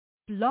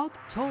Blog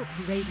Talk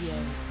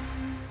Radio.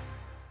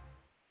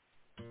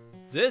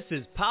 This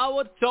is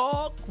Power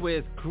Talk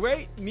with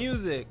great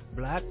music,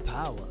 Black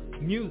Power,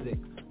 music,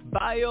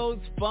 bios,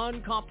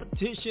 fun,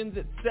 competitions,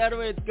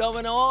 etc. It's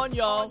going on,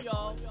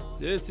 y'all.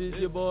 This is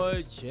your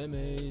boy,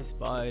 Jimmy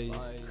Spice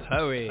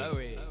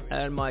Curry,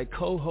 and my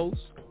co-host,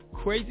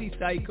 Crazy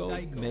Psycho.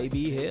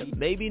 Maybe him,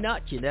 maybe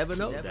not, you never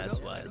know. That's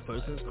why the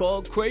person's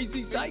called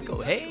Crazy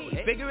Psycho.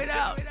 Hey, figure it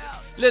out.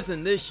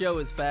 Listen, this show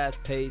is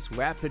fast-paced,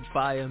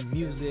 rapid-fire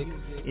music,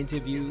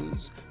 interviews,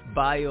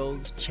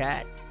 bios,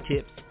 chat,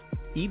 tips,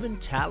 even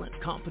talent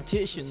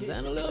competitions,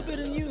 and a little bit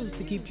of news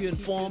to keep you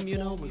informed,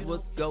 with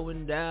what's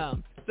going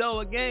down. So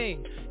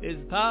again,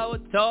 it's Power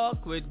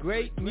Talk with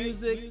great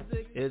music.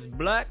 It's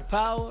Black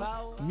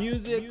Power,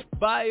 music,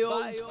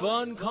 bios,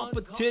 fun,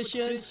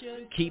 competition.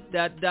 Keep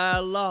that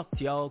dial locked,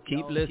 y'all.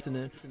 Keep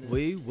listening.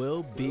 We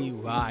will be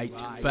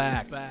right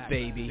back,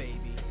 baby.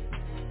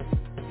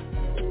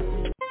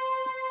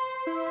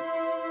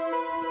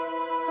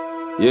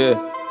 Yeah.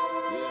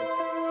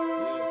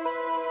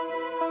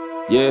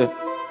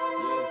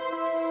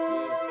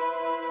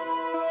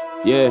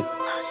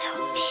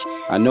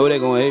 I know they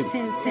gon' hate me.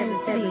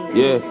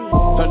 Yeah.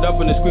 Turned up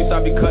in the streets,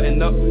 I be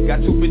cutting up.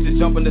 Got two bitches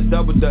jumping this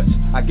double dutch.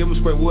 I give them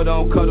straight wood, I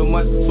don't cut them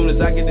much. Soon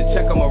as I get the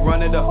check, I'ma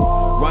run it up.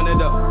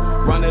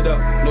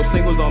 No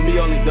singles on me,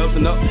 only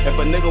dubsing up. If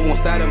a nigga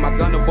won't start it, my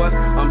gun to bust.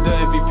 I'm the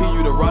MVP,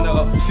 you the runner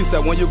up. She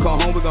said when you come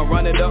home, we gon'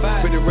 run it up.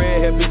 Pretty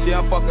red hair, bitch, yeah,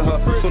 I'm fucking her.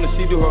 Soon as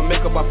she do her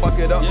makeup, I fuck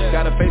it up.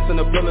 Got her face in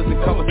the pillars and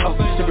covers up.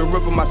 She been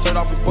ripping my shirt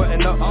off and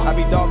button up. I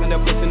be dogging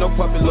that pussy, no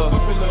puppy love.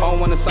 I don't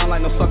wanna sound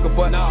like no sucker,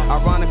 but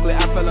ironically,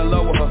 I fell in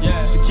love with her.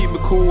 She keep me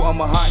cool, I'm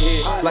a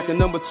hothead. Like a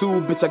number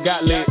 2, bitch, I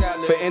got lit.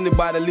 For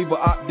anybody, leave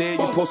her up dead.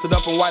 You post it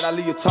up in white, I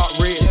leave your top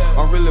red.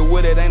 I'm really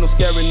with it, ain't no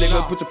scary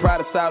nigga. Put your pride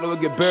aside or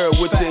it'll get buried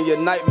with you in your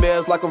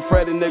nightmares like I'm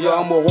Freddy, nigga.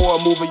 I'm a horror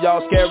movie,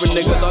 y'all scary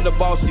niggas. On the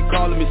boss, she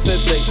calling me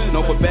sensei.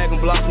 No for bag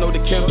and blocks, no the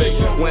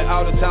Kimbe. Went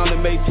out of town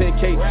and made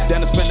 10K.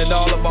 Then I spent it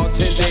all about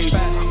 10 days.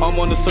 I'm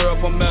on the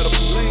syrup, I'm medical.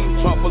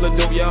 Trunk full of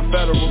dope, yeah, I'm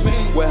federal.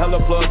 With hella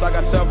plugs, I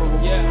got several.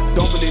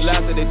 Don't believe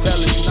lies that they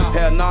telling you.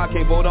 Hell nah, I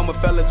can't vote, I'm a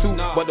fella too.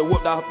 But the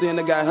whoop I hopped in,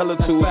 I got hella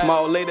too. My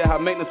old lady, high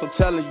maintenance, I'm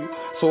telling you.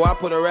 So I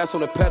put her ass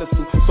on the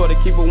pedestal. So they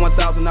keep her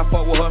 1,000, I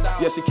fuck with her.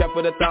 Yeah, she kept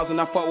it 1,000,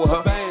 I fuck with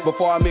her.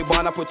 Before I made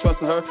bond, I put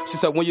trust in her. She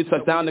said when you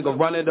touch down, nigga,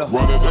 run it up.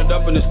 Turned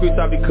up in the streets,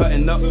 I be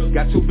cutting up.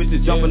 Got two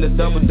bitches jumping this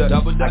double dutch.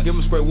 I give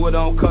them straight wood,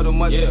 I don't cut them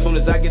much. As soon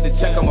as I get the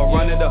check, I'ma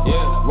run it up.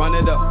 Run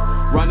it up.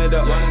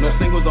 No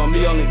singles on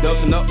me, only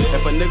dubsing up.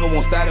 If a nigga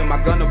won't start it, my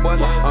gun to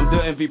bust. I'm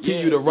the MVP,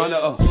 you the runner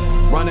up.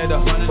 Run it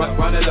up.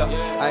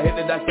 I hit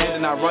the dash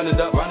stand and I run it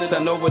up.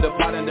 Send over the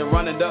pot and then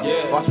run it up.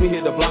 Watch me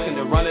hit the block and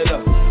then run it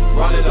up.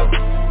 Run it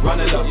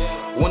up.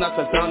 When I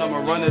touch down, I'ma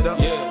run it up.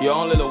 You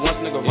only little once,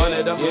 nigga, run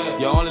it up.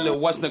 You only little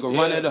once, nigga,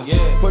 run it up.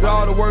 Put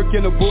all the work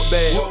in the book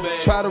bag.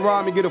 Try to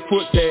rob me, get a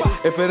foot tag.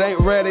 If it ain't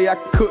ready, I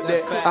can cook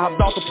that. I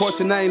hopped off the porch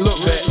and I ain't look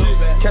back.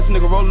 Catch a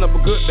nigga rolling up a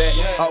good bag.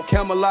 Out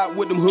Camelot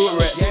with them hood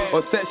rats.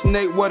 Or Section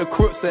 8 where the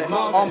crooks at.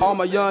 All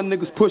my young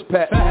niggas push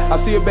pack. I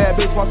see a bad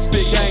bitch watch the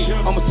spit gang.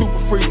 I'm a super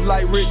freak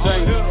like Rick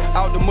James.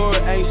 Out the mud,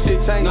 ain't shit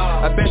changed.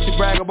 I bet she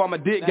brag about my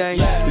dick gang.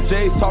 The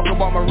J's talk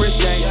about my wrist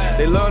gang.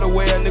 They love the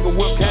way a nigga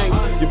whip gang.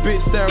 Your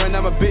bitch staring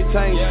at my bitch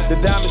chain. The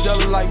diamonds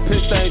yellow like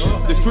piss stains.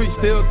 The streets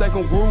still think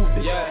I'm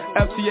groovy.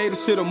 FTA the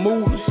shit a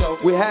movie.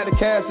 We had the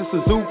cash in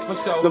Suzuki.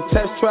 Them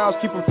test trials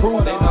keep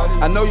improving.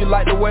 I know you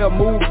like the way I'm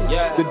moving.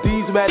 The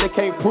D's mad they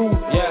can't prove.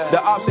 The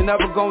ops they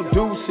never gon'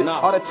 do shit.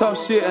 All that tough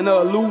shit and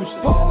the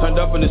illusion. Turned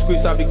up in the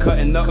streets I be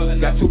cutting up.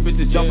 Got two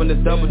bitches jumping this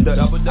double dutch.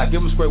 I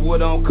give them straight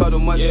wood, I don't cut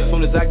them much. As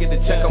soon as I get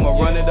the check I'ma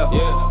run it up.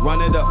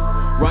 Run it up.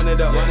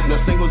 No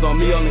singles on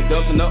me, only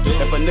dubsing up.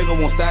 If a nigga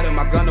won't start it,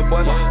 my gun to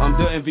bust. I'm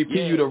the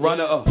MVP, you the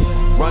runner up.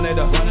 Run it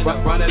up.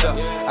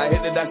 I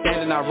hit the dash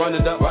stand and I run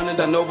it up.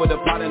 Send over the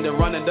pot and then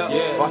run it up.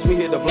 Watch me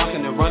hit the block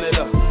and then run it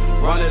up.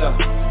 Run it up.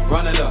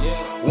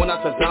 When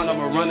I touch down,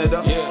 I'ma run it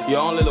up. You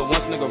only little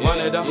once, nigga, run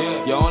it up.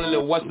 You only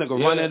little once, nigga,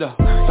 run it up.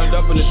 Turned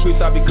up in the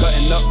streets, I be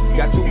cutting up.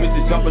 Got two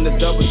bitches jumping this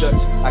double dutch.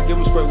 I give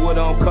them straight wood,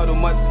 I don't cut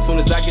them much.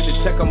 Soon as I get the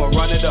check, I'ma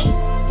run it up.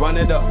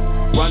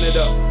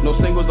 No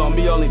singles on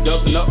me, only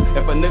dubsing up.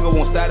 If a nigga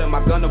won't start it,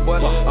 my gun to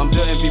bust. I'm the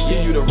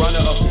MVP, you the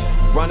runner up.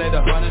 Run it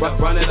up.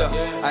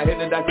 I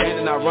hit the dash stand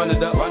and I run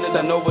it up.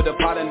 Send over the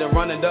pot and then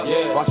run it up.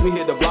 Watch me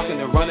hit the block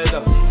and then run it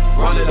up.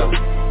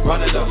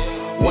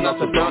 When I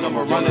touch down,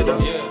 I'ma run it up.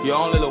 You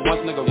only little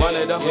once, nigga, run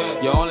it up.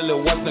 You only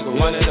little once, nigga,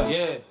 run it up.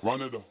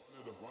 Run it up.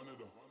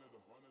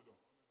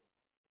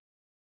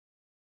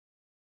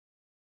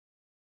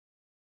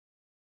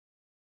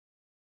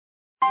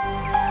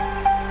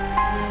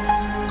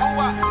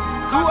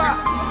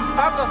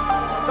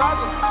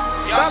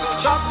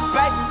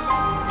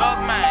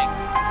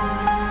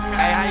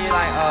 Hey, how you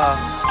like,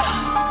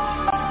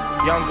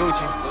 Young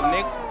Gucci? Little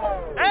nigga.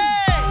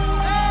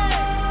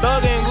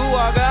 Thug and Goo,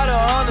 I got her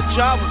on the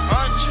chopper.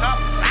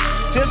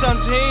 Since I'm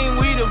team,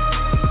 we the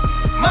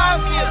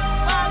mafia.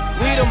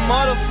 We the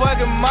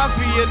motherfucking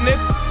mafia,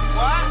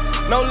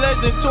 nigga. No less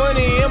than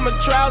 20 in my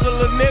trouser,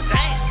 little nigga.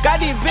 Got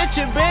these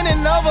bitches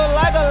bending over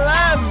like a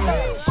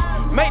lineman.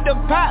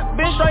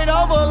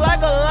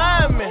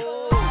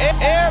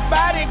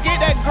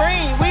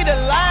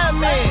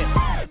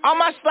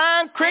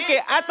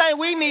 cricket, I think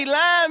we need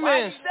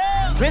linemen.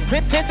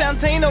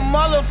 1017 a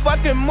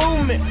motherfucking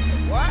movement.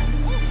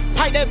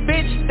 Pipe that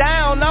bitch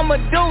down, I'm a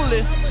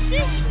duelist.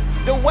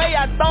 The way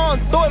I throw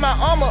him through it, my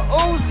armor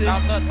oozes.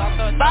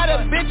 Buy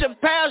the bitch a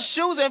pair of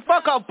shoes and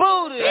fuck her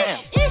booty.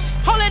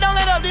 Hold it, don't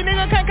let up, these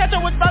niggas can't catch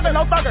up with thugger,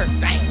 no thugger.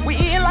 We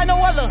eating like no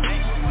other.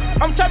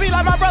 I'm chubby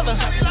like my brother.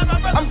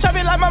 I'm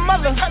chubby like my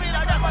mother.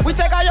 We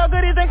take all your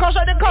goodies and cross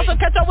the coast.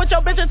 Catch up with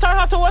your bitch and turn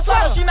her to a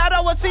slut. She not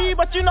overseas,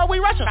 but you know we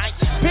Russian.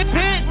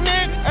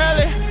 Picnic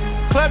early,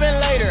 clubbing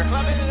later.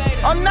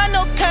 I'm not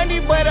no candy,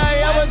 but I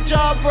am a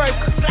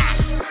jawbreaker.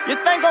 You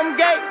think I'm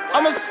gay?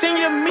 I'ma send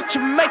you meet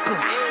your maker.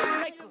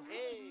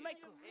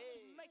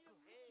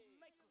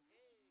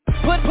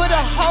 Put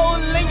a hole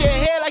in your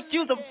head like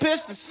you's a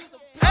Pistons.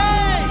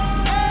 Hey!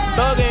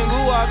 Thug and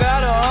Goo, I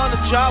got her on the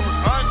chopper.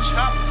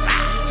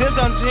 Since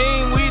I'm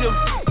team, we the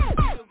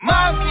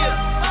mafia.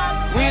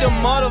 We the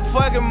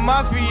motherfucking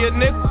mafia,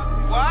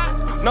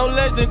 nigga. No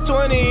less than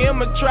 20 in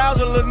my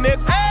trouser, little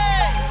nigga.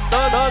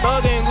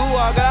 Thug and Goo,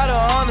 I got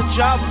her on the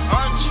chopper.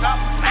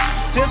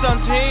 Since I'm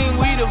team,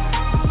 we the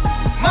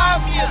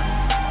mafia.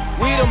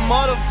 We the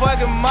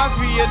motherfucking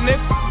mafia,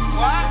 nigga.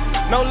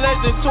 No less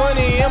than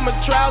 20 in my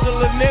trouser,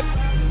 little nigga.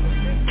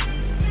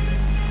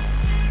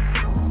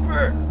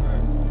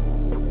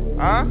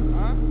 Huh?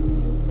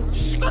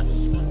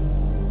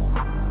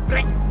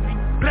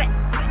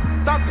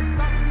 Sucker.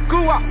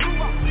 Goo up.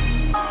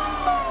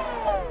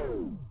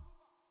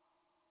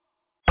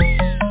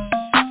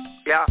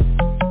 Yeah.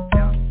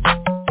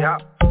 Yeah.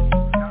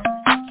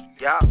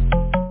 Yeah.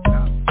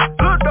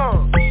 Look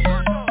down.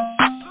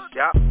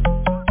 Yeah.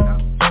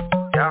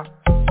 Yeah.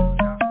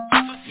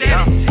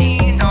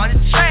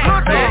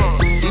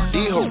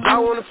 I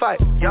wanna fight,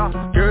 yeah.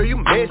 Girl, you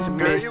messing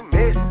me.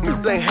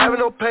 You ain't having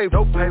no paper.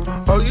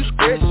 Oh, you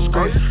scratchy.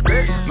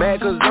 Mad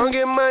cause don't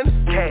get money.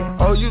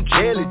 Oh, you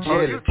jelly.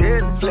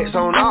 Flex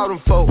on all them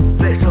folks.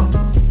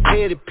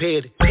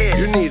 Petty.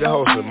 You need to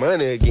hold some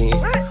money again.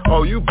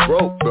 Oh, you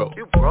broke, bro.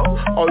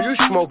 Oh, you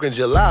smoking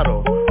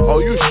gelato. Oh,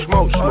 you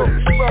smoke.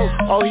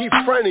 Oh, he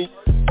fronty.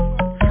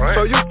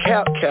 So you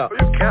cap.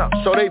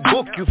 So they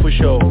book you for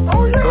show.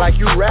 Like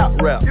you rap.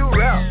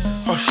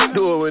 Oh, she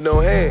do it with no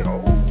hand.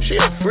 She a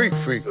freak.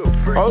 Oh,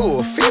 it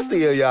was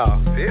 50 of y'all.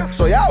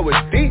 So y'all was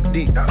deep.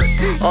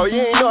 Oh,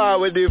 you ain't know I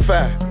was did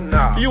 5.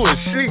 Nah. You was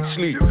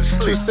sleep.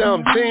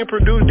 617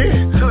 produced this.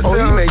 Oh,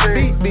 he make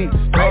beats.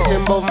 Racks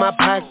in both my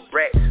pockets.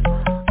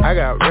 I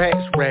got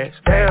racks.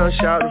 Down,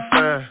 shout to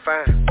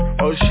fine.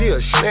 Oh, she a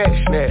snack.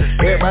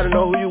 Everybody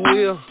know who you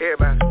will.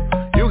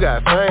 You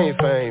got fame.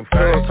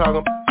 Girl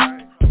talking.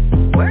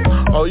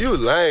 Oh, you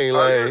lame.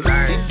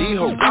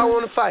 D-ho, I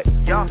wanna fight.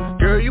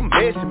 Girl, you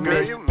messing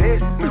me. You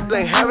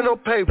ain't having no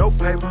paper.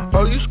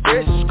 Oh, you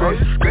scratchy.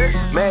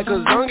 Mad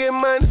cause don't get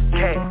money.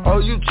 Oh,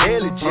 you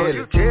jelly.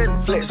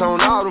 Flex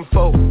on all them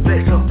folks.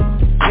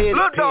 Petty.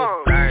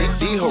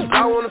 D-ho,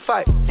 I wanna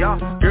fight.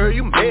 Girl,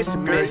 you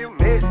messing me.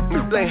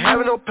 You ain't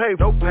having no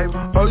paper.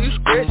 Oh, you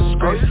scratchy.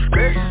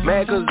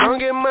 Mad cause don't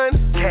get money.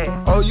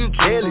 Oh, you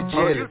jelly.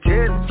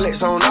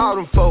 Flex on all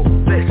them folks.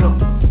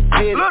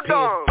 Petty.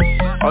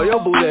 Oh, your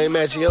booty ain't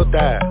matching your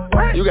thigh.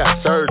 What? You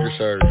got surgery.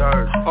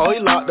 Oh, he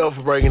locked up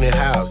for breaking in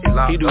house.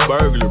 He do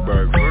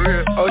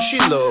burglary. Oh, she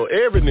love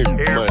every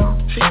nigga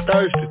money. She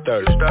thirsty.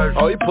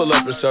 Oh, he pull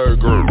up and serve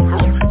group.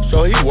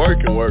 So he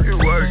working.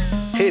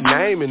 His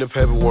name in the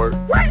paperwork.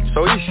 What?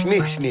 So he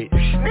snitch.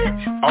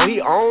 Oh, he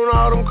own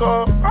all them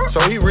cars.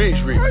 So he rich.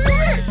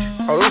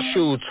 Oh, them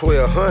shoes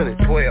 1200.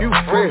 You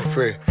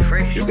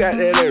fresh. You got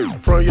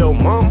that from your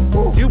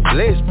mama. You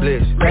blessed.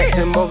 Racks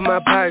in both my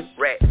pipes.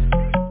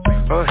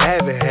 I'm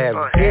having.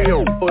 Hear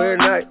your every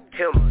night.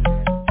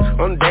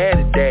 I'm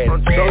daddy.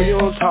 So you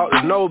don't talk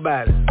to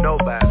nobody.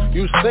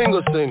 You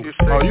single.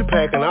 Oh, you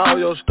packing all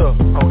your stuff.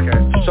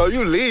 Okay. So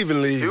you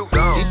leaving. You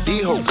gone.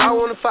 D-ho, I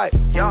wanna fight.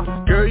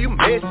 Girl, you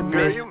messing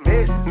me. You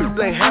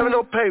ain't having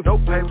no paper.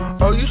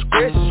 Oh, you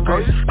scratchy.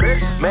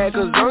 Mad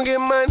cause don't get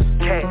money.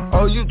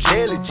 Oh, you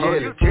jelly.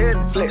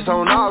 Flex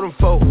on all them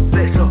folks.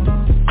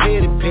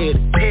 Petty.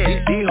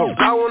 D-ho,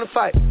 I wanna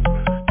fight.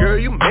 Girl,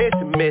 you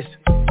messing.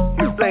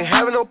 You ain't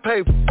having no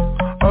paper.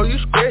 Oh, you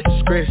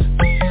scratchy.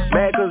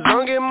 Mad cause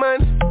don't get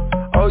money.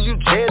 Oh, you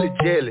jelly.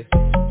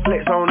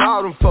 Flex on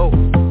all them folks.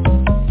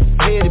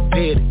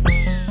 Petty.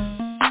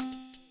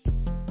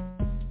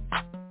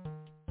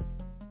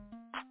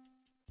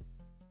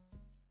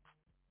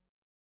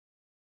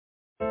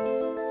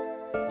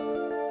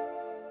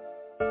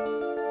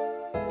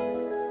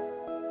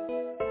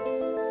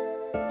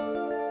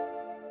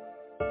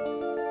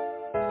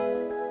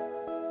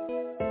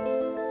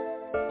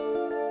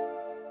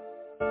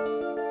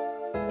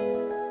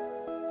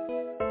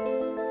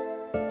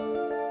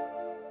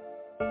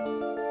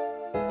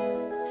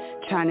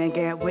 Tryna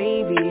get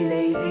wavy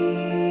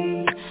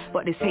lately,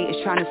 but this hate is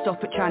trying to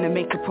stop it, trying to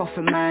make a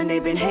profit, man.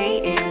 They've been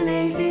hating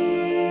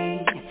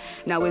lately.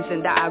 Now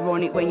isn't that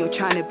ironic when you're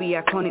trying to be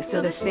iconic,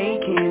 still they're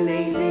snaking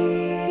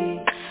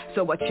lately.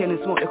 So I chill and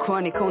smoke the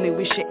chronic, only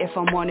wish it if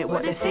I'm on it,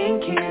 what they're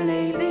thinking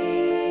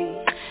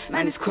lately.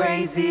 Man, it's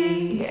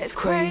crazy, yeah, it's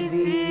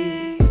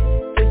crazy.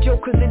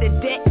 jokers in the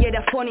deck, yeah,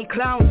 they're funny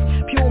clowns.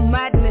 Pure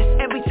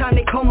madness every time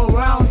they come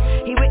around.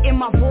 Hear it in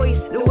my voice,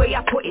 the way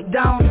I put it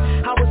down.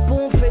 I was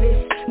born for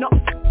this, not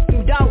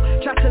doubt.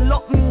 Tried to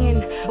lock me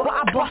in, but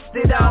I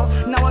busted out.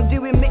 Now I'm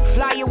doing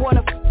McFly, you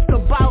wanna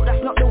about.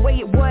 That's not the way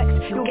it works,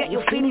 you'll get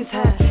your feelings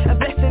hurt. A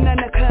blessing and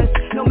a curse,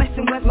 no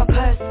messing with my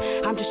purse.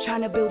 I'm just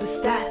trying to build a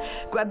stat.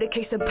 Grab the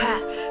case of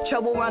pat,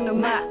 trouble around the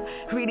map.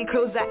 Really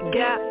close that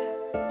gap.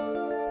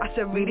 I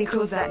said really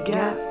close that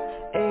gap.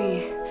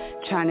 Ayy,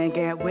 tryna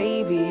get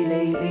wavy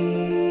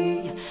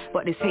lately,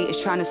 but this hate is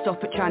trying to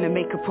stop it, trying to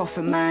make a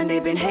profit, man.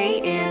 They've been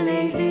hating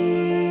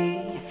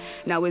lately.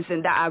 Now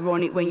isn't that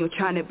ironic when you're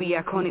trying to be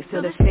iconic,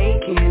 still they're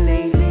faking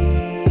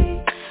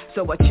lately.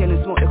 So I chill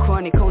and smoke the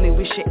chronic, only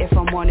wish it if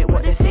I'm on it,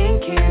 what they're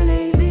thinking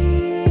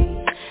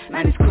lately.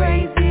 Man, it's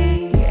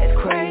crazy, yeah,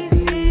 it's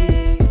crazy.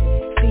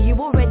 See, you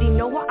already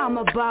know what I'm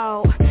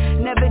about.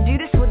 Never do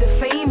this for the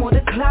fame or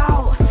the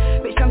clout.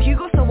 Bitch, I'm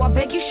Hugo, so I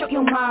beg you shut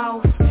your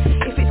mouth.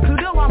 If it's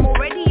Cluedo, I'm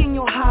already in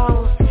your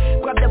house.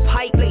 Grab the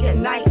pipe late at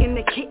night in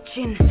the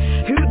kitchen.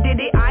 Who did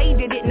it? I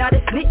did it, now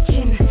they're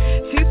snitching.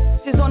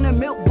 2 is on the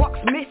milk box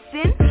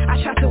missing.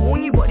 I tried to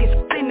warn you, but this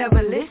they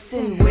never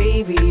listen.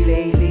 Wavy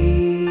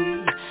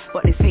lately,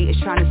 but this hate is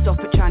trying to stop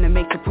it, trying to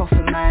make a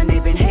profit, man.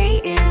 They've been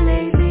hating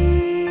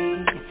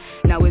lately.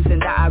 Now isn't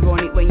that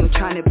ironic when you're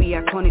trying to be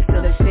iconic,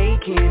 still they're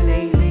faking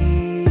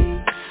lately.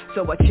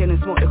 So I chill and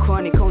smoke the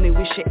chronic, only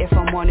wish it if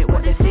I'm on it,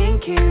 what they're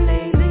thinking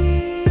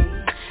lately.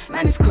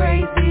 Man, it's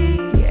crazy,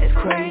 yeah, it's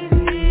crazy.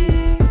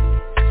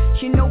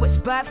 You know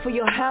it's bad for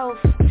your health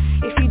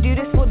if you do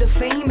this for the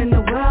fame and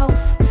the wealth.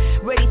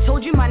 Already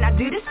told you, man, I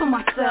do this for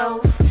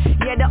myself.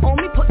 Yeah, they owe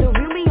me, put the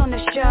real me on the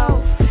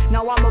shelf.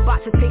 Now I'm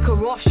about to take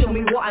her off, show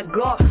me what I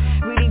got.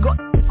 Really got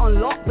on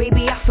lock,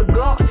 baby, I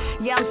forgot.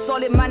 Yeah, I'm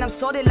solid, man, I'm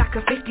solid like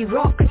a 50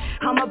 rock.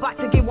 I'm about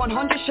to give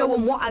 100, show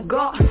them what I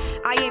got.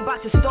 I ain't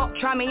about to stop,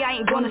 try me, I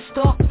ain't gonna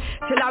stop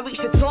till I reach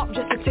the top,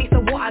 just a taste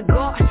of what I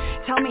got.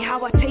 Tell me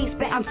how I taste,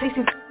 bet I'm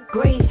tasting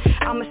great.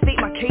 I'ma state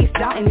my case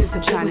down and it's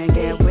trying to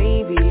get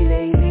wavy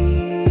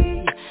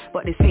lately,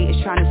 but this hate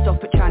is trying to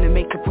stop it, trying to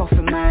make a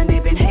profit, man.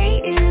 They've been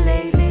hating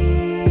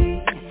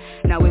lately.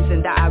 Now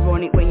isn't that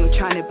ironic when you're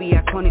trying to be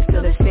iconic,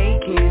 still they're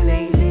faking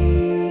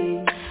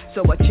lately.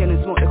 So I chill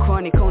and smoke the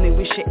chronic, only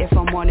wish it if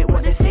I'm on it,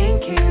 what they're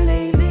thinking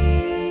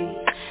lately.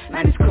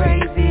 Man, it's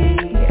crazy,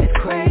 yeah, it's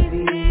crazy.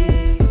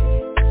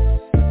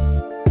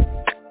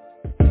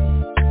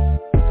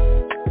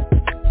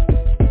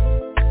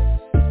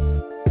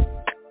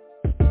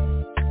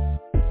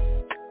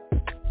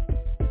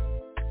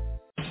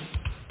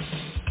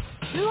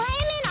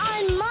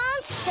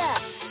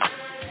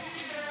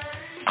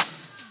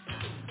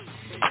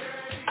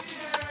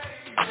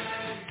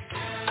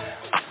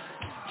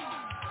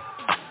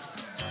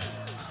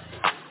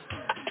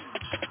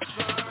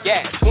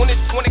 Yeah,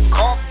 2020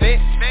 Corvette,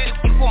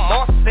 equal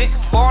more sick.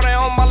 40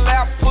 on my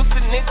lap,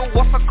 pussy nigga,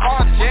 what's a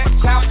car jet?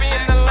 Chop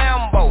in the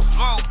Lambo,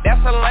 that's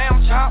a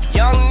lamb chop.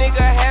 Young nigga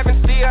having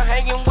still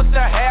hanging with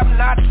the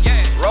have-nots.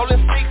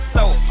 Rolling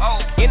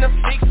 6-0, in a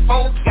 6-4.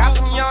 Got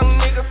some young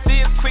niggas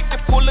still quick to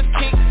pull a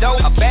kick though.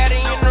 A baddie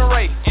in the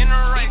race, even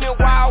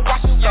wild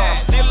watching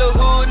star. Still a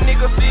hood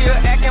nigga, still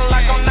acting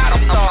like I'm not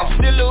a star. I'm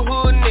still a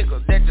hood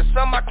nigga, that's just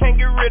something I can't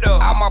get rid of.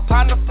 All my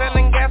partners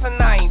selling gas and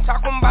I ain't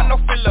talking about no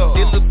filler.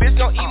 This little bitch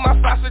gon' eat my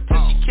sausage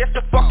till she catch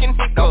the fucking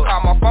hiccup. Don't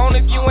call my phone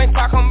if you ain't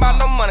talking about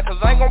no money, cause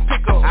I ain't gon'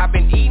 pick up. I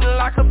been eating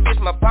like a bitch,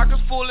 my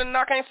pockets full and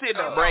I can't sit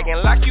up.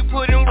 Bragging like you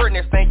put in work,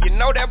 next thing you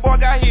know that boy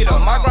got hit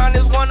up. My grind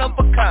is one of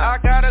a kind, I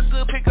got a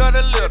good pick of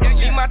the litter.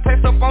 Leave my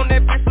taste up on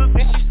that bitch,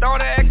 then she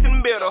started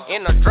acting bitter.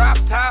 In a drop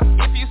top,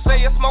 if you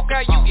say a smoke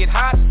out, you get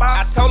hot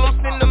spot. I told him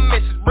send a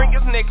message, bring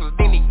his necklace,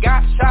 then he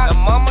got shot. The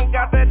mama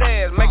got that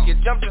ass, make you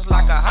jump just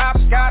like a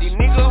hopscotch. These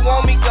niggas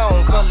want me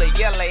gone, color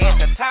yellow at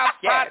the top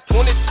spot.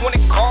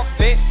 2020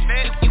 Corvette,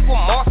 equal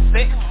more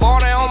sick.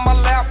 40 on my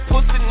lap,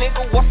 pussy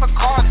nigga, what's a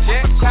car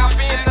jet? Chop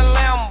in the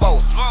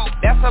Lambo,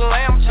 that's a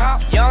lamb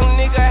chop. Young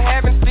nigga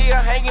having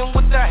still hanging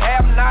with the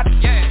have-nots.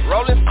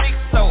 Rolling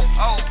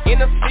 6-0,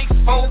 in a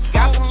 6-4.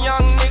 Got some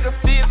young niggas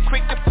still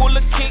quick to pull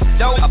a kick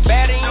though. A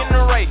baddie in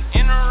the race,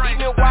 even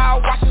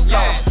wild watching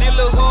star. Still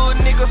a hood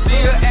nigga,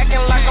 still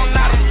acting like I'm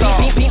not a star.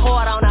 Be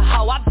hard on a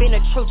hoe, I been a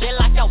true just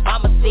like your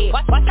mama said.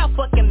 Watch your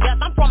fucking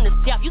mouth, I'm from the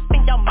south, you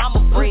think your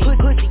mama bread.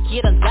 Pussy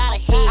get a lot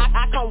of head,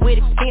 I come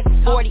with expensive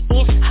 40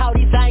 inch. How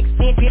these ain't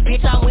expensive,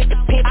 bitch, I'm with the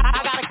pimp. I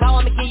gotta go,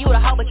 I'ma give you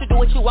the hoe, but you do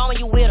what you want when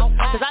you with her.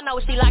 Cause I know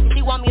what she like and she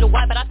want me to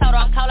wipe, but I told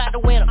her I'm cold out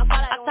the winter. I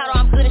told her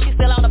I'm good and she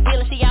still on the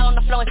bill and she out on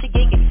the floor and she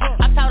geeking.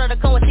 I told her to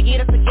come when she get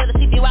us together,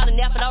 she do out and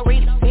there for no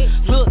reason.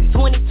 Look,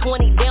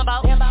 2020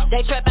 Dambo,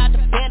 they trap out the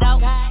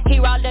bando. He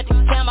rolled up the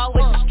camo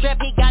with the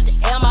strap, he got the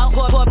ammo.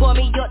 Pour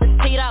me up the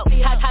Tito,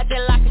 hot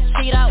just like a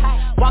Cheeto.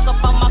 Walk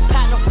up on my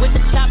partner with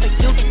the chopper,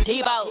 you can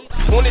Devo.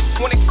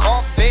 2020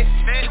 Corvette,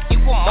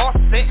 equal more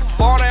sick.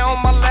 40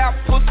 on my lap,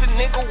 pussy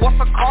nigga, what's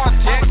a car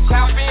jet?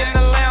 Chop in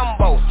the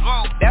Lambo,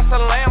 that's a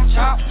lamb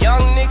chop.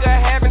 Young nigga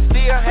having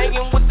still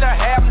hanging with the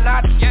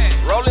have-nots.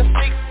 Rolling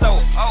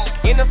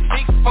 6-0, in a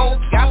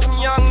 6-4. Got some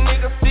young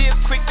niggas still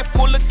quick to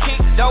pull a kick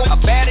though. A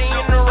baddie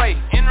in the race,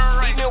 even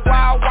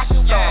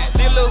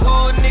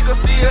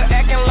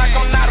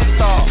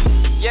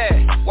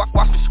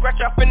scratch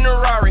off in the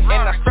Rari.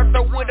 And I strapped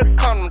up with a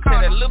condom,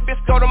 tell that little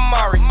bitch go to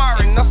Mari.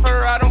 And no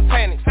sir, I don't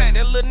panic, say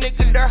that little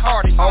nigga they're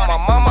hardy. On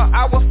my mama,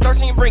 I was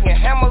 13 bringing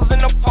hammers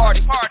in the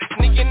party.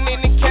 Sneaking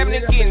in the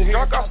cabinet, getting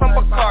drunk off some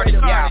Bacardi.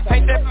 Yeah, I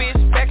paint that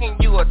bitch back and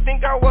you would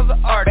think I was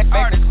an artist.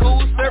 Back to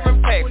school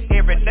serving packs,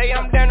 every day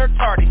I'm down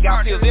retarded.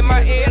 Got pills in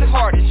my head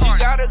hardest, she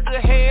got a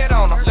good head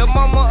on her. Lil'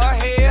 mama a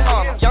head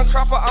hunter, young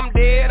trapper I'm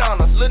dead on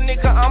her. Lil'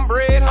 nigga I'm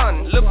bread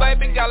hunting, lil'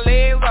 baby got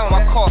legs on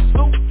her. My car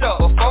souped up,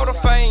 before the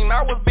fame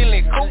I was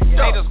feeling cooped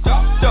up. Haters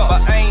cooped up,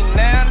 but ain't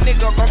now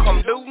nigga gon'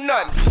 come do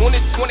nothing.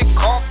 2020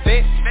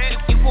 Corvette,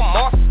 equal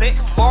more sex.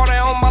 40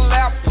 on my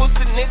lap,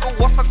 pussy nigga,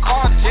 what's a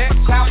car jack?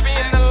 Chop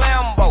in the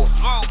Lambo,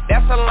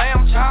 that's a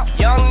lamb chop.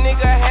 Young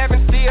nigga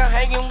haven't still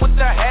hanging with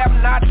the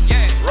have-nots.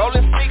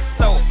 Rolling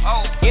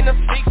 6-0, in a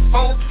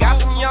 6-4.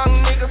 Got some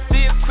young niggas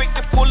still quick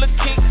to pull a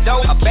kick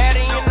though. A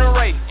baddie in the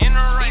race, even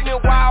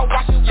while I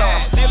watch it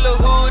y'all. Still a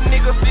hood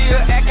nigga, still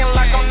acting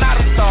like I'm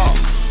not a star.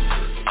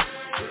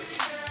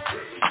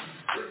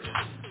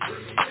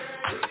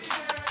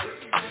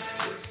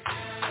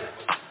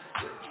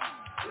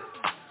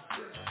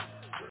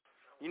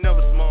 You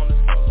never small this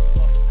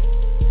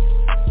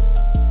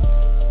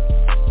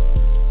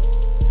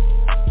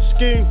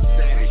scheme.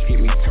 Savage, get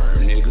me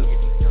turned, nigga.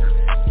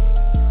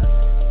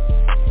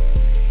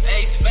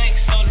 Ace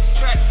Banks on the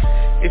track.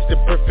 It's the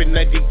perfect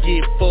night to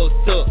get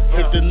fucked up.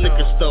 Hit the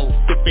liquor store,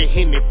 sippin'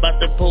 Henny, bout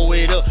to pull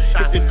it up.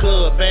 Hit the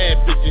club, bad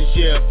bitches,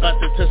 yeah, bout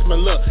to touch my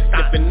luck.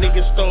 If a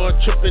nigga start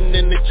trippin',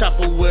 then the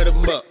chopper wet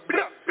him up.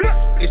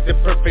 It's the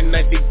perfect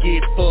night to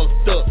get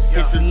fucked up.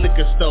 Hit the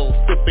liquor store,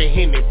 sippin'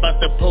 Henny,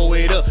 bout to pull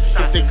it up.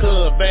 Hit the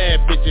club,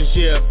 bad bitches,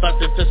 yeah, bout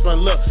to touch my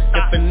luck.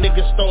 If a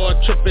nigga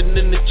start trippin',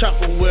 then the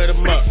chopper wet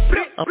him up.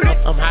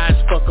 I'm high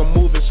as fuck, I'm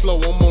moving slow,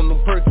 I'm on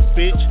them perks,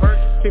 bitch.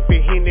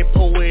 Sippin' Henny,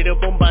 pull it up,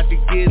 I'm about to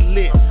get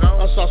lit.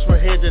 I'm sauce from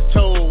head to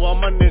toe, all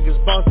my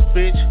niggas boss,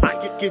 bitch.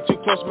 Get too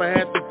close, might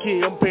have to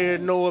kill, I'm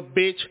paranoid,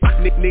 bitch.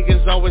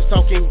 Niggas always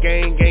talking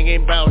gang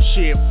ain't bout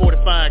shit.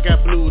 45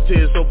 got blue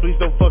tears, so please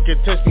don't fucking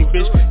test me,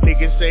 bitch.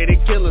 Niggas say the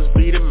killers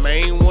be the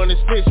main one to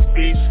snitch,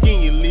 bitch.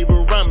 Skin you leave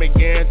around me,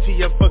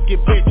 guarantee I fuck your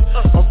bitch.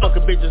 I'm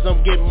fucking bitches,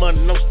 I'm getting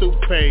money, no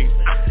stupid pay.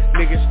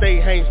 Niggas stay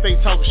hang, stay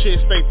talking shit,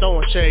 stay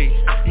throwing shade.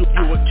 You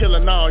a killer,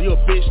 nah, you a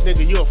bitch,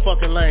 nigga, you a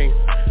fucking lame.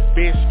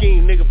 Been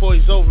scheme, nigga, before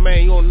he's over,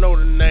 man, you don't know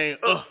the name.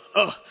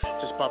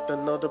 Just popped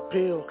another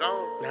pill,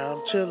 now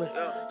I'm chillin'.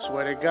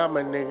 Swear to God,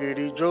 my nigga,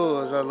 these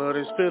drugs, I love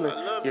this feeling.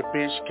 Your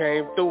bitch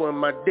came through in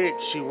my dick,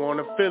 she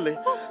wanna feel it.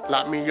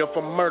 Lock me up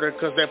for murder,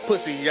 cause that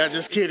pussy, I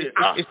just kidding.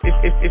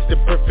 It's the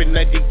perfect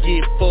night to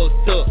get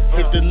fucked up.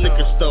 Hit the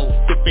liquor store,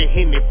 sippin'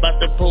 Henny, bout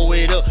to pull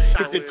it up.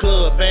 Hit the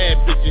club, bad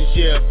bitches,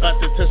 yeah, bout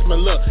to touch my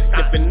luck.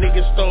 If a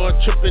nigga start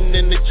trippin',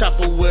 then the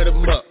chopper wet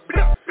him up.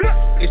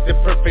 It's the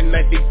perfect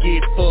night to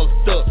get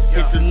fucked up.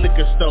 Hit the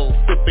liquor store,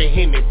 sippin'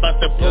 Henny, bout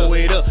to pull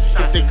it up.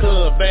 Hit the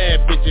club,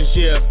 bad bitches,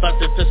 yeah, bout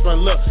to touch my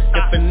luck.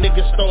 If a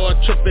nigga start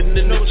trippin',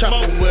 then the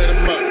chopper wet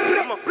him up.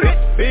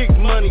 Big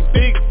money,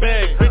 big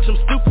bag, bitch, I'm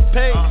stupid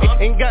paid.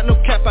 Ain't got no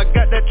cap, I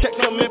got that check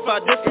coming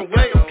 5 different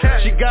ways.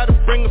 She gotta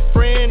bring a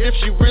friend if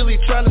she really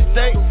tryna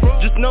stay.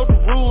 Just know the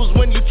rules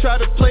when you try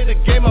to play the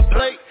game I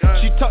play.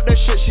 She talk that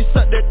shit, she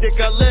suck that dick,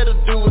 I let her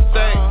do a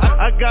thing.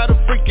 I got her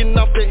freaking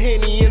off the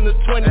Henny in the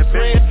 20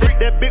 grand.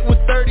 That bitch was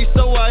 30,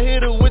 so I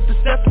hit her with the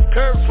Stephen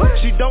Curve.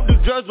 She don't do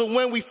drugs, but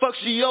when we fuck,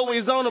 she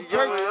always on a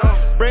perk.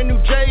 Brand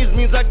new J's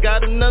means I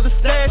got another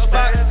stash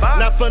box.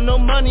 Not for no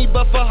money,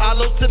 but for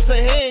hollow tips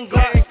and hand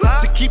glocks.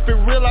 To keep it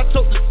real, I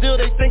told the still,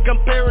 they think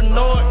I'm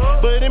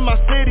paranoid. But in my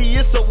city,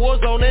 it's a war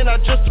zone and I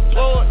just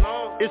deployed.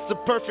 It's the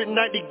perfect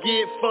night to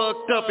get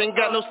fucked up. Ain't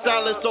got no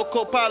stylist or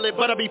co-pilot,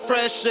 but I be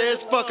fresh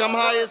as fuck. I'm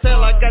high as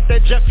hell, I got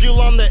that jet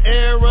fuel on the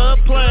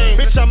aeroplane.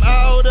 Bitch, I'm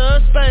out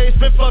of space,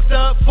 been fucked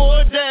up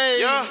for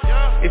days.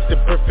 It's the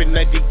perfect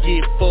night to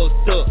get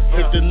fucked up.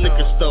 Hit the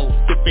liquor store,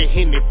 sippin'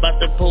 Henny, bout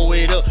to pull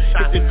it up.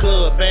 Hit the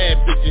club, bad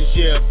bitches,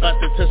 yeah, bout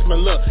to touch my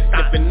luck.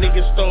 If a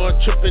nigga start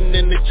trippin',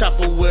 then the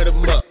chopper wet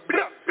him up.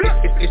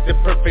 It's the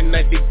perfect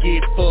night to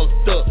get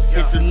fucked up.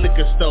 Hit the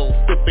liquor store,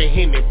 sippin'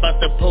 Henny, bout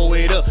to pull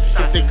it up.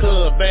 Hit the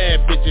club,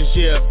 bad bitches,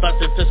 yeah, bout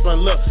to touch my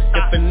luck.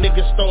 If a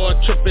nigga start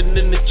trippin',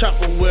 then the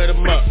chopper wet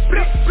him up.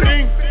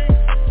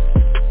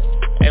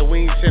 Hey, we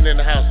ain't sitting in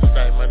the house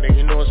tonight, my nigga,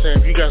 you know what I'm saying?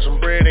 If you got some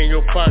bread in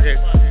your pocket,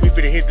 we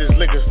finna hit this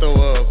liquor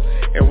store up,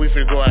 and we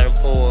finna go out and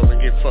pull up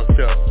and get fucked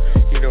up.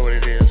 You know what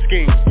it is,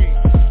 scheme.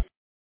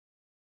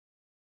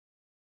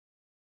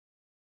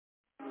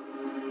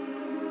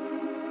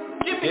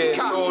 Yeah,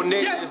 so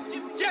nigga,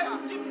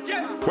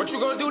 what you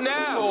gonna do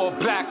now? Oh,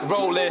 black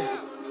rolling,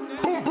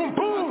 boom, boom,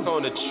 boom,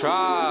 on the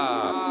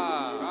tribe.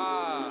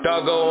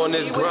 Thugger on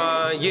this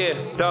grind, yeah,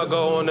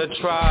 Thugger on the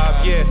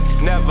tribe, yeah.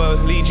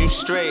 Never lead you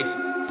straight,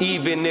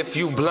 even if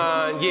you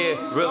blind,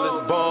 yeah. Real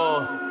is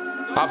born,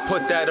 I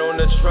put that on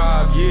the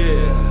tribe,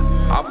 yeah.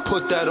 I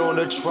put that on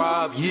the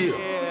tribe, yeah.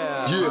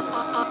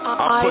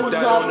 I put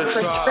that on the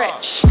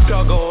tribe.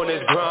 Thugger on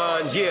his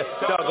grind, yeah.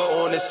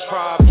 Thugger on his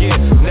tribe, yeah.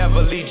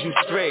 Never lead you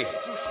straight,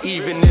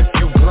 even if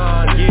you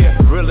blind, yeah.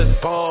 Real is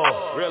born,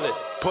 really.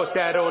 Put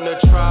that on the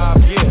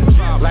tribe,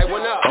 yeah. Like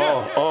when up.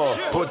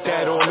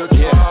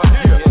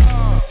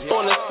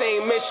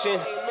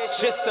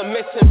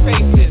 missing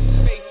faces.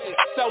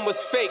 Some was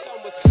fake,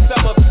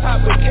 some of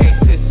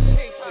fabricated.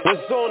 Was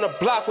on a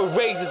block with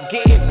razors,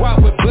 getting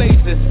wild with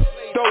blazers.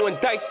 Throwing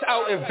dice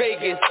out in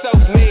Vegas,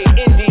 self-made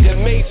indie the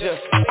major.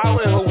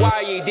 Out in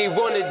Hawaii, they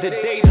wanted to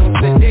date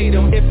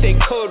them if they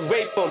could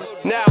rape them.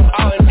 Now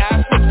out in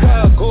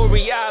Africa,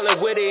 Gory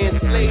Island where they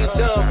enslaved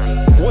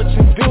them. What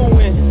you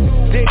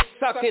doing? Dick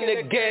sucking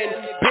again,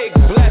 big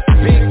blessed,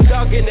 big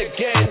thugging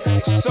again.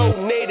 So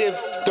native,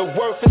 the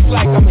worth is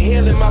like I'm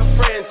healing my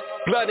friends.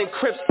 Blood and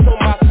Crips on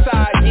my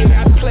side,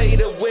 yeah, I play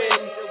to win.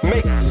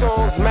 Make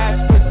songs,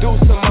 mass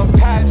producer, my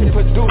passion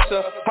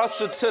producer.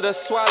 Hustle to the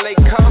swale,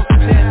 come,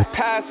 then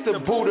pass the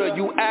Buddha.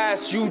 You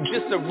ask, you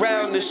just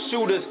around the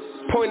shooters.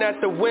 Point at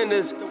the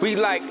winners, we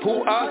like,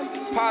 who us?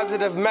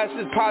 Positive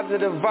message,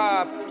 positive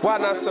vibe, why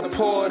not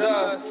support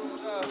us?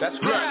 That's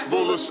right.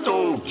 Roller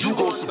Stone, you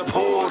gon'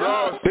 support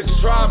us. The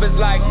tribe is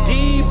like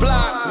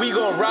D-Block, we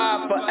gon'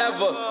 ride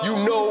forever.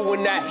 You know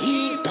when that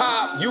heat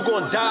pop, you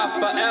gon' die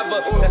forever.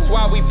 That's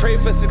why we pray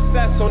for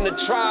success on the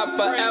tribe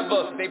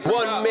forever.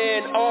 One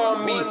man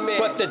army,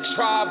 but the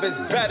tribe is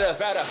better.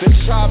 The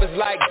tribe is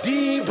like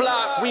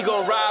D-Block, we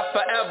gon' ride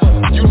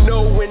forever. You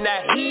know when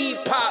that heat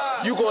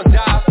pop, you gon'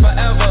 die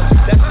forever.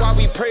 That's why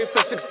we pray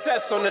for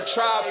success on the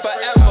tribe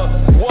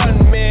forever.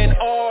 One man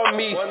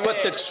army, but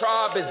the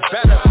tribe is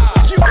better.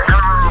 My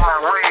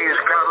ways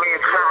got me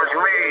in challenge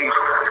maze.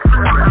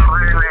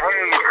 Living in the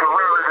haze,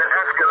 gorillas and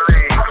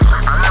escalades.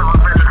 I never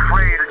been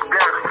afraid of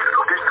death,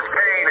 just the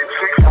pain that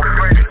chicks with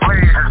fresh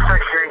blades and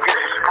section and get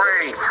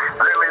sprayed.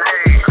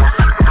 Lemonade,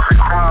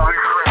 cool,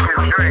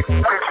 refreshing drink.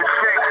 Picture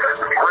shake,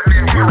 when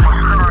them you was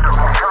started,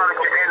 I'm trying to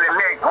get in the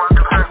neck. Want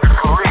to press the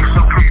police,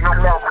 okay, no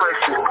more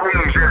questions,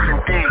 please, yes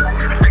indeed.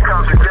 Here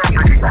comes a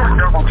deputy,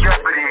 double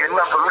jeopardy,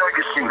 another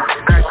legacy.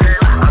 Back then,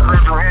 I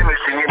lived through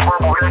Hennessy and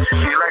bubble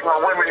ecstasy like my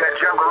women that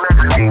jungle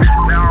legacy.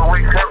 Now I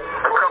wake up,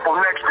 a couple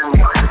next to me.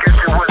 Guess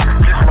it was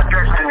just my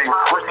destiny.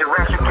 What's the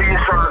recipe?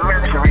 It's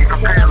elementary.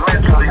 Prepared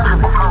mentally to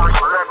become a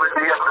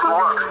celebrity. I grew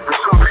up, the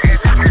super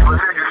industry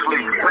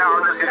religiously. Now I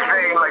look the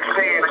same like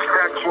seeing a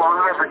statue of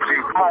liberty.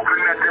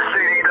 Hoping that the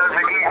city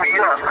doesn't eat me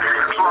up.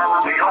 Swallow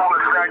me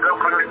homeless back up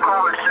in the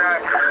corner shack.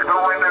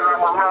 Knowing that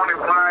I'm alone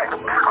and black.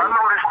 I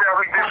noticed that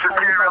we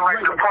disappearing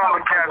like the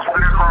polar cats.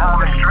 But if I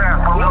hold a strap,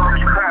 I love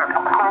this crap.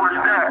 Cool as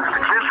that.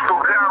 Physical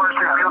balance,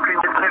 rebuking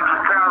your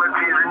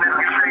principalities. And if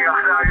you say I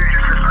foul you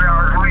just as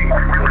foul as me,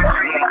 you can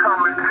see it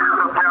coming.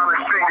 Look down the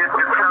street at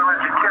the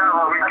talents of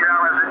cavalry.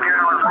 Gallons and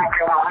gallons, we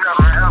can will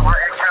never ever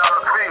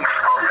encounter peace.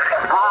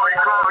 Glory,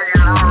 glory,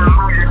 and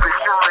hallelujah. Cause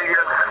surely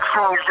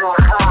soon as you're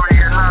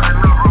euphoria, not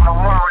another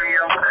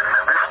memorial.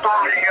 The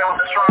story I'm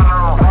trying to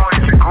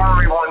avoid the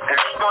glory one.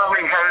 And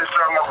stormy heads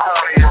are my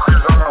corny.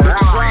 The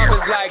tribe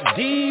is like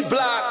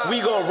D-Block, we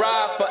gon'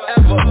 ride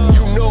forever.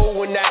 You know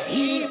when that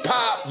heat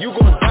pop, you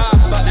gon' die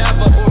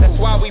forever. That's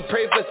why we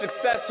pray for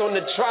success on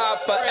the tribe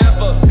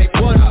forever.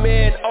 One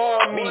man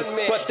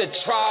army, but the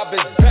tribe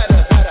is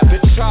better. The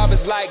tribe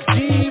is like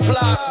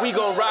D-Block, we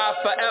gon' ride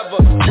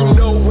forever. You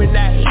know when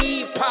that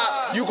heat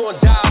pop, you gon'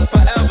 die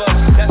forever.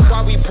 That's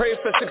why we pray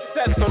for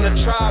success on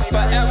the tribe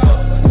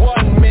forever.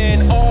 One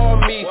man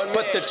army,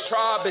 but the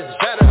tribe is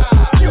better.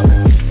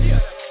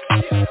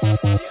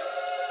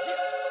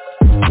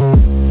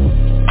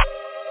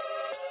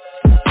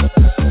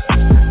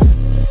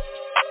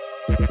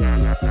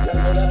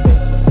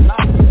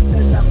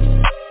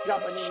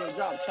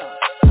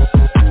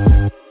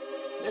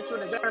 This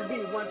one is R&B,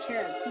 One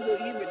Chance, Kilo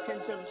Even,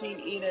 1017,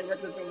 E&A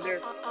records from there,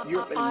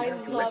 Europe and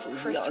American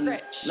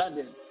records,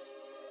 London.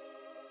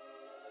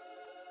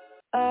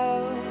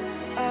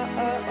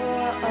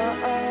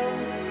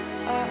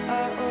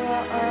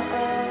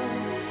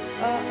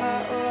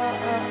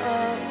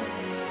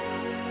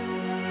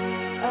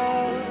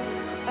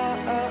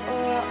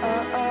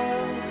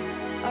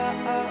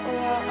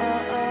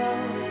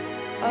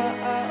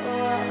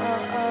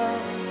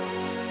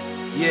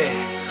 Yeah,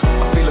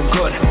 I'm feeling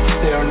good,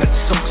 staring at the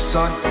summer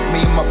sun. Me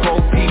and my bro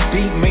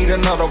PB made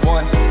another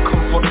one.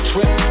 Come for the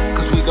trip,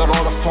 cause we got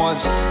all the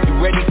funds. You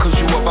ready cause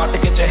you about to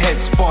get your head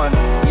spun.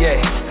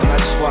 Yeah, and I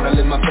just wanna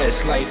live my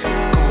best life.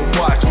 Come and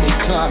watch me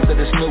climb to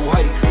this new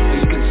height. Or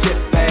you can sit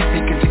back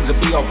thinking things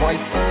will be alright.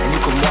 And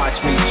you can watch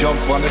me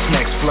jump on this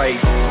next flight.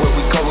 Where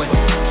we going?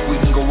 We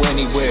can go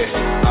anywhere.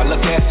 I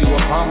look after you, I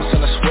promise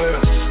and I swear.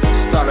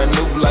 Start a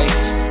new life,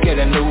 get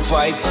a new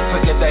vibe.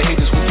 Forget the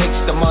haters, we take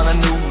them on a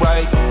new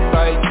ride,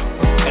 right?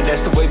 And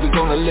that's the way we're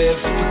gonna live.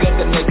 Forget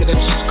the negative,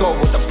 just go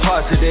with the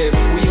positive.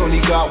 We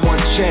only got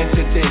one chance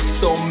at this.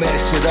 Don't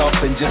mess it up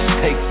and just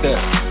take the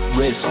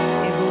risk.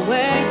 Even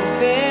when you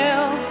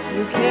feel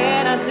you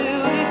cannot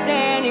do this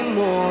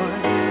anymore,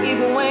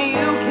 even when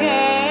you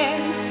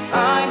can't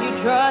find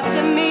you trust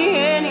in me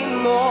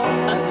anymore,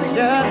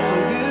 just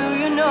for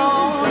you, you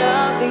know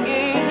nothing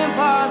is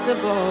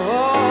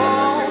impossible.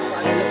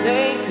 And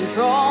take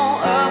control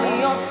of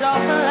yourself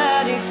and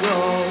let it go.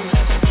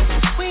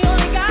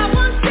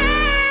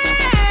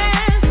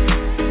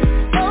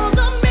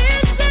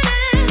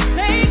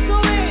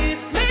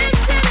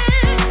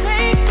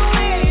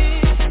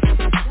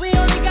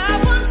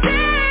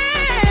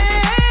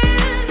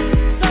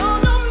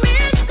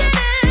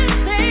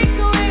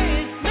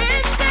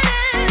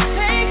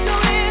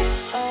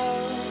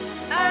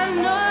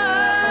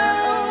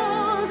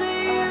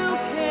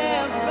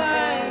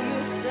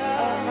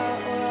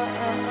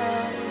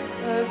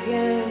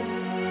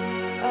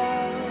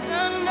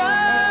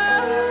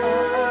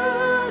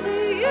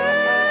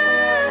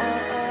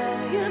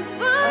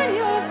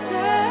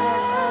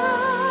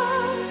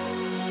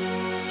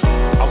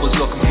 I was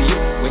looking for you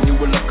when you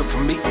were looking for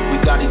me. We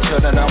got each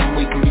other now and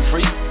we can be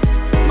free.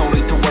 No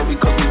need to worry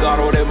cause we got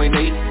all that we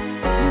need.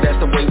 And that's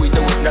the way we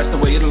do it, that's the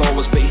way it'll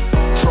always be.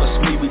 Trust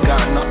me, we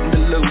got nothing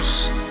to lose.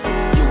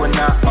 You and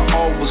I are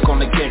always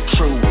gonna get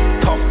through.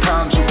 Tough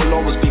times, you will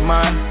always be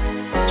mine.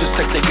 Just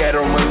stick together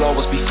and we'll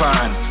always be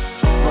fine.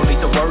 No need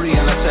to worry,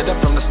 and I said it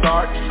from the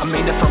start. I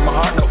mean it from my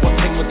heart, not one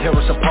thing will tear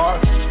us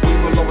apart. We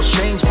will always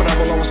change, but I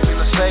will always be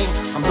the same.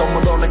 I'm done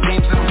with all the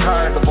games and I'm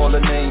tired of all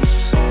the names.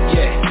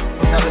 Yeah,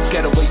 now let's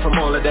get away from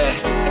all of that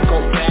and go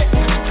back to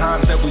the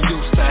times that we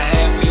used to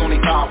have. We only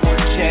got one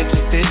chance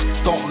at this.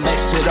 Don't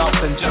mess it up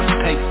and just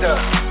take the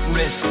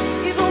risk.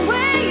 Even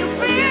when you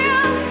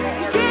feel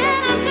you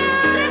cannot do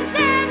this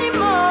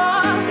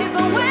anymore,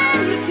 even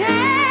when you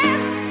can't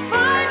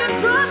find the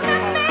truth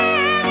in me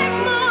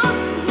anymore,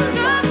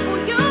 just for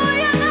you,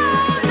 you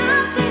know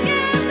nothing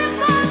is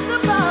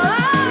impossible.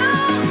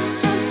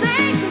 Just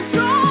take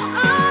control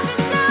of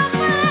yourself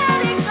and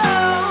let it go.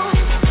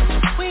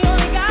 We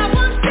only got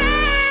one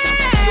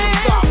chance. We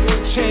only got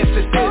one chance at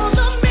this. So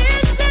don't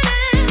miss it,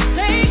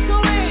 take a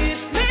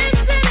risk. Miss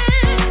it,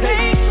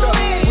 take a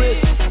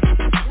risk.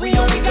 We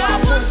only got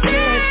one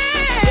chance.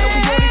 Yeah,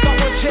 we only got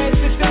one chance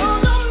at this. So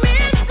don't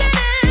miss it,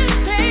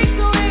 take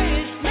a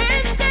risk.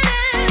 Miss it,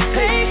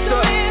 take a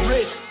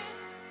risk.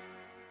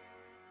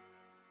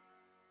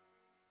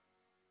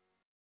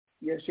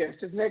 Yes.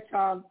 This next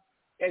song,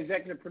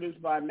 executive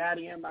produced by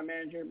Maddie M, my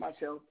manager,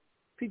 myself.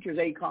 Features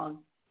Akon,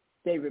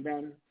 David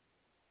Banner.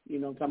 You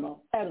know what I'm talking about?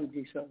 Adam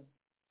G. So,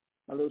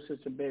 my little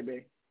sister,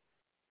 baby.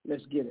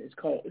 Let's get it. It's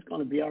called It's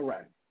Gonna Be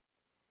Alright.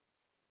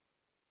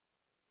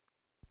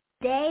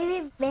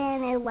 David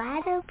Banner,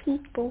 why do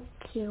people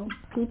kill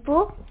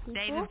people?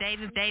 David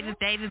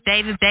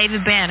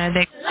Banner.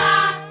 They...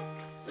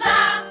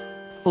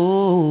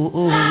 Ooh,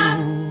 ooh.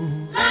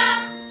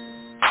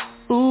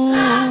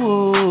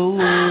 Ooh,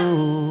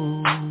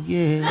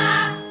 yeah.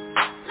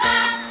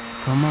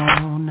 Come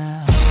on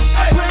now.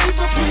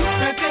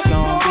 It's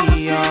gonna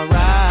be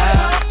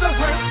alright.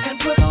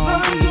 It's gonna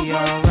be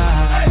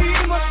alright.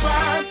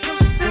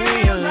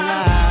 Stay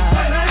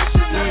alive.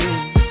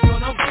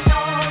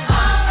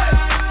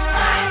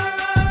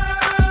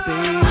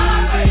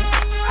 Baby,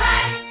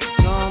 it's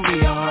gonna be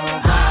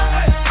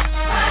alright.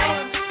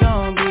 It's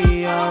gonna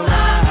be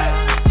alright.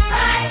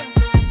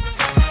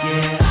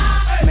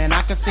 Yeah, man,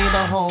 I can see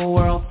the whole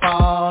world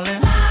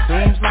falling.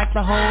 Seems like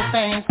the whole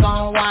thing's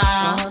gone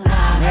wild.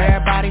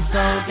 Everybody's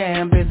so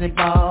damn busy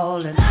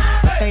ballin',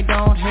 but they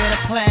don't hear the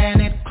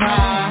planet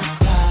cry.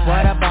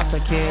 What about the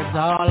kids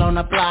all on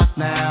the block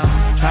now,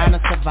 trying to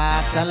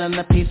survive, selling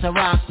a piece of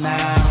rock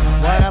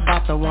now? What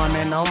about the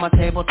woman on my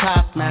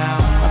tabletop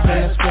now, up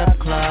in a strip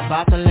club,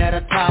 about to let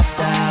her top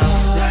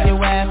down? If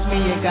you ask me,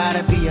 you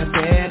gotta be a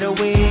better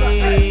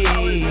way.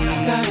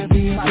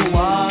 Do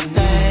all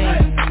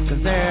things,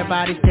 cause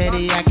everybody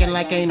steady acting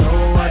like ain't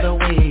no other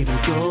way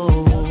to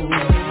go.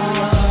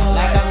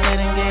 Like I'm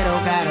letting ghetto,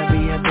 gotta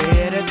be a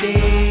better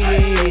day.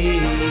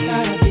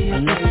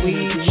 Unless we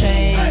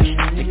change,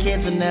 the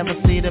kids will never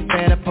see the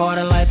better part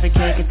of life and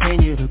can't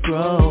continue to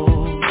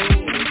grow.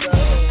 It's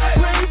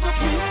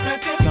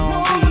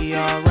gonna be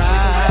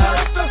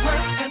alright.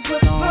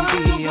 It's gonna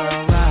be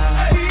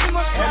alright.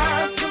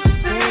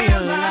 Stay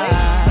alive.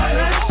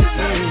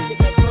 Baby,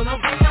 it's gonna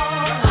be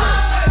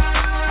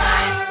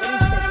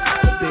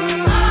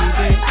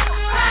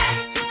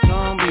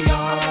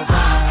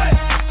alright.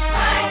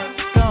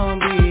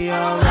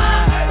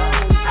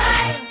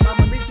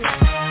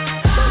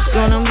 It's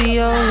gonna be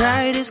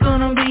alright. It's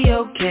gonna be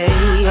okay.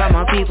 All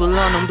my people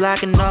on them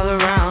block and all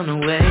around the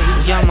way.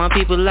 All my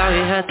people out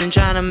here hustling,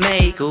 trying to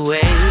make a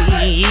way.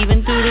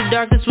 Even through the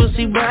darkness we'll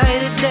see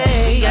brighter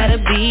day. Gotta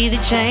be the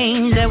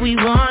change that we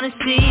wanna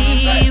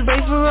see.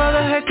 Pray for all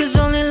the hurt cause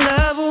only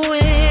love will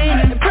win.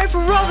 And pray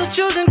for all the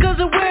children cause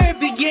of where it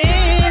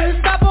begins.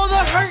 Stop all the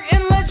hurt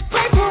and let's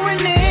pray for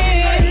an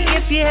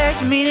end. If you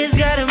ask me, there's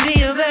gotta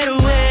be a better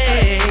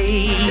way.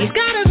 There's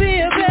gotta be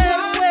a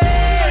better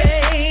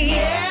way.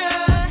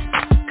 Yeah,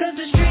 cause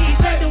the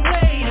streets ain't the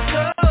way to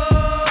go.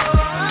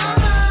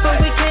 But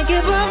we can't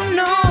give up,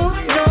 no,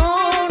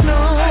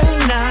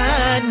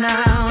 not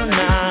now.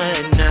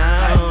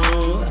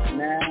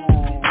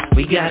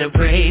 We gotta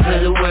pray for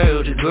the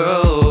world to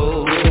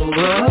grow. It's gonna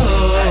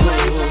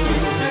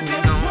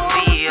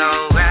be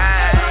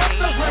alright.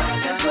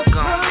 It's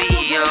gonna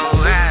be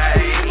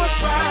alright.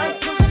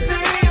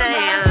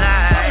 Stay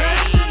alive.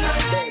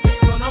 It's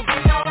gonna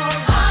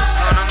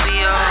be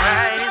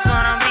alright. It's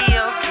gonna be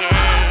okay.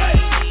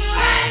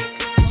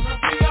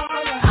 It's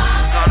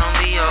gonna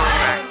be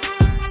alright.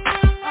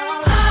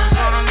 It's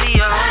gonna be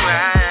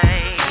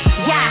alright.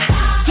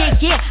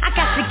 Yeah, I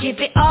got to give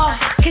it all.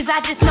 Cause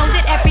I just know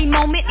that every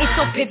moment is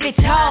so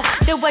pivotal.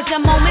 There was a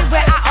moment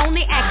where I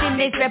only acted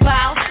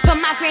miserable, but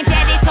my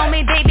granddaddy told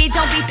me, baby,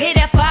 don't be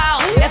pitiful.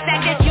 The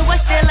fact that you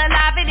are still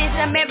alive, it is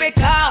a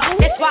miracle.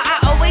 That's why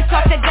I always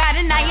talk to God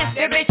and I am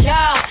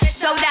spiritual.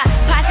 So the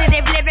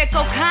positive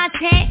lyrical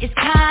content is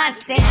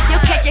constant.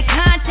 You'll catch your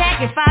contact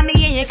and find me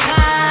in your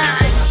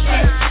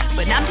conscience.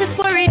 But I'm just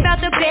worried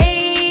about the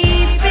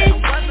babies,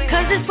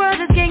 cause the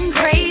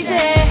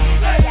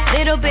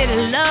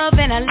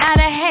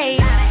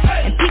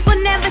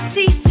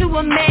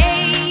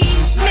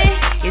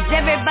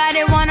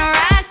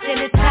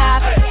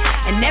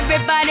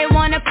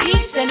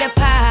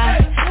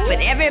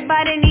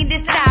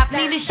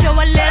need to show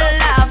a little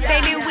love,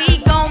 baby,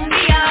 we gon' be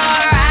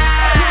alright.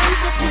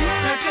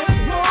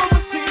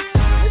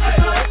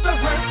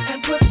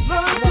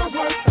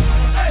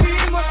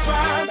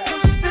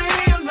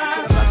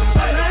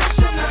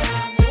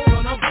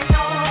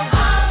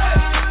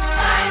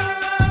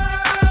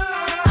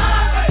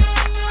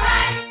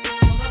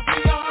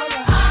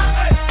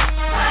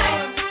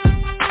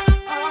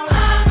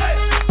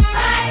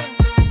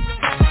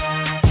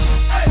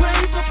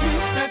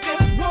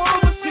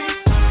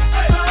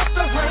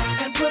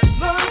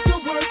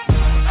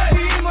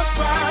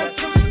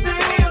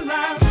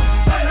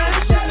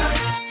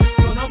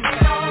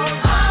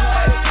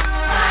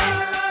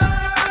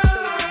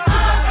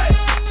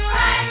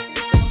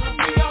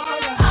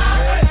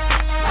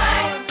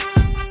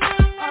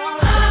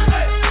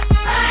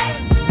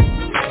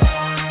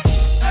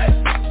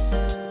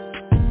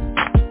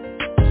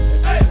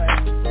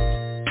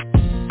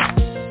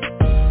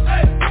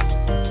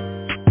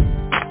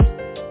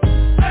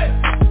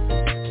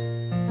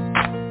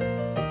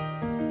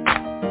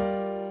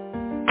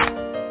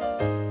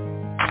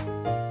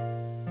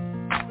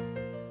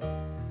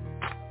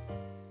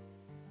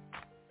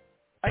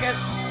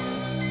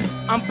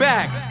 I'm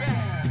back.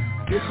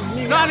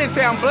 No, I didn't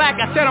say I'm black.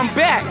 I said I'm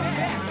back.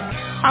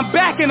 I'm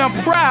back and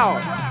I'm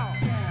proud.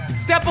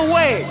 Step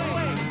away.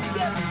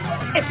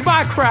 It's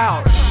my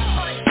crowd.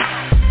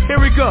 Here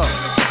we go.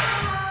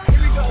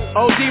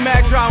 OG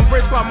Mac Drum,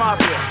 Briscoe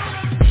Mafia.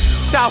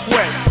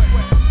 Southwest.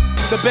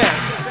 The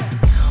best.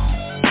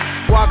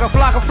 Waka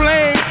Flocka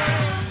Flame.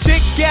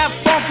 Chick got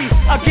funky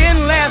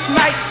again last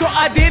night, so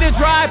I did a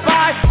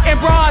drive-by in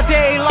broad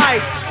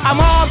daylight. I'm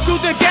all two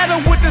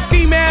together with the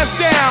C-Man's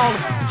down.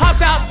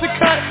 Hopped out to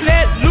cut,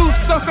 let loose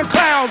on some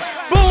clowns.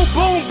 Boom,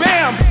 boom,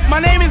 bam,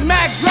 my name is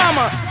Mac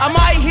Drummer. I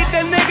might hit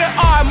the nigga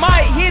or I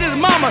might hit his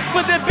mama,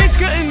 but the bitch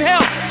couldn't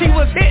help, she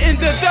was hitting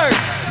the dirt.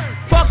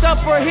 Fucked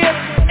up her hip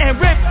and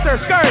ripped her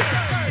skirt.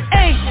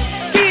 Ain't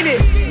seen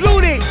it,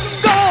 looted,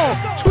 gone,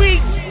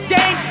 tweet,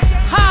 gang,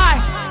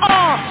 high,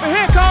 and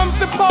here comes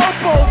the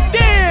popo,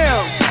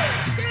 damn.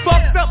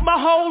 Fucked up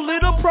my whole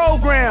little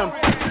program.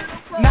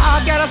 Now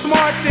I got a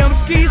smart them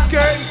ski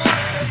skirt.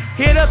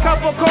 Hit a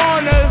couple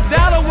corners,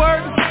 that'll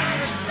work.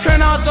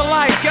 Turn out the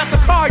lights, got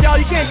the car, y'all,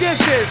 you can't dish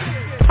this.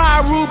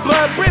 Pyru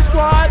Blood Brick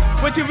Squad,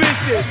 what you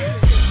vicious.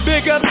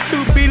 Big up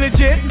to Be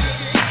Legit.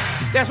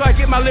 That's where I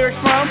get my lyrics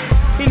from.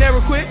 He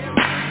never quit.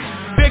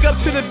 Big up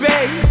to the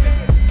Bay.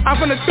 I'm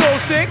from the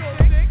 206.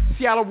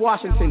 Seattle,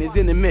 Washington is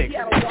in the mix.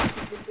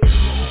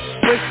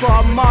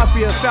 Briscoe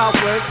Mafia,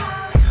 Southwest.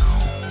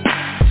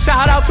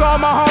 Shout out to all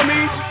my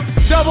homies.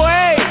 Double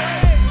A,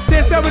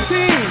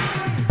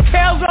 1017.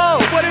 Kelzo,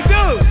 what it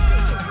do?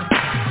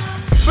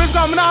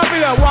 Briscoe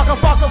Mafia, Waka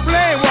Flocka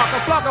Flame,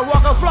 Waka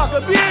Flocka,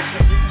 bitch.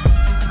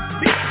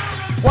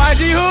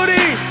 YG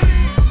Hootie,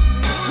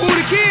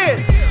 Hootie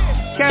Kid.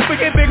 Can't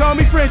forget big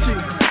homie Frenchie.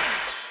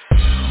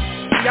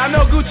 Y'all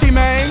know Gucci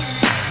Mane.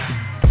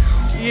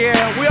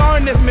 Yeah, we are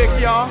in this mix,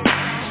 y'all.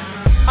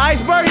 Ice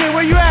Burden,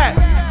 where you at?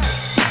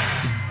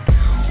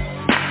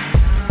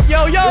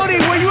 Yo, Yodi,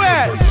 where you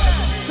at?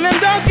 Slim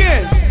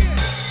Duncan,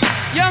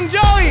 Young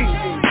Joey,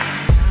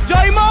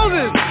 Joey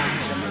Moses,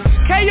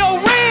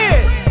 K.O.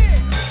 Red,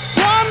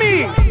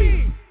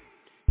 Kwame,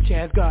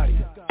 Chaz Gotti.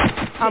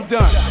 I'm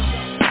done.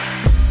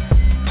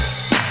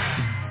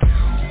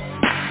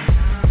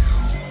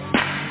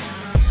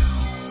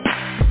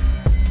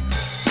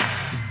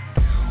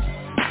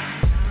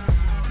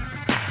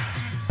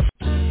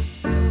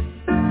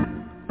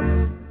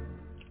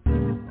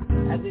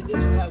 I did this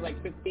when I was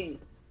like 15.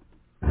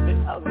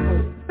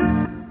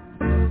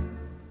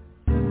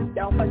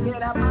 Don't forget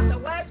about the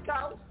West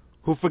Coast.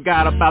 Who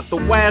forgot about the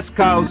West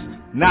Coast?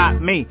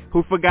 Not me.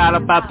 Who forgot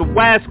about the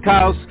West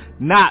Coast?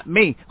 Not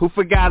me. Who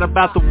forgot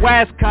about the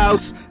West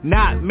Coast?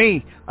 Not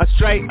me. A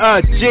straight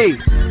G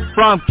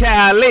from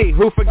Cali.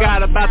 Who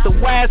forgot about the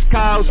West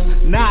Coast?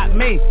 Not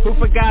me. Who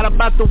forgot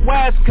about the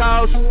West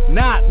Coast?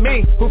 Not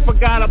me. Who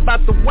forgot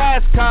about the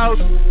West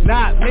Coast?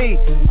 Not me.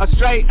 A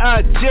straight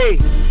G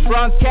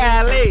from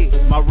Cali.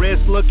 My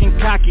wrist looking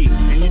cocky,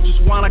 and you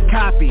just wanna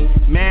copy.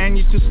 Man,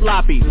 you too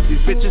sloppy. These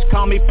bitches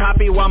call me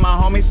Poppy while my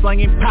homies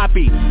slinging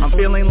Poppy. I'm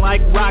feeling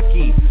like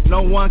Rocky.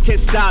 No one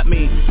can stop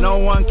me. No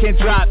one can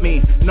drop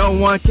me. No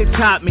one can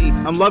top me.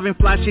 I'm loving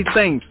flashy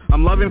things.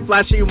 I'm loving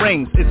flashy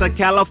rings. It's a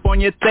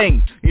California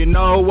thing. You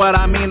know what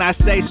I mean? I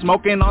stay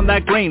smoking on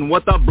that green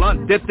with a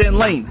blunt dipped in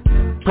lean.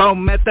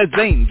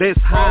 Promethazine, this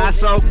high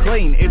so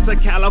clean. It's a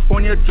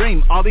California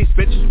dream. All these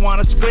bitches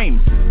wanna scream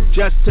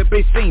just to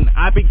be seen.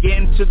 I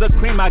begin to the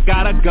cream. I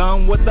got a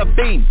gun with a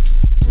beam.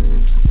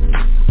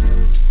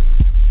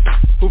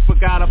 Who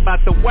forgot about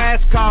the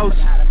West Coast?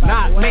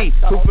 Not me.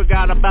 Who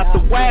forgot about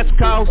the West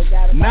Coast?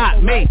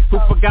 Not me. Who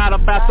forgot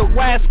about the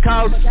West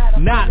Coast?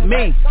 Not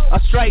me.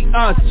 A straight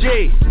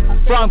G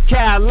from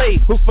Cali.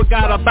 Who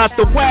forgot about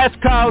the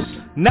West Coast?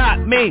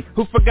 Not me.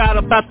 Who forgot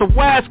about the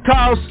West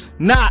Coast?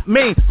 Not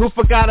me. Who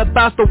forgot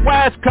about the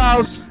West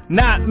Coast?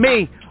 Not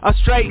me. a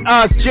straight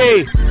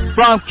G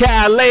from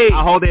Cali.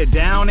 I hold it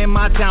down in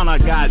my town, I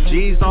got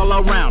G's all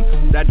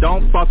around that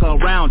don't fuck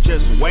around,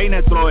 just waiting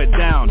to throw it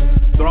down,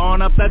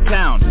 throwing up the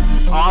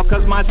town, all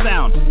cause my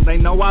sound, they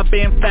know I've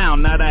been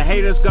found, now the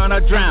haters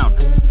gonna drown,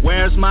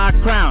 where's my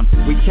crown,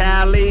 we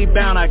Cali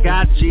bound, I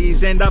got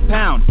G's in the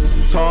pound,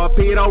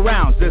 torpedo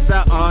rounds, this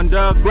a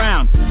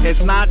underground, it's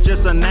not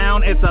just a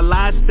noun, it's a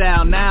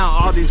lifestyle now,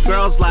 all these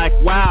girls like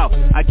wow,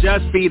 I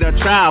just feed a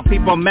child,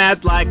 people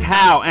mad like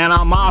how, and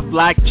I'm off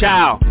like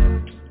chow.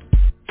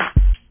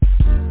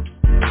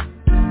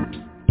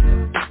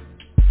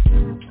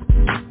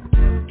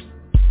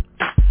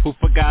 Who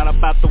forgot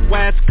about the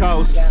West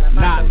Coast?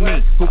 Not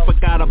me. Who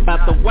forgot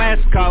about the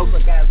West Coast?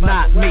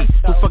 Not me.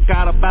 Who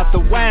forgot about the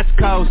West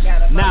Coast?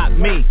 Not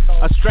me.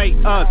 A straight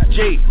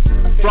G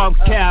from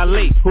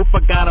Cali. Who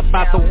forgot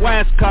about the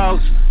West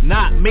Coast?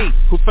 Not me.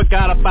 Who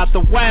forgot about the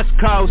West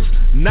Coast?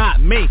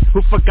 Not me.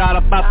 Who forgot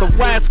about the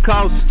West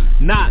Coast?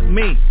 Not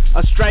me.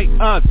 A straight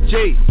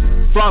G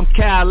from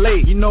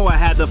Cali. You know I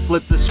had to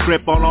flip the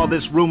script on all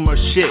this rumor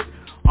shit.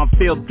 I'm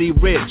filthy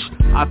rich,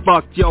 I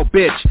fucked your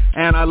bitch,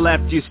 and I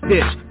left you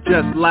stitched,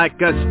 just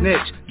like a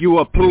snitch. You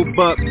a poop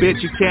buck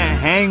bitch, you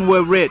can't hang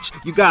with Rich.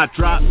 You got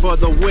dropped for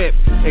the whip,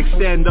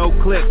 extendo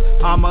clip,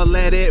 I'ma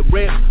let it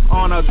rip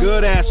on a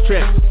good ass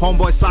trip.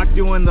 Homeboy socked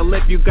you in the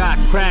lip, you got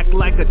cracked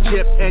like a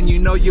chip, and you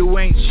know you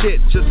ain't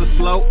shit, just a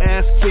slow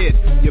ass kid.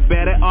 You're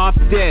better off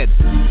dead,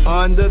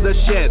 under the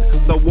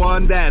shed, the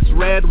one that's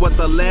red with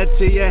the lead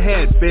to your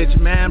head. Bitch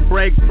man,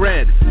 break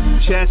bread,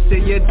 chest to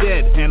your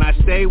dead, and I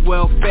stay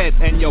well fed,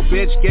 and your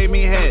bitch gave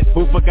me head.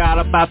 Who forgot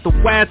about the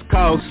West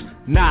Coast?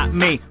 Not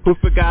me. Who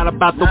forgot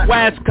about the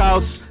West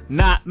Coast?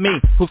 Not me.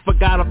 Who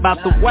forgot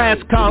about the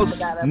West Coast?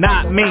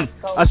 Not me.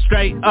 A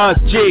straight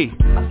G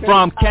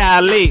from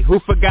Cali. Who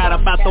forgot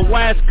about the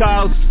West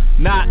Coast?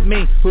 Not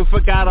me. Who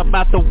forgot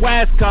about the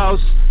West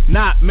Coast?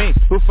 Not me.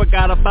 Who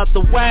forgot about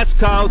the West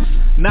Coast?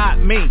 Not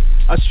me.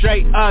 A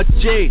straight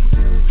G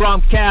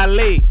from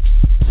Cali.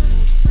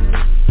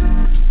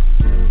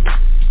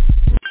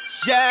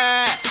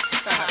 Yeah.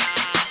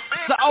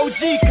 It's an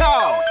OG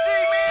call.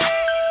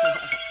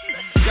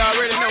 Y'all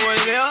already know what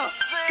it is.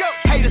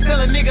 Haters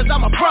telling niggas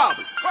I'm a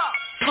problem.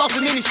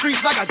 Flossing in these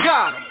streets like I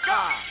got them.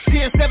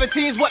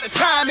 10-17's what the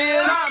time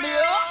is.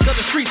 Cause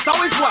the streets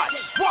always watch.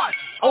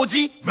 OG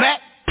Mac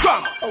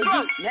Drama.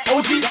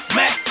 OG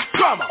Mac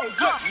Drama.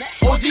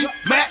 OG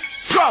Mac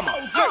Drama.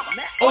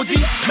 OG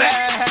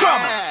Mac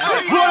Drama.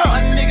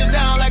 Hunting niggas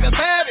down like a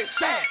savage.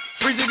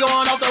 Breezy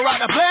going off the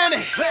rock the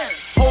planet.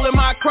 Holding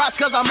my crotch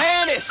cause I'm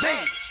managed.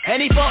 And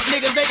these fuck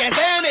niggas, they can't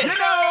stand it.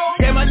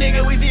 Damn, my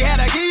nigga, we see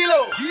had a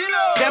kilo.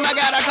 Damn, I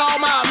gotta call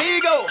my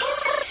amigo.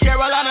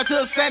 Carolina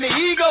to San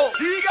Diego.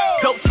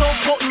 Dope so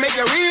potent, make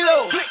it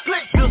reload.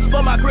 Just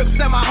for my grips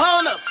and my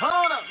hunters.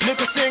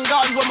 Nicholson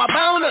Gardens with my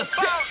bounders.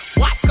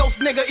 West Coast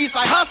nigga,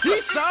 Eastside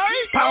hustlers.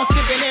 Pound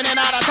shipping in and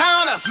out of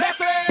towners.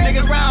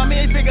 Niggas round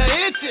me, figure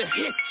itching.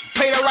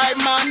 Pay the right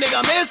mind,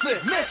 nigga,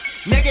 missing.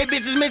 Naked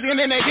bitches missing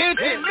in their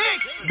kitchen.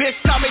 Bitch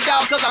call me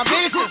dog cause I'm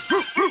bitches.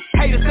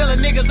 Haters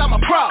telling niggas I'm a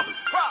problem.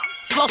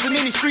 Flossing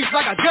in these streets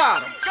like I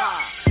got them.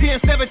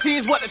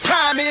 10-17's what the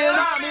time is.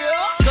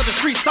 Cause the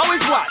streets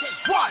always watch.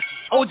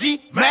 OG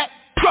Mac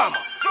Drama.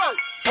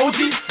 OG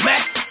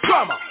Mac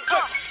Drama.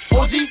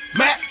 OG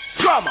Mac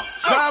Drama.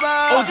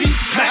 OG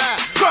Mac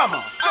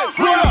Drama. What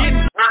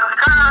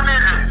time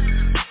is it?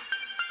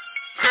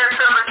 10-17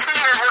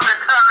 is what the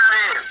time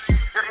is.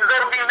 This is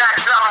OG Mac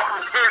Drama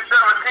from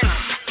 10-17.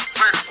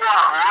 Red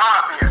Squad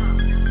Mafia.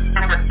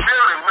 In the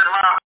building with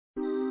my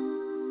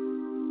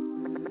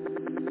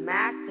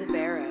Max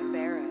Vera.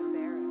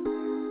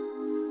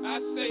 I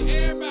say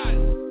everybody.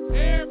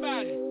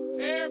 I say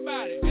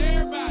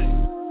everybody.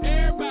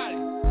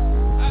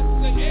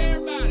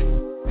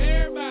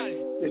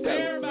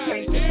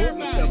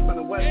 From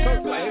the West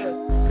Coast right here,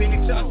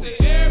 Phoenix. I say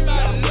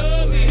everybody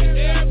love me,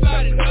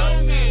 everybody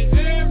know me,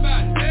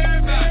 everybody.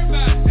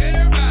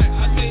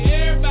 I say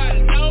everybody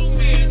know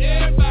me,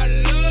 everybody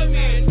love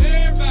me,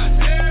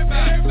 everybody.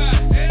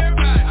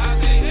 I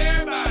say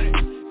everybody.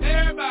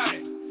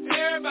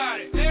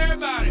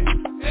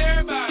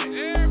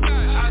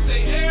 I say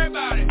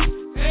everybody.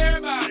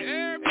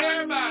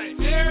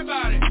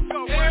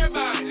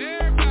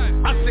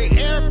 I say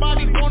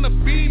everybody wanna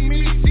be me,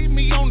 see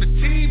me on the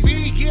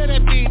TV, yeah,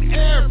 that mean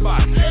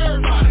everybody.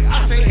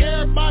 I say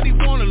everybody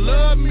wanna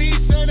love me,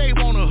 say they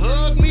wanna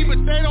hug me,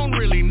 but they don't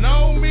really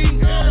know me.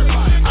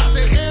 I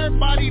say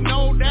everybody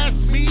know that's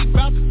me,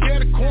 about to tear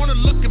the corner,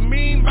 looking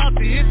mean, about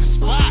to hit the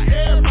spot.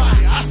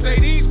 I say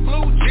these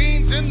blue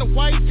jeans and the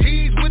white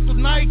tees with the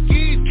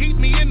Nikes keep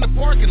me in the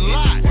parking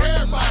lot.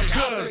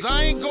 Cause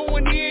I ain't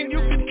going in, you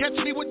can catch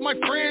me with my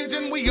friends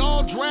and we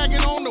all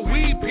dragging on the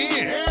weed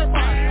pen.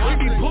 We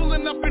be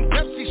pulling up in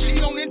Pepsi, she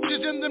on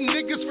inches and them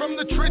niggas from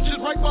the trenches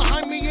right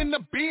behind me in the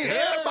bin.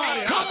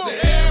 Come on.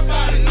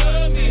 Everybody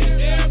love me,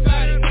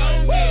 everybody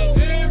know me,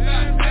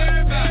 everybody.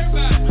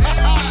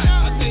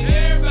 I say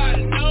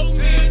everybody know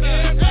me,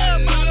 everybody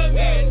love me,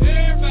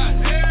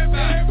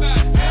 everybody.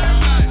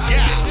 I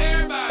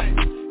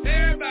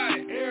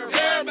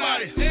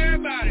say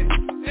everybody.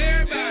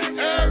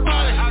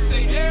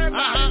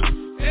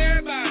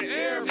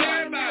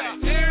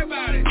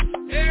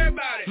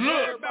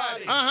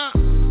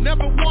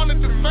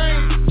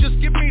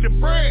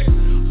 bread.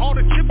 All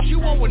the chips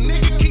you owe a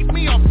nigga, keep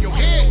me off your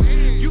head.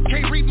 You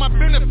can't reap my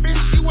benefits,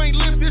 you ain't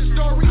lived this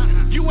story.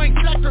 You ain't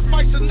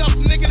sacrificed enough,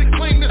 nigga, to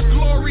claim this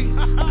glory.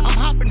 I'm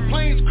hopping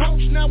planes,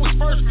 coach, now it's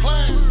first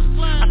class.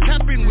 I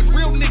tap in with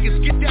real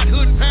niggas, get that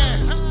hood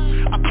pass.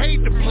 I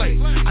paid to play,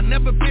 I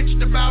never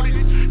bitched about it.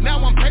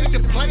 Now I'm paid to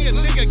play, a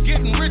nigga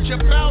getting rich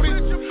about it.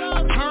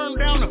 I turned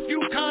down a few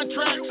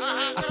contracts,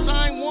 I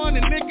signed one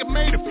and nigga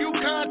made a few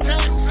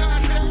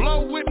contacts.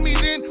 Blow with me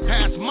then,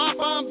 pass my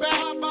bomb back.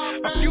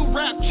 A few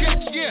rap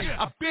checks, yeah,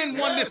 I've been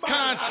won this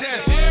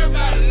contest.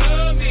 Everybody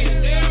love me,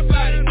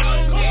 everybody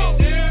know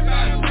me,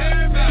 everybody know me,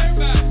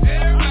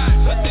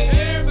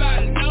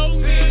 everybody love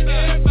me,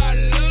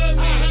 everybody.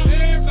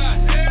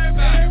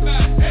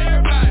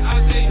 I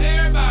say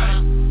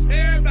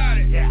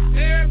everybody, yeah,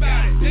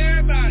 everybody.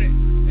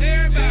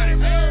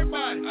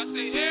 I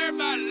say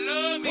everybody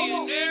love me,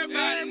 and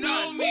everybody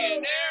know me,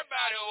 and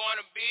everybody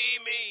wanna be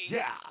me.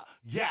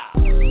 Yeah.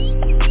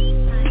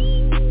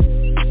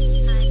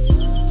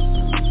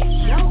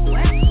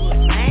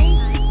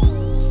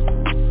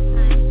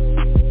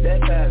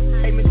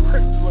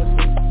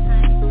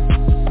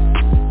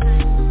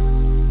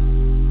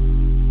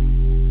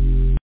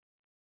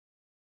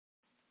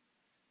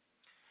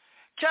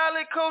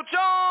 Calico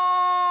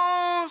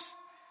Jones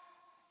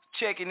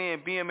checking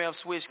in. BMF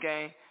Switch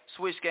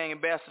Gang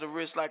ambassador,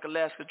 wrist like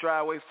Alaska,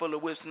 driveway full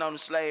of whips, known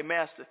as Slave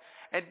Master.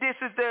 And this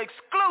is the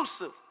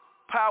exclusive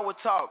Power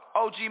Talk.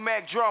 OG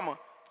Mac Drummer,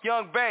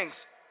 Young Banks,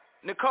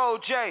 Nicole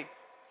J.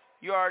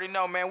 You already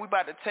know, man. We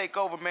about to take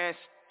over, man.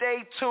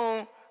 Stay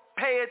tuned.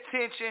 Pay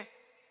attention.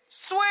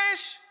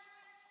 Swish.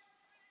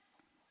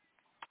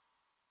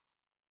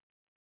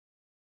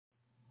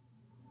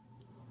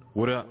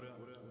 What up?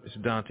 It's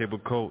Dante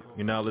Bacote.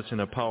 You're now listening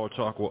to Power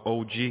Talk with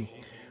OG.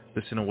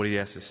 Listen to what he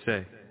has to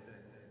say.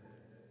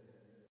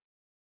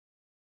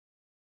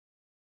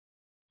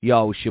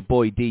 Yo, it's your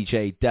boy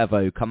DJ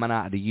Devo coming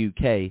out of the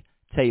UK.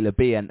 Taylor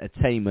B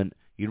Entertainment.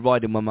 You're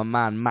riding with my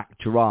man Mac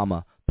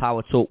Drama.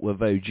 Power Talk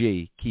with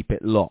OG. Keep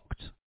it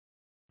locked.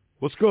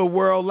 What's good,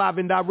 world? Live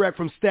and direct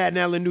from Staten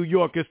Island, New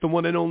York. It's the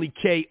one and only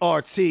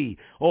KRT,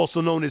 also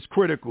known as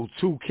Critical,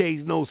 2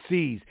 Ks, no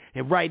Cs.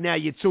 And right now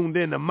you're tuned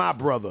in to my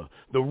brother,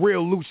 the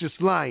real Lucius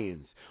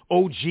Lyons,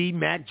 OG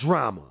Mac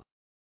Drama.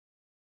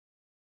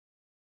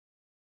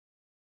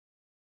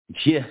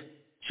 Yeah,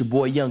 it's your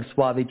boy Young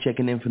Suave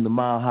checking in from the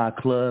Mile High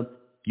Club.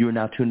 You are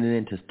now tuning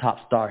in to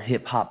Top Star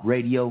Hip Hop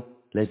Radio.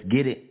 Let's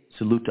get it.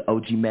 Salute to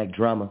OG Mac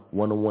Drama,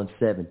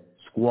 1017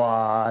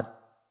 Squad.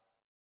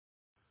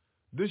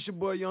 This your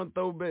boy Young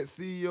Throwback,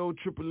 CEO,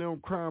 Triple M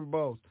Crime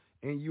Boss,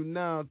 and you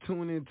now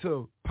tune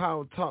into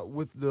Power Talk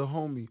with the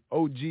homie,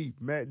 OG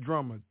Matt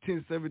Drama,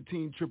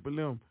 1017 Triple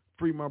M,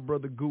 free my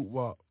brother Goot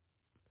Wop.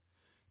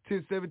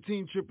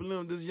 1017 Triple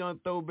M, this is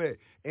Young Throwback,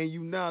 and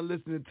you now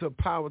listening to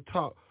Power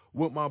Talk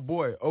with my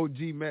boy,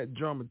 OG Matt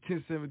Drama,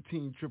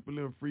 1017 Triple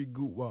M, free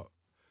Goot Wop.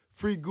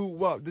 Free Goot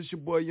Wop, this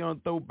your boy Young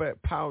Throwback,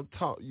 Power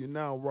Talk, you're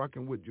now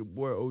rocking with your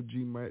boy OG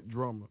Matt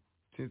Drama,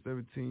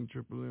 1017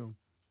 Triple M.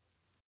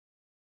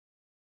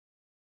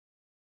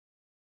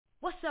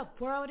 What's up,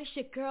 world? It's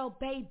your girl,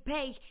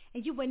 Baby,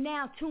 and you are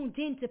now tuned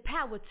in to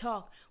Power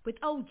Talk with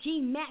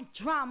OG Mac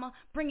Drama,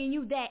 bringing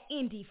you that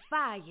indie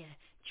fire.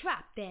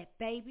 Drop that,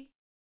 baby.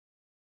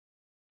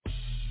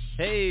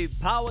 Hey,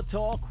 Power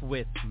Talk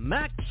with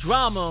Mac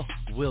Drama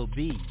will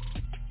be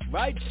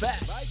right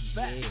back.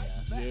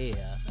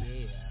 Yeah.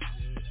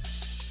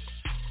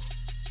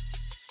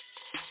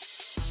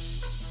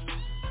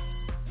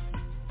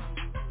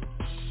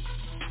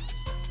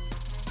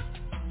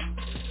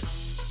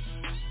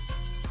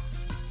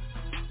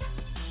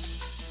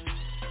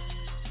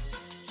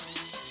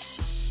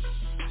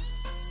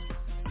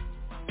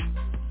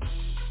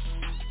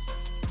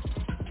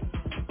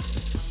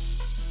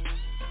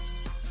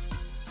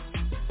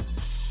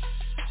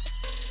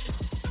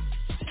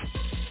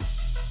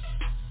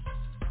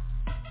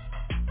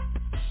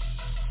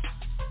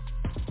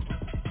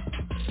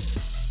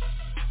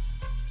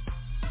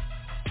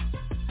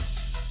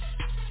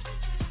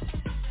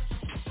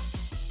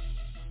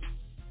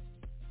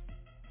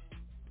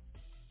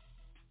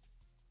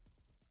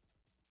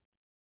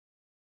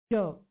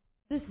 Yo,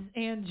 this is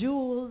Ann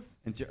Jules.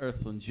 And your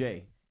Earthling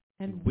J.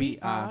 And we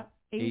are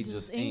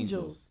Ageless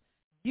Angels.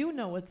 You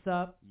know what's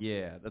up.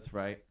 Yeah, that's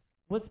right.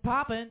 What's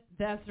poppin'?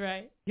 That's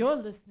right. You're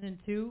listening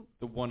to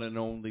the one and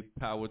only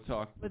Power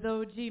Talk with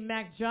OG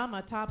Mac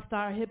Drama, Top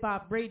Star Hip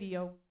Hop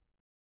Radio.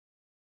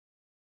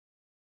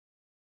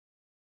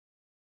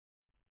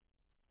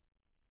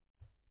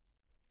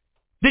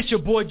 This your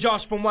boy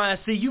Josh from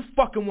YNC. You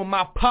fucking with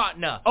my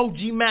partner, OG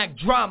Mac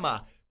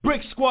Drama,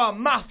 Brick Squad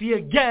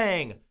Mafia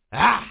Gang.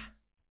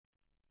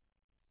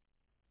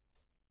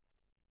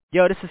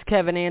 Yo, this is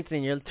Kevin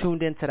Anthony. You're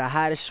tuned in to the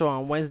hottest show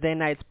on Wednesday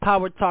nights,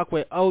 Power Talk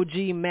with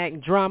OG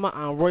Mac Drama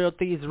on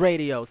Royalties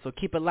Radio. So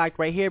keep it locked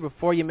right here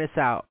before you miss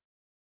out.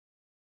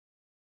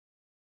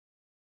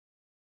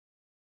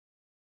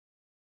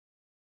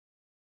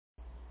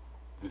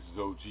 This is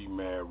OG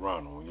Mad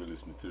Ronald, and you're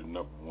listening to the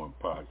 #1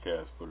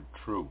 podcast for the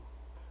true.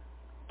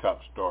 Top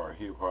Star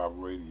Hip Hop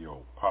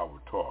Radio, Power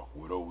Talk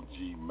with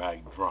OG Mac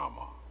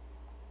Drama.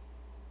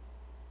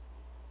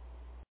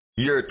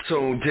 You're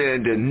tuned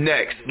in to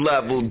Next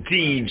Level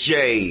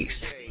DJs,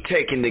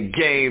 taking the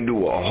game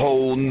to a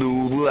whole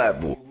new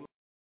level.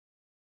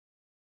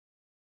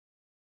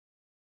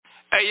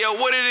 Hey yo,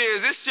 what it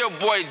is? It's your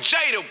boy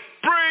Jada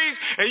Breeze,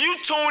 and you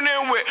tune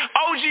in with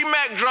OG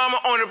Mac Drama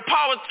on the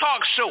Power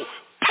Talk Show.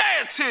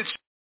 Pay attention.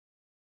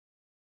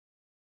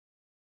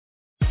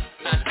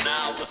 And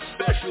now a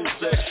special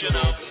section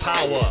of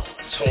Power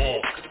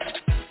Talk.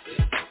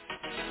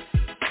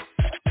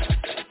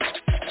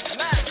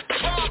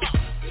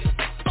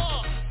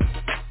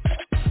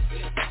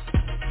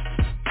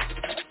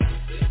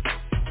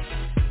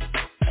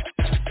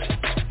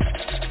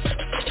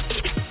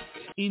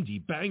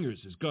 Indie Bangers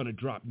is gonna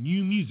drop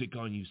new music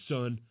on you,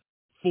 son.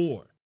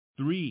 4,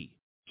 3,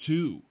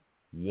 2,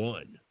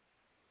 1.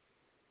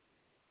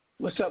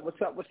 What's up,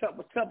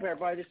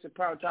 everybody? This is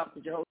Power Talk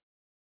with your host.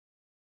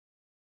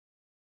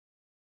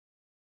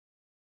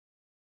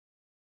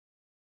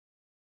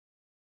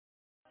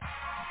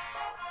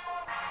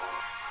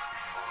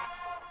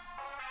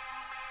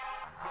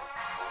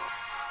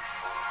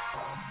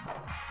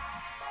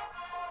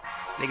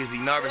 Niggas be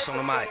nervous on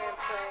the mic.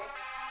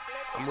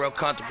 I'm real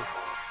comfortable.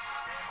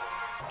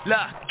 Look,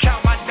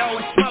 count my dough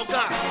and smoke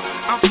up.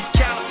 I'm from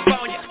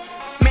California.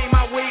 Me and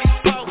my weed is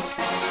potent.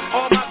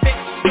 All my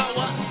bitches go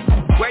up.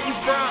 Where you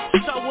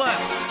from? So what?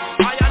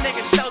 All y'all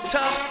niggas so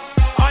tough.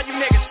 All you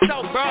niggas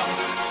so broke.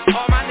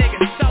 All my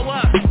niggas so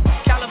up.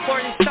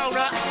 California so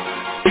up.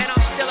 And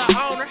I'm still a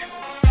owner.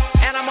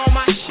 And I'm on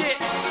my shit.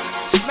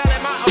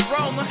 Smelling my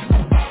aroma.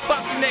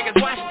 Fuck you niggas,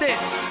 watch this.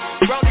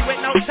 Rollie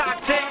with no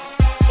toxic.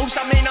 Oops,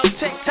 I mean no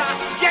TikTok.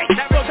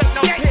 Never took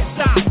no pit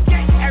stop.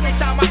 Every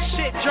time my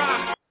shit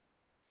drop.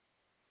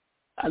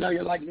 I know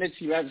you're like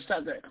Mitzi, you have to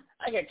stop there.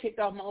 I got kicked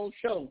off my own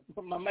show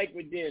from my mic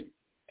we did.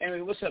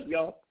 Anyway, what's up,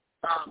 y'all?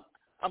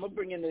 I'm going to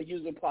bring in the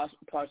usual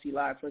posse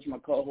live first, my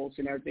co-host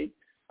and everything.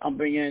 I'm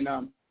bringing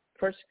in,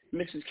 first,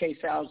 Mrs. K.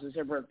 Styles. It's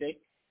her birthday.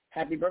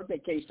 Happy birthday,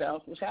 K.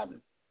 Styles. What's happening?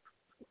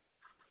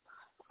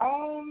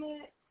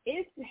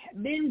 It's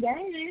been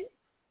going.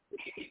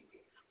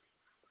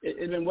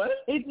 It's been what?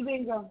 It's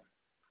been going.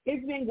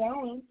 It's been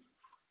going.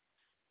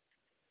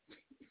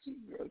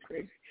 Real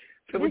crazy.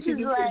 So what you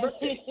do for your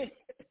birthday?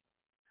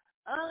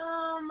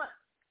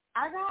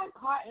 I got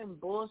caught in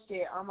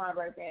bullshit on my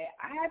birthday.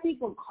 I had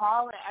people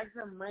call and ask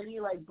for money,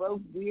 like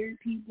broke weird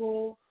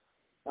people.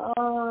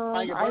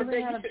 On your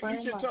birthday,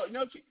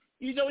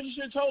 you know what you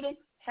should have told them?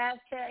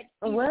 Hashtag.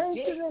 What?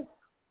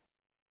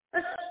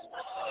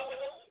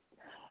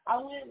 I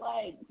went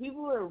like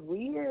people were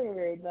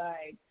weird.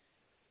 Like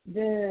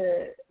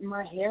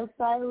my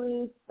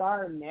hairstylist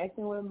started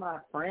messing with my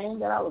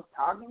friend that I was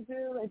talking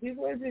to. Like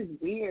people are just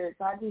weird.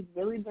 So I just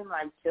really been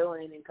like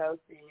chilling and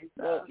coasting and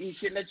stuff. Well, you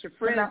should let your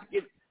friends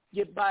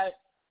get by.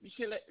 You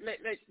should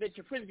let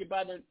your friends get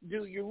by the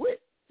dude you're with.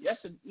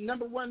 That's the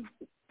number one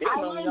thing.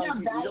 I learned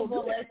a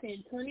valuable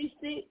lesson.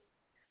 26.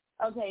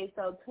 Okay,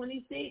 so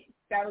 26.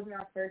 That was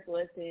my first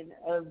lesson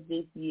of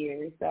this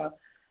year. So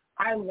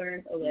I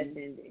learned a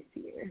lesson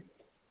this year.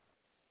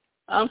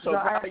 I'm so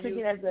I proud of took you.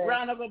 it as a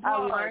round of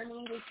applause.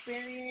 learning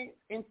experience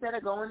instead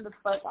of going the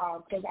fuck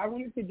off because I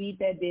wanted to beat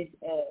that bitch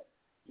up.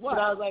 What?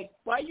 But I was like,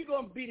 why are you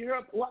gonna beat her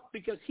up? What?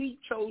 Because he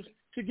chose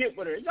to get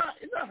with her. It's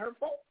not her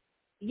fault.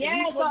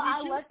 Yeah, so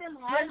I let them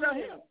have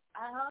it.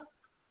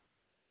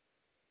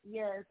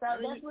 Yeah, so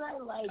that's what I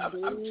like. I'm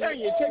telling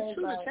you, it takes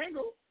two to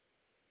tango.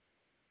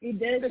 It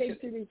does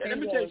take two to tango. Let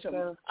me tell you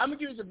something. So. I'm gonna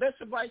give you the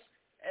best advice,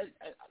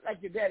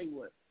 like your daddy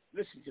would.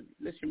 Listen to me.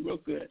 Listen real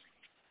good.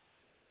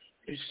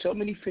 There's so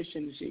many fish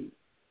in the sea.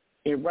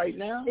 And right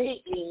now,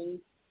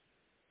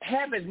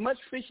 have as much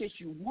fish as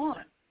you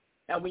want.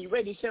 Now, when you're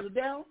ready to settle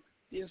down,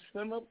 just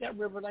swim up that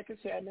river like a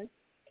salmon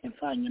and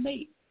find your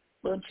mate.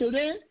 But until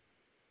then,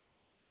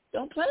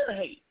 don't play or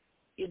hate.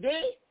 You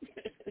dig?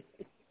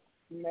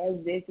 No,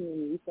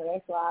 definitely. So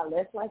that's why I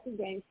left like a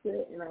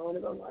gangster and I want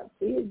to go my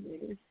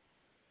business.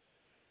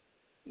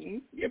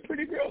 You're a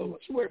pretty girl.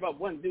 What you worry about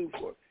one dude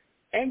for?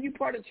 And you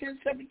part of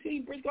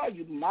 1017, Briscoe?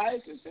 You my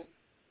sister?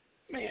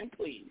 Man,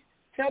 please.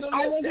 Tell them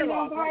I wasn't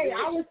on party.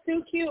 I was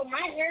too cute.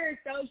 My hair is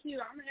so cute.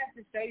 I'm going to have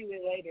to show you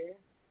it later.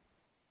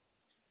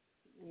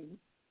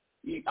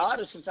 You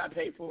oughta since I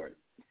paid for it.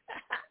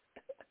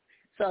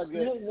 So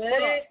good. Hold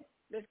on.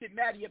 Let's get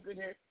Maddie up in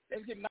here.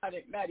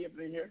 Maddie up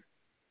in here.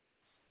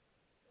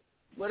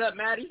 What up,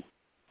 Maddie?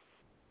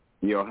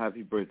 Yo,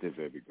 happy birthday,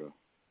 baby girl.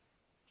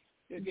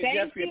 Let's get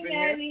Jeffrey up in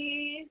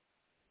Maddie.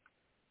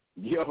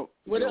 Here. Yo,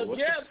 what up, what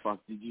Jeff? the fuck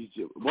did you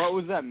do? What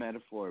was that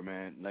metaphor,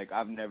 man? Like,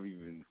 I've never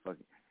even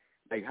fucking...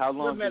 Like, how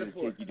long did it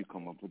take you to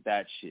come up with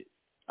that shit?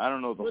 I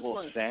don't know, the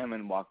whole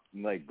salmon walk,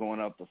 like, going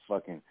up the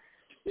fucking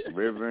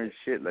river and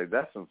shit. Like,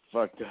 that's some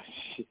fucked up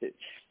shit.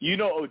 You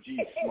know OG's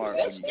smart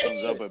when he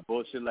comes up with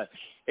bullshit like...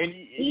 And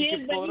he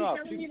can pull it off.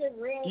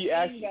 He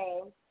actually...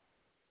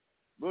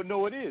 Well,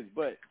 no, it is,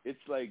 but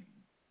it's like...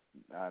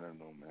 I don't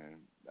know, man.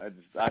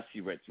 I see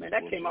right through man,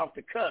 that came off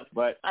the cuff.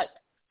 But...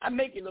 I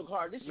make it look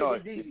hard. This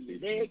shit is easy.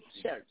 They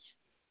church.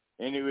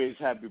 Anyways,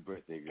 happy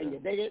birthday, girl. And you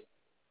dig it?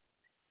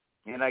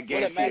 And I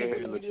guess your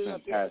hair looks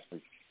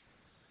fantastic.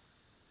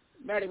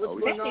 Maddie, what's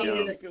going on in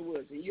the neck of the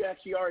woods? And you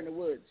actually are in the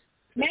woods.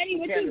 Maddie,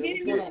 what you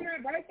getting me for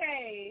my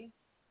birthday?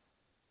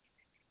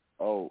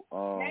 Oh,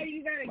 Maddie,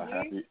 you got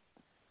a gift?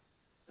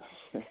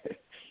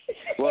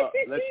 Well,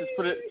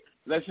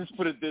 let's just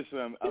put it this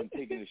way. I'm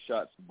taking the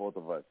shots for both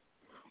of us.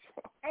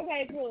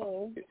 Okay,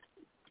 cool.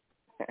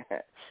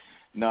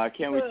 No, I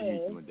can't wait to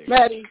meet you one day.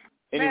 Maddie,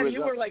 Anyways,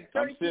 you were like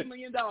 $32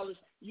 million.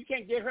 You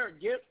can't get her a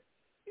gift.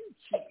 You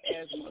cheap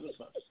ass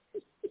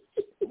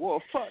motherfucker. Whoa,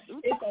 fuck!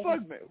 What the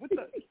fuck, man? What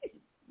the?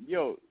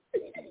 Yo,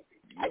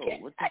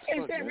 what the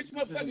fuck? Man? This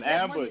is an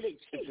ambush.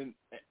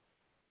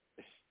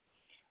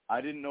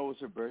 I didn't know it was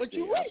her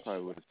birthday. I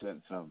probably would have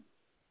sent some.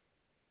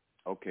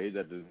 Okay,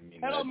 that doesn't mean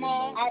Hello, that I didn't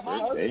Mom. know it was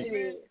her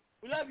birthday.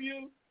 We love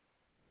you.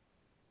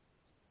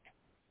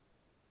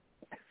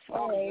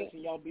 Right.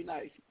 Listen, y'all be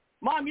nice.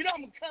 Mom, you know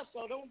I'm a cuss,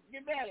 so don't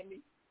get mad at me.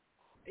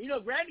 And you know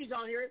Brandy's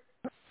on here.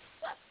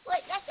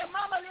 Wait, that's your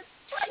mama.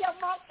 Tell your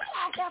mom.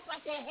 Tell her I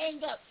said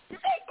hang up. You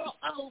ain't for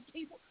old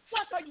people.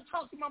 That's how you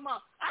talk to my mom.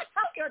 I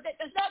told her that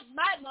that's not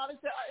my mom.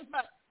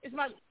 It's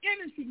my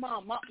industry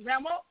mom,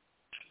 Grandma.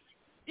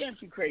 Damn,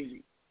 she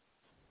crazy.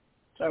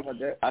 Sorry about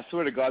that. I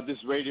swear to God,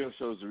 this radio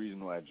show is the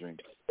reason why I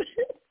drink.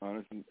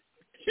 Honestly.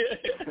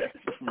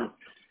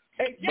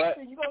 Hey,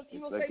 Jeffrey, you gonna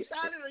stay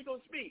silent or you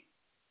gonna speak?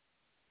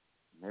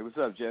 Hey, what's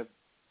up, Jeff?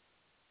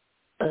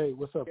 Hey,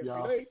 what's up,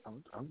 y'all? Hey.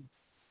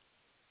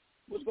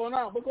 What's going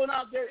on? What's going on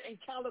out there in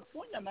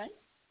California, man?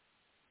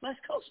 West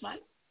Coast, man.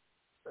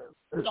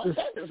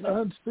 It's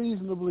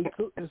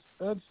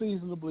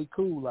unseasonably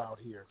cool out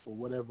here for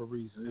whatever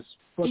reason. It's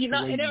in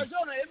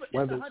Arizona, it's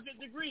 100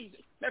 degrees.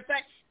 Matter of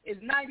fact,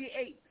 it's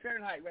 98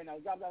 Fahrenheit right now.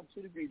 It's dropped down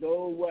 2 degrees.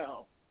 Oh,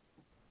 well.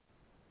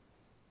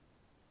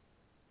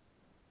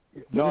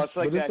 No, it's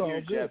like that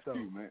here, Jeff,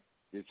 too, man.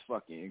 It's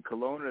fucking in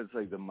Kelowna. It's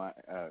like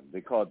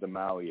they call it the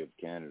Maui of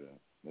Canada.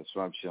 That's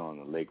why I'm chilling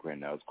on the lake right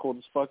now. It's cold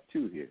as fuck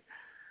too here.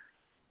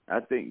 I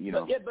think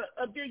But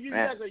up there, you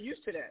guys are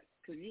used to that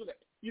because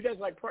you guys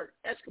like part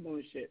Eskimo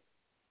and shit.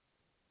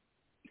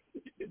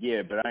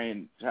 Yeah, but I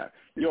ain't.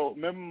 Yo,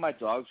 remember my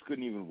dogs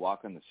couldn't even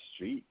walk on the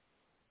street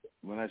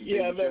when I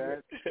stayed with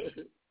Dad?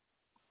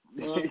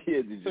 Yeah,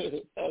 they're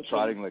just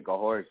trotting like a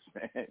horse,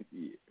 man.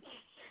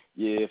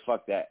 Yeah,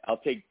 fuck that. I'll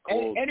take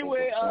cold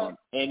anyway,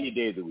 any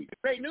day of the week.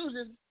 Great news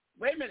is,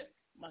 wait a minute.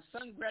 My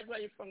son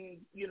graduated from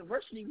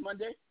university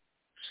Monday.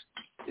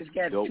 This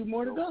guy has 2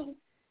 more to go.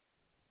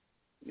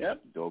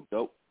 Yep.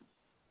 Dope.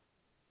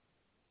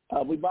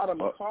 We bought him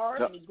a car,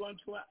 and he's going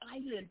to an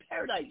island in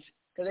paradise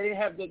because they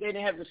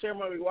didn't have the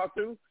ceremony we walked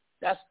through.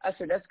 I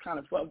said that's kind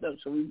of fucked up,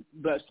 so we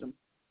blessed him.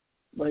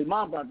 But his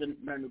mom brought the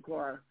brand new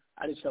car.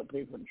 I just helped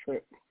pay for the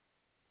trip.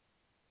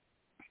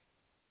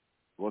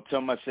 Well, tell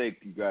him I say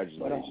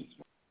congratulations.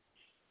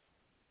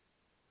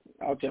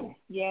 I'll tell him.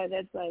 Yeah,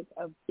 that's like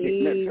a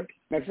big.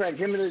 My friend,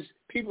 him and his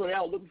people are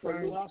out looking for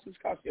a new house in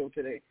Scottsdale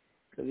today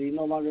because he's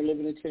no longer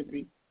living in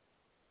Tempe.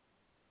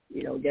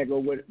 You know, got to go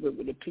with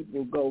the people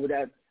who go with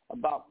that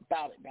about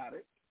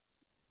it.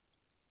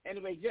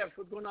 Anyway, Jeff,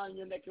 what's going on in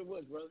your neck of the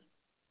woods, brother?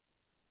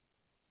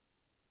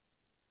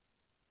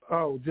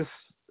 Oh, just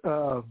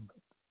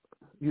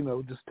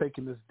just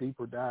taking this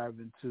deeper dive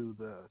into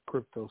the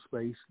crypto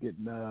space,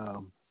 getting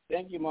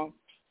Thank you, Mom.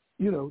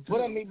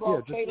 What up,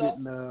 meatball? Just Kayla,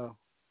 getting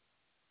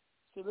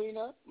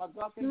Selena, my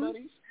golfing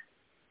buddies.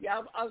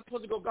 Yeah, I was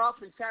supposed to go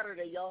golfing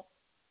Saturday, y'all.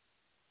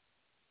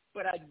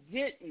 But I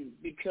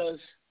didn't because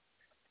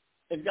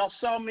if y'all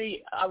saw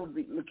me, I would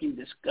be looking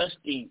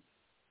disgusting.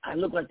 I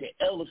look like the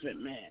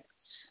Elephant Man.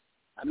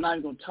 I'm not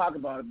even going to talk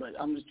about it, but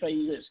I'm going to tell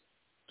you this.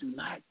 Do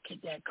not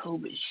get that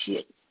COVID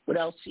shit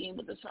without seeing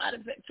what the side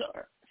effects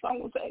are. That's all I'm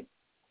going to say.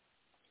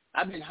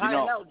 I've been hiding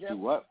out, Jeff,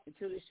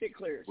 until this shit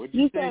clears. What did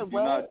you say? Do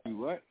not do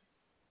what?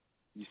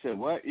 You said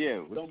what?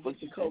 Yeah. Don't get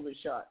the COVID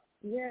shot.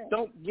 Yeah.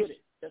 Don't get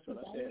it. That's what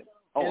I said.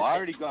 Oh, I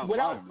already got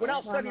mine.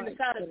 Without studying the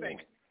side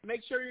effects.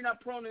 Make sure you're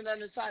not prone to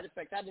any side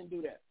effects. I didn't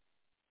do that.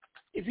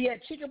 If you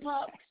had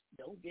chickenpox,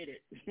 don't get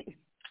it.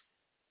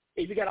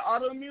 If you got an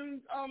autoimmune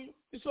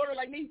disorder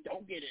like me,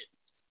 don't get it.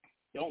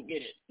 Don't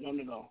get it.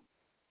 No.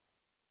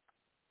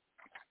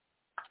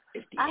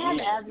 I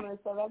have asthma,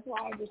 so that's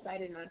why I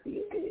decided not to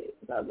use it.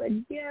 So I was like,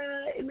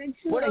 yeah, it makes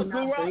you what like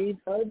not breathe.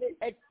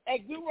 Hey,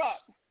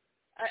 Guru-Rock,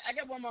 I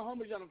got one of my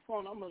homies on the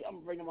phone. I'm gonna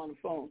bring him on the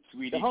phone.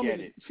 Sweetie, the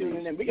homies,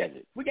 get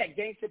it. We got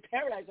Gangsta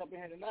Paradise up in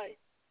here tonight.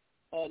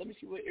 Let me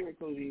see what area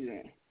code he's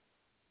in.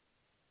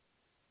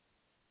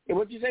 Hey,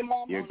 what'd you say,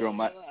 Mom? Your girl,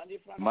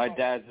 my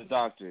dad's a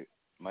doctor.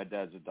 My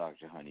dad's a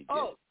doctor, honey.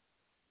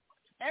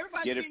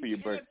 Everybody get it for your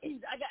birthday.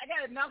 I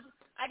got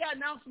an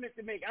announcement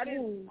to make. I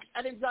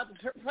didn't drop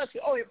the press.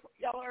 Oh,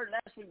 y'all heard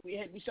last week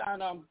we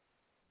signed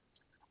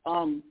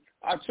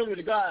Artillery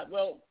to God.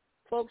 Well,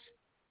 folks,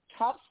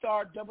 Top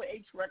Star Double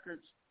H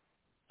Records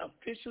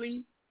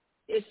officially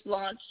is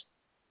launched.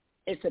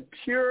 It's a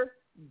pure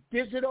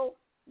digital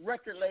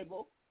record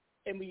label,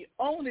 and we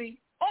only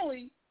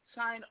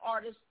sign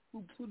artists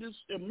who produce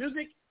their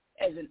music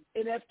as an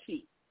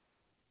NFT.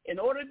 In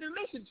order to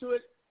listen to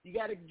it, You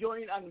got to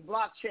join on the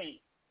blockchain.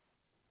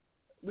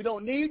 We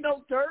don't need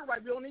no third,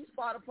 right? We don't need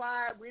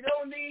Spotify. We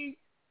don't need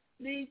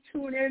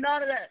TuneIn,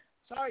 none of that.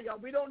 Sorry, y'all.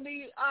 We don't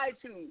need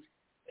iTunes.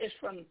 It's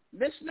from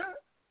listener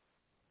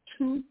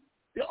to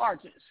the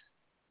artist.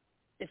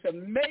 It's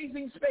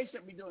amazing space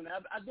that we're doing.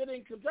 I did it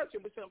in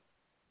conjunction with some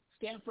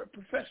Stanford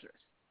professors.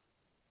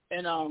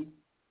 And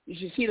you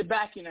should see the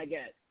backing I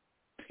got.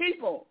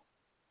 People,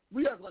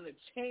 we are going to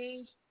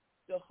change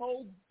the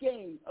whole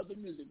game of the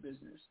music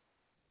business.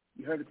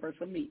 You heard it first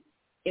from me.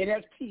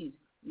 NFTs,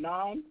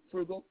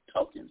 non-frugal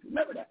tokens.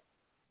 Remember that.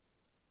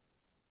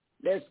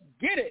 Let's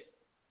get it.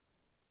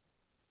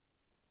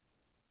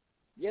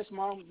 Yes,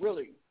 Mom,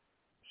 really.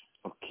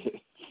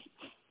 Okay.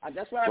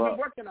 That's what I've been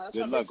working on. That's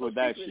good luck with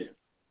that shit.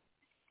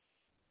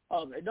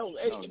 It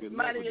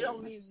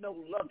don't need no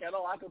luck at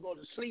all. I could go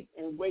to sleep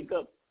and wake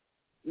up.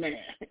 Man.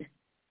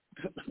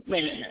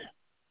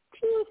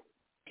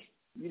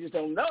 You just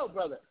don't know,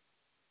 brother.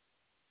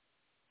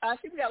 I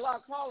think we got a lot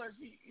of callers.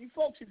 You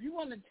folks, if you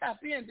want to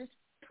tap in, just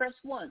press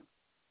 1.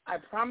 I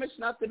promise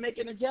not to make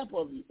an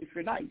example of you if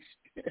you're nice.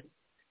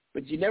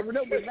 But you never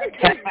know.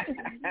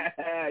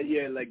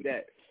 Yeah, like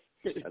that.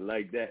 I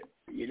like that.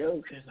 You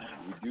know, because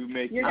you do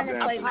make you're going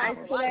to play nice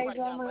today,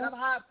 When I'm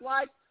high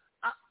flight,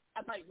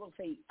 I might as well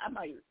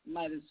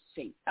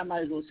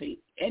say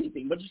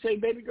anything. What you say,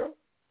 baby girl?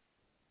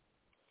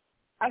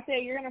 I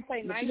say you're going to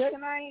play nice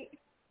tonight.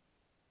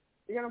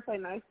 You're going to play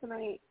nice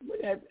tonight.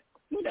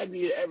 Would have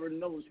you ever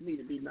noticed me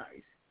to be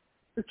nice?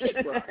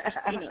 You're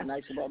not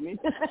nice about me.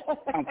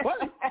 I'm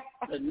funny.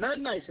 There's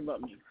nothing nice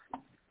about me.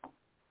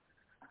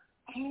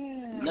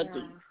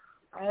 Nothing.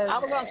 Okay. I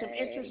was on some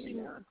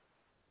interesting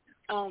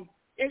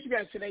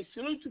Instagram today.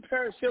 Salute to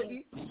Paris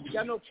Hilton.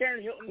 Y'all know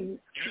Karen Hilton.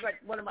 She's like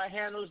one of my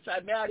handlers.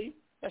 Maddie.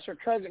 That's her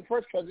cousin,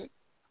 first cousin.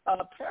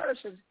 Paris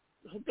is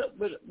hooked up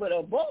with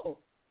a bull.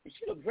 And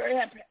she looked very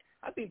happy.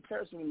 I think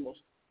Paris is one of the most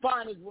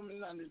finest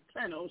women on this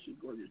planet. Oh, she's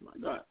gorgeous, my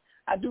God.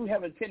 I do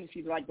have a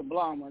tendency to like the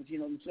blonde ones,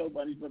 the show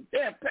buddies, but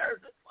damn,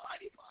 Paris is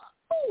fine.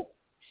 Oh,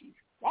 she's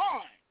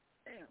fine.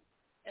 Damn.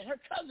 And her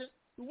cousin,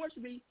 who works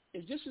with me,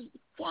 is just as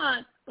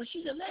fine, but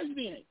she's a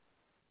lesbian.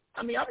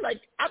 I mean, I'm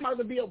like, I might as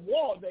well be a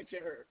wall next to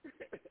her.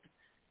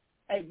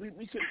 Hey,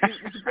 we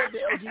support the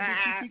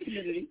LGBT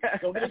community.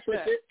 Don't get it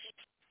twisted.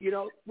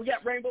 We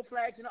got rainbow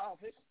flags in the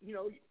office.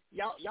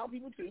 Y'all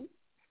people too,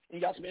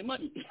 and y'all spend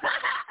money.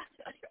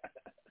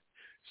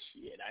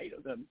 Shit, I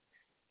hate them.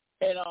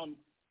 And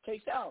K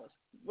Styles,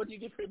 what did you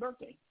get for your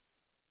birthday?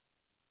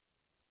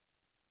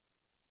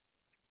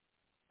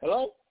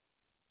 Hello?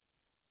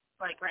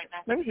 Like right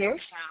now. I'm here.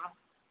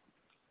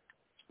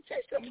 Say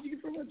something. What did you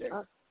get for your birthday?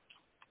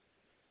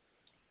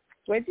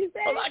 What'd you say?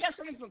 Hold on, I got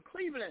someone from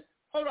Cleveland.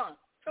 Hold on.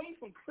 Someone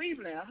from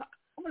Cleveland.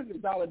 How much does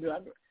 $1 do?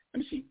 Let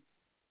me see.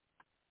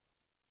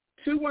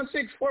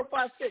 216-456.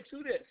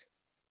 Who this?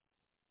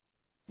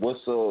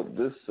 What's up?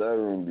 This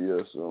Saturn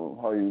BS.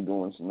 How you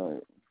doing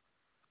tonight?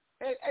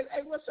 Hey,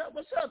 what's up?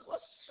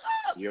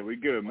 Yeah, we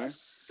good, man.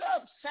 What's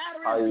up,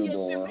 Saturn?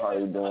 How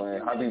you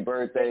doing? Happy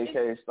birthday,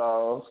 K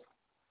Styles.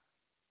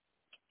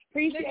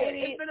 Appreciate it.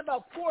 It's been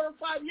about 4 or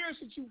 5 years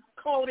since you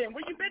called in.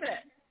 Where you been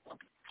at?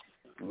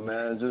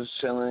 Man, just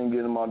chilling,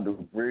 getting my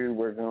degree,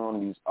 working on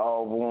these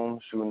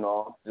albums, shooting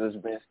off.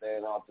 Just been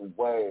staying out the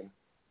way.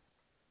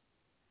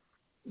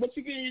 What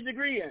you getting your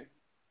degree in?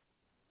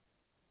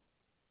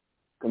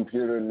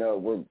 Computer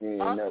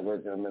networking and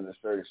network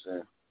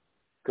administration.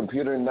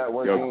 Computer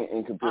networking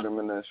and computer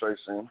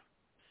administration.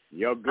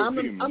 Yo, good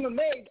I'm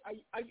amazed.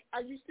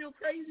 Are you still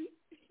crazy?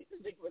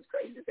 This was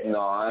crazy. No,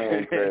 I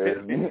ain't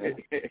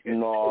crazy.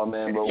 No,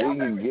 man, but we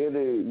can get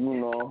it. You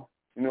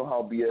know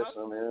how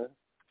BSM is.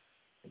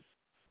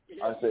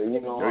 I say, you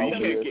know how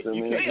BSM is.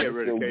 You can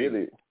still get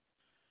it.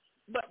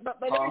 But let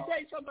me tell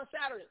you something about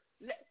Saturday.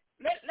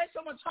 Let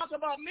someone talk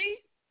about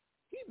me.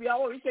 He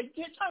said, you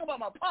can't talk about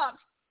my pops.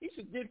 He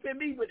should defend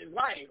me with his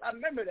life. I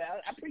remember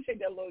that. I appreciate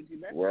that loyalty,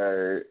 man.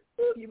 Right.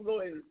 You can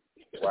go ahead.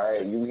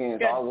 Right. You can't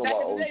talk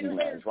about OG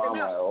Mac Drama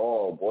at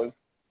all, boy.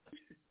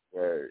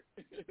 Right.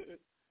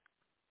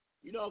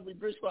 We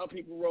Bridgeport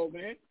people roll,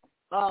 man.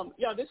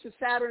 This is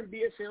Saturn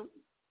BSM.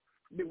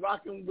 Been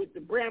rocking with the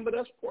brand with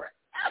us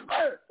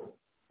forever.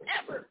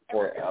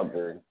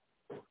 Ever.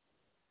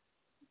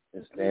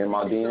 It's in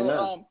my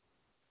DNA.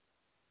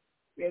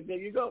 There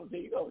you go.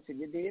 It's in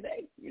your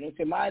DNA. It's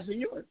in mine and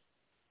yours.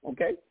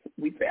 Okay?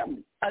 We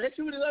family. Let's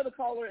see who the other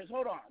caller is.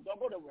 Hold on. Don't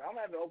go nowhere. I'm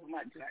having an open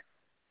mic tonight.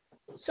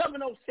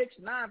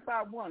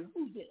 706-951.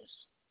 Who's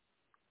this?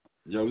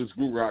 Yo, this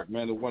Guru Rock,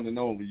 man, the one and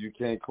only. You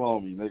can't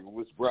clone me, nigga.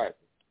 What's bracket?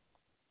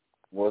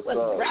 What's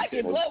up?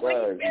 Bracket, What's what you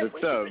up,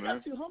 been man?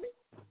 up to, homie?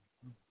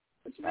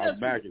 I'm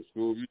back at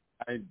school.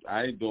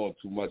 I ain't doing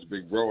too much,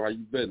 big bro. How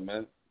you been,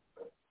 man?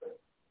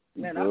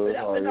 Man, I've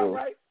been all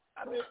right.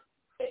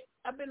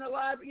 I've been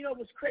alive.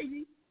 What's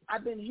crazy?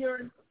 I've been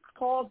getting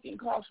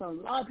calls from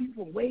a lot of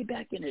people from way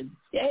back in the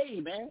day,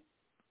 man.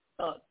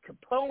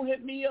 Capone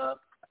hit me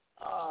up.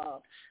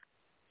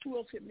 Who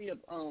else hit me up?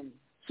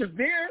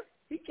 Severe.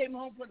 He came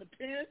home from the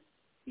pen.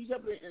 He's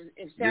up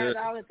in Staten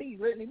Island. I think he's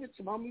letting me get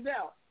some homies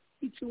out.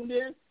 He tuned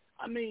in.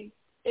 I mean,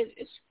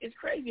 it's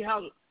crazy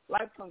how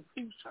life comes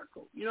full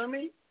circle. You know what I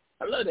mean?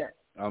 I love that.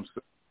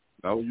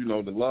 You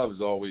know, the love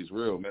is always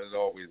real, man. It's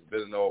always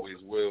been and always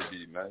will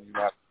be, man. You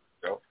know how to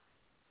go.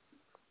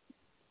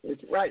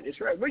 It's right.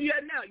 Where you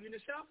at now? You in the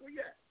South? Where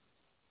you at?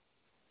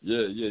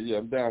 Yeah.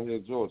 I'm down here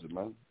in Georgia,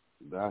 man.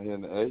 Down here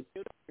in the A.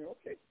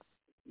 Okay.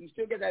 You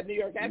still get that New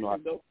York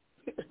accent, though.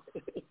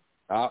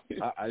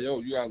 Yo,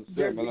 you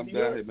understand, man. I'm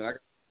down here, man.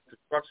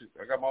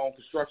 I got my own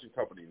construction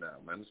company now,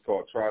 man. It's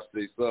called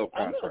Tri-State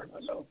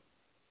Subcontractors.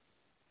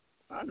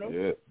 I know.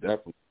 Yeah,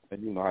 definitely.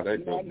 And you know how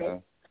that goes,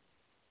 man.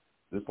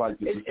 It's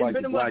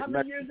been about how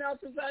many years now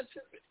since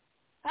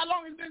how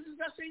long has it been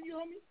since I seen you,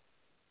 homie?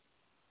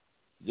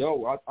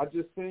 Yo, I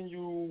just seen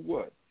you,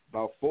 what,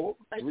 about 3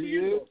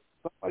 years?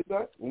 Something like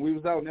that, when we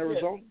was out in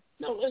Arizona?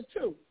 Yeah. No, it was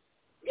 2.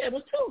 Yeah, it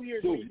was 2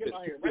 years when you came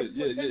out here, right?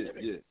 Yeah,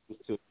 it was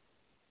 2.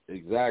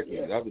 Exactly.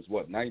 Yeah. That was,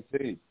 what,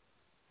 19?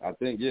 I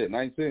think, 19.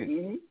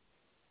 Mm-hmm.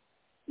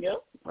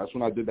 Yep. That's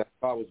when I did that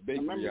Powers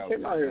Bakery out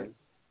there.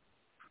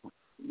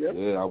 Yep.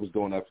 Yeah, I was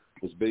doing that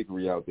Powers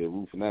Bakery out there,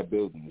 roofing that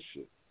building and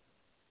shit.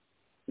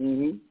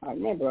 Mm-hmm. I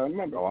remember. And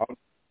the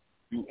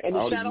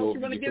shout-outs you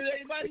want to give to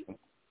anybody?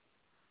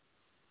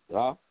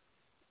 Huh?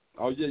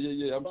 Oh,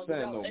 yeah. I'm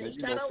saying, though, man.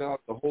 You know,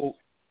 shout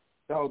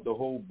out the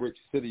whole Brick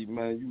City,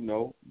 man. You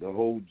know, the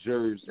whole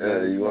Jersey.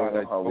 Yeah, you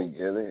know how we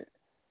get it.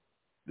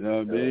 You know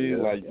what I mean? Yeah.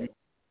 Like,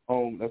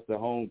 that's the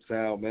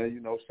hometown, man. You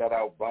know, shout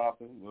out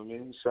Bompton. You know what I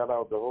mean? Shout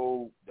out the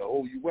whole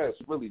U.S.,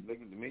 really,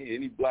 nigga, to me.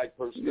 Any black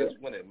person that's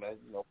winning, man.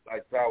 You know,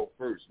 Black Power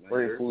first, man.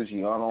 Hey,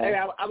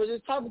 I was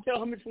just talking to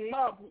him from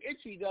Mob, from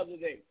Itchy the other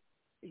day.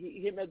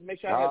 He had to make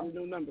sure I had the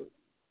new number.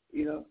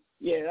 You know?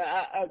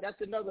 Yeah,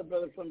 that's another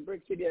brother from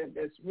Brick City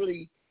that's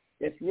really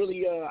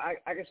I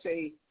can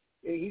say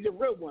he's a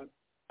real one.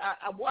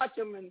 I watch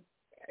him and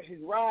his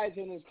rise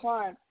and his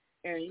climb,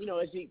 and you know,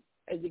 as he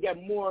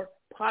got more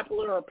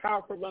popular or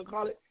powerful, I'm gonna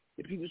call it,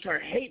 the people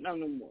start hating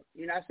on him more.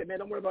 You know, I said, man,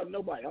 don't worry about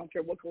nobody. I don't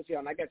care what goes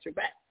on. I got your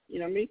back. You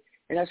know what I mean?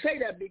 And I say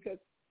that because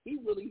he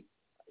really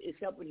is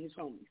helping his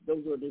homies,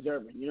 those who are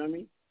deserving. You know what I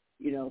mean?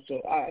 You know,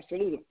 so I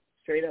salute him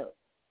straight up.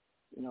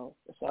 You know,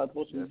 that's how it's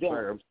supposed to be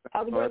done.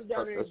 I was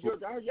down there in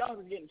Georgia. I heard y'all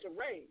was getting some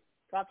rain.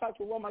 So I talked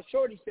to one of my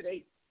shorties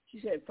today. She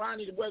said,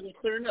 finally the weather's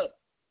clearing up.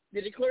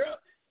 Did it clear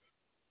up?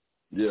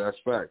 Yeah,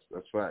 that's facts.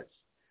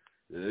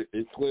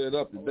 It cleared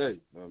up today.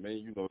 You know what I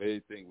mean? You know,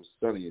 everything was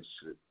sunny and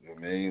shit. You know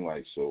what I mean?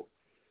 Like, so,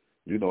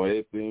 you know,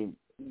 everything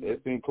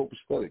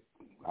copacetic,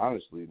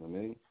 honestly, you know what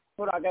I mean?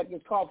 Hold on, I got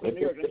this call from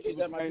New York.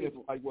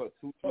 Like, what,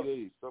 2-3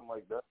 days, something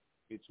like that.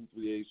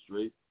 2-3 days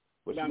straight.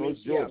 But you know,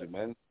 it's Georgia,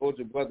 man.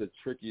 Georgia weather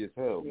tricky as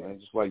hell, man,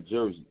 just like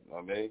Jersey, you know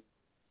what I mean?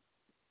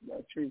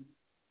 That's true.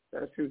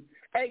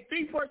 Hey,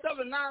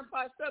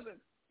 347-957,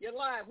 you're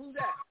live. Who's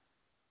that?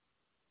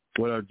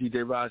 What up,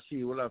 DJ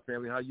Rashid? What up,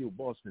 family? How you,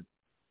 Boston?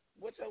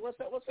 What's up,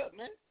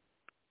 man?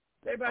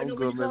 Everybody know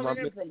where you calling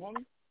in from,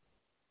 homie?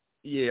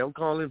 Yeah, I'm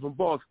calling in from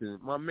Boston.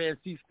 My man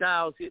C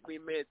Styles hit me,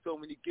 man, told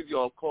me to give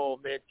y'all a call,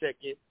 man,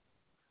 check in.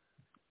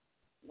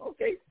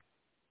 Okay.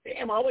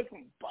 Damn, all the way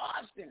from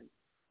Boston.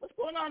 What's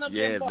going on up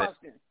here in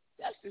Boston? Man.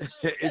 That's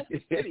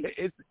the city.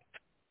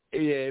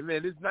 Yeah,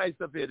 man, it's nice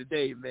up here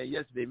today, man.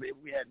 Yesterday, man,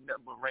 we had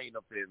nothing but rain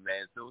up here,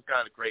 man, so it's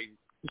kind of crazy.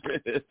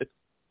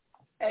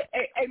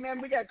 Hey,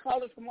 man, we got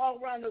callers from all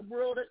around the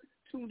world that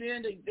tuned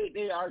in.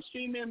 They are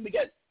streaming. We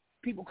got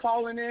people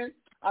calling in.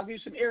 I'll give you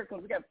some area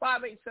codes. We got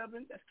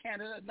 587, that's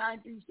Canada,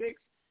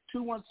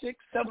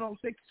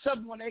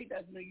 936-216-706-718,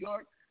 that's New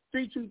York,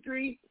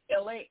 323,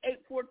 LA,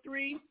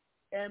 843,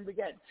 and we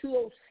got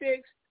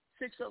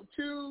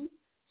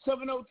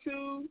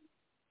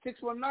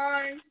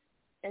 206-602-702-619,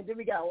 and then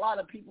we got a lot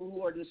of people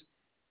who are just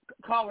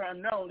caller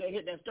unknown. They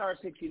hit that star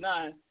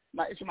 69.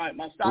 My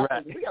stop.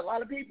 Right. We got a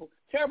lot of people.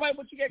 Tell everybody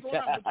what you got going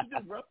on. What you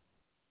do, bro?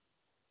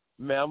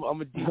 Man,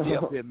 I'm a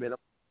DJ up here, man. I'm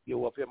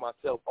up here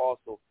myself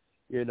also,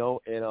 you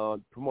know,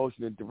 and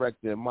promotion and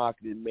director and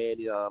marketing, man.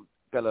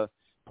 Got a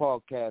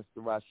podcast,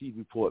 The Rashid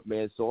Report,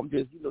 man. So I'm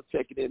just, you know,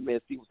 checking in, man,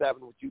 see what's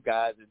happening with you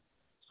guys and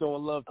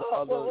showing love to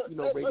other,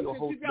 radio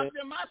hosts. You dropped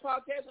in my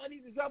podcast, I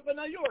need to drop in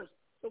on yours.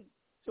 So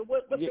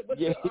what's the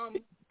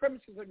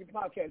premises of your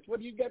podcast? What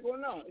do you got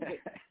going on? Is it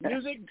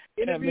music,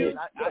 interviews?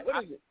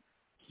 What is it?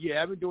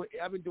 Yeah, I've been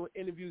doing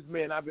interviews,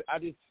 man.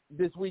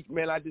 This week,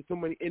 man, I did so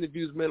many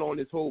interviews, man, on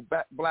this whole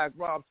Black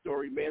Rob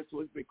story, man. So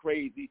it's been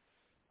crazy.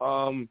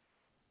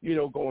 You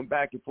know, going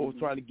back and forth,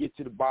 trying to get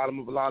to the bottom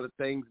of a lot of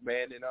things,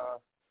 man. And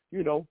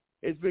you know,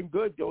 it's been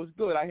good, though. It's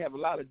good. I have a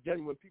lot of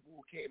genuine people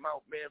who came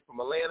out, man, from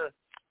Atlanta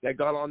that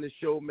got on this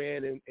show,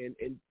 man, and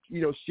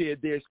you know,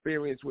 shared their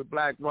experience with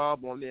Black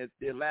Rob on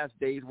their last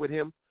days with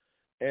him.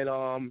 And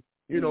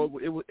you know,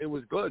 it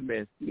was good,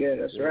 man. Yeah,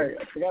 that's right.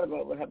 I forgot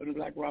about what happened to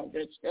Black Rob.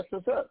 That's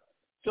what's up.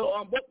 So,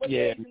 what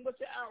days and what's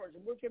your hours,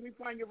 and where can we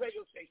find your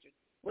radio station?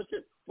 What's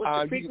the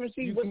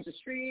frequency? What's the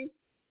stream?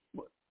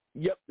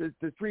 Yep,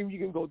 the stream. You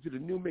can go to the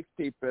New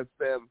Mixtape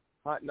FM,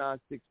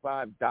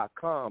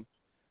 hot965.com,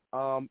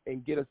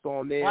 and get us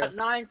on there.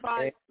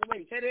 Hot95.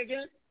 Wait, say that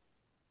again.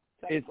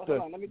 It's hold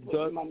on, let me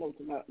put my notes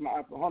in my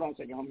iPhone. Hold on a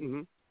second,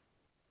 homie.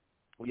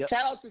 Yep.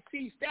 Shout out to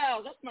C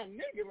Styles. That's my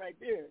nigga right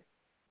there.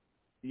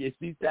 Yeah,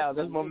 C Styles.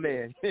 That's my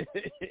man.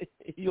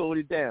 He hold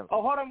it down.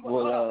 Oh, hold on.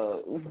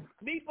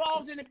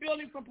 Meatballs in the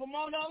building from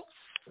Pomona.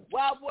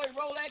 Wild Boy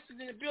Rolex is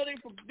in the building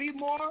from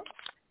B-More.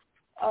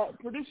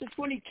 Producer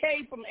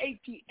 20K from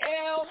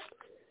ATL.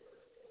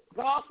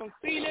 Golf from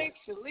Phoenix.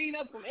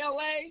 Selena from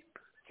LA.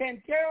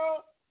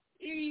 Cantero.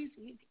 He's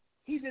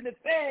in the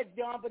Fed,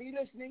 John, but he's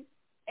listening.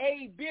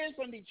 A. Biz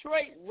from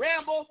Detroit.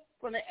 Ramble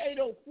from the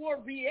 804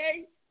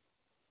 VA.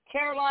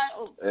 Caroline,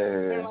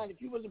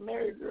 if you was a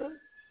married girl,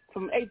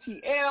 from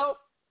ATL.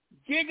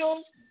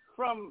 Giggles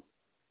from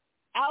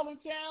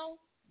Allentown.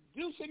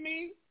 Deuce and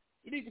Me.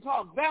 You need to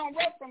call Val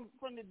Rupp from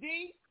the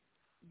D.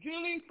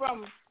 Julie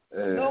from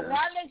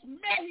Nogales,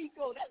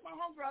 Mexico. That's my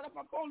homegirl. That's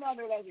my phone down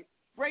there last year.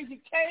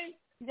 Brazy K.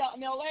 He's out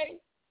in L.A.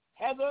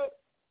 Heather.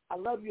 I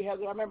love you,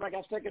 Heather. I remember I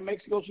got stuck in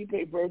Mexico. She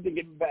paid for everything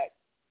to get me back.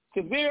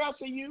 Severe, I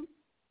see you.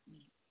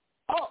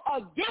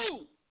 Oh,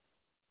 dude.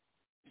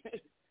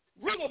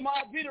 Ruler,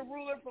 Vita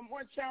Ruler from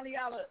Orange County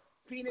out of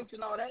Phoenix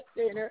and all that.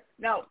 Stay in there.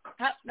 Now,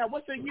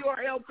 what's the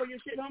URL for your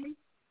shit, homie?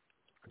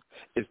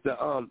 It's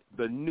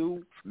the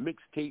new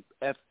Mixtape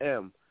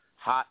FM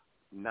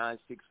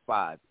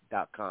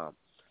hot965.com.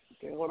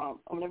 Okay, hold on.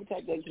 Let me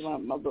type that into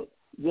my book.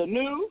 The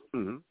new.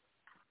 Mm-hmm.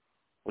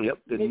 Yep,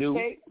 the new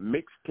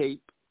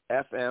Mixtape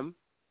FM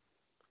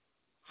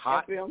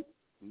hot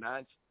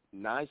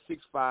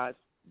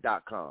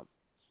 965.com.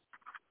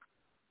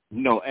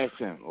 No,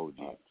 FM,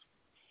 OG.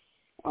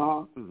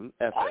 FM.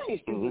 I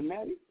ain't stupid,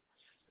 Maddie.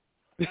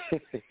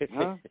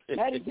 Huh?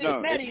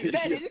 Maddie,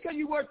 just because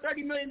you worth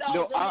 $30 million.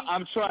 No,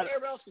 I'm trying to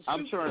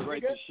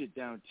write this shit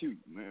down too,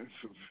 man.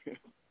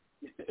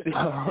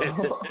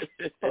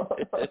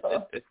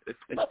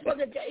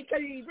 Motherfucker,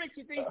 because he's rich,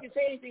 you think you can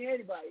say anything to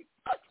anybody.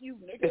 Fuck you,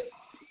 nigga.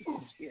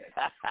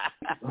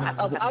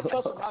 I'll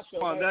tell some my show.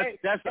 Come on,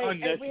 that's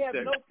unnecessary. We have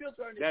no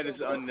filter on this that show, is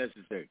bro.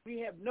 unnecessary. We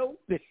have no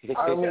filter.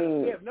 I've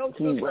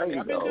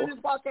been doing this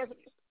podcast.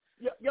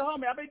 Yo,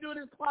 homie, I've been doing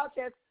this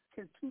podcast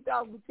since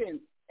 2010.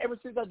 Ever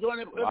since I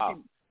joined it. Wow.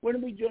 When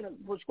did we join the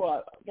Bush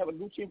Squad? I got a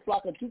Gucci and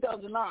Flock in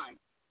 2009.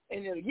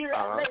 And then a year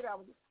later,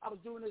 I was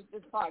doing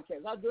this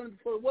podcast. I was doing it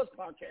before it was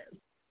podcast.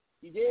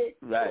 You did?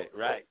 Right.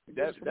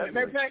 That's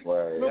matter of fact,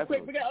 real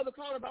quick, we got other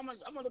callers, but I'm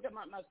gonna look at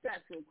my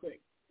stats real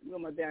quick. Look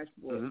at my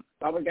dashboard.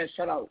 I always got to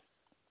shout out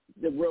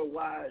the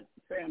worldwide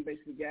fan base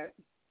we got.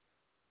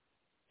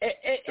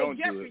 Hey,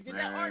 Jeffrey, did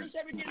that artist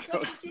ever get in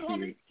touch with you,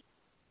 homie?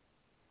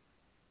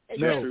 Hey,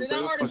 Jeffrey, did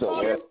that artist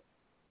call you?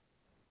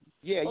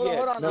 Yeah.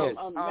 Hold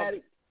on,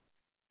 Maddie.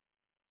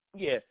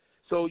 Yeah.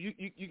 So you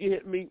can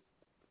hit me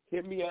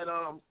at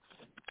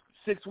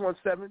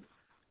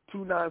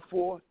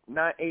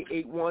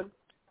 617-294-9881.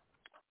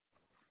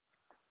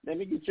 Let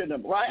me get your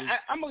number. Well,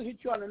 I'm gonna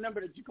hit you on the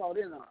number that you called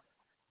in on.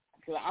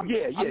 Hit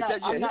me on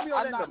that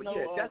number.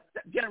 That's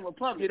General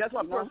public. Yeah, that's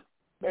my first.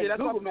 That's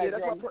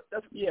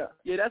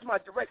my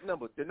direct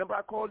number. The number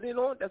I called in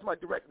on, that's my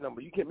direct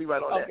number. You can hit me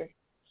right on that. Okay.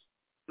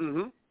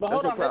 Mm-hmm. But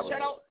hold on, let's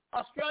shout out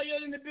Australia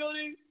in the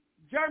building.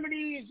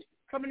 Germany is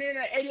coming in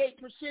at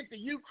 88%. The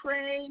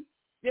Ukraine,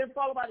 then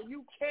followed by the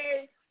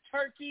UK,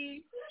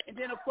 Turkey, and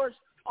then of course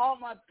all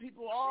my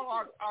people, all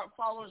our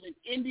followers in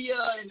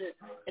India and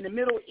in the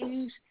Middle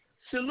East.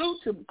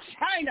 Salute to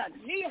China.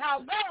 Ni hao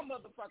now,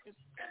 motherfuckers.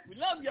 We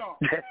love y'all.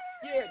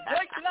 Yeah,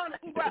 Deutschland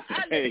über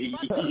alles.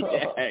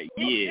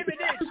 Yeah.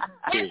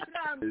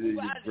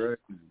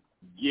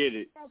 Get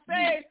it.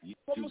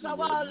 Como ça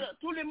va,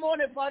 tout le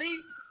monde est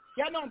Paris.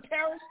 Y'all know in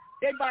Paris,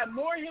 they buy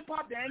more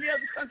hip-hop than any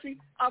other country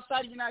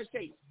outside the United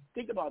States.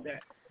 Think about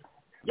that.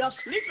 Y'all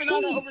sleeping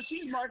on the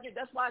overseas market.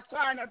 That's why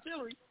Siren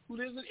Artillery, who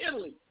lives in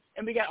Italy.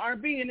 And we got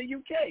R&B in the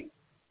UK.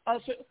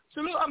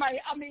 Salute a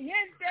mi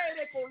gente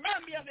de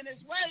Colombia,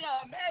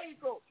 Venezuela,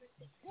 México,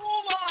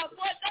 Cuba,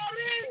 Puerto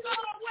Rico,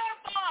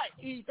 Huepa,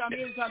 y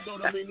también Santo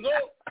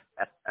Domingo.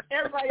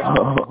 Everybody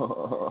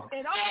else.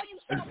 And all you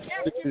South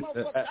African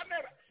motherfuckers.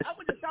 I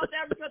went to South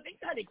Africa. They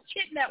tried to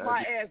kidnap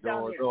my ass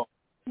down there.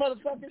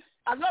 Motherfuckers.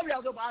 I love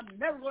y'all, but I'm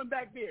never going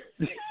back there.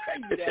 It's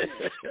crazy down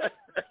there.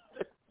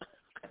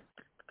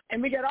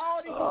 And we got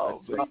all these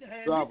street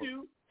hands. We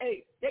do.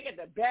 Hey, they got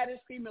the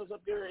baddest females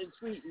up there in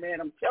Sweden,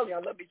 man. I'm telling you, I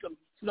love me some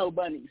snow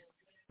bunnies.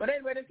 But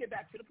anyway, let's get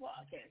back to the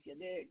podcast, you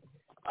dig?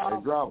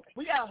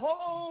 We got a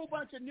whole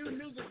bunch of new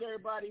music,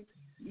 everybody.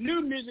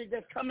 New music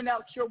that's coming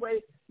out your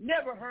way,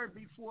 never heard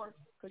before,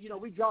 because,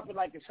 we drop it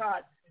like it's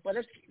hot. But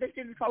let's get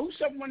this call. Who's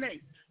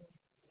 718?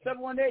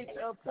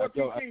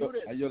 718-433, who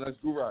this? Hey, yo, that's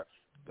Gurak.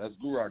 That's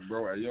Gurak,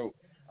 bro. Hey, yo,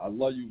 I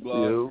love you,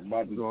 blood. Yo,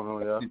 what's going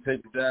on, y'all?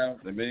 Take it down,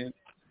 man.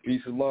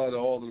 Peace and love to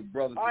all of the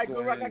brothers. All right,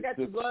 Gurak, I got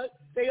you, blood.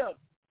 Stay up.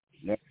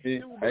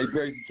 Hey,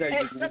 great to take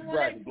this with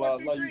bracket,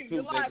 blood. I love you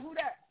too, baby. Who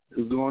that?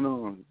 What's going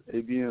on?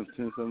 ABM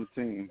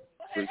 1017.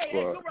 Hey,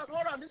 Gurak,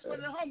 hold on. This is one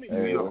of the homies.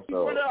 He's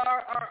one of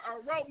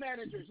our road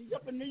managers. He's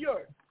up in New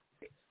York.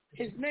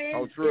 His name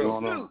is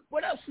Snoop.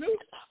 What up, Snoop?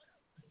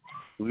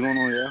 What's going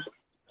on, yeah?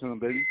 Come on,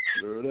 baby.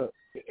 Word up.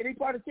 And he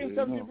part of Team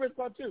 17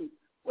 Briscoe, too.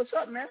 What's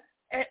up, man?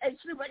 Hey,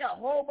 Snoop, I got a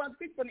whole bunch of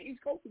people from the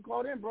East Coast who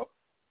called in, bro.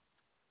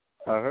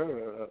 I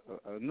heard.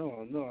 I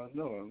know.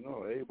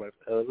 Everybody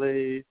from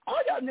LA.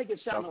 All y'all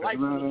niggas sound alike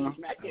to me, man.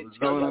 I can't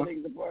tell y'all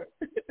niggas apart.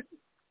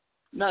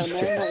 No,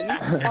 man.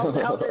 How's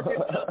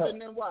everything up in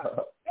NY?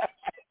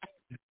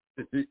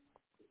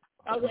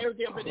 How's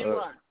everything up in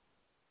NY?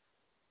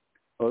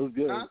 Oh, it's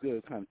good. Huh? It's good.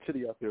 It's kind of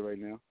chilly out there right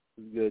now.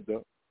 It's good,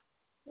 though.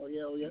 Oh,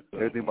 yeah.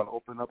 Everything about to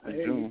open up in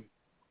June.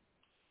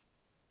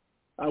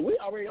 We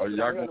already opened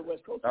up on the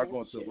West Coast. Y'all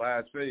going to the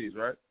last phase,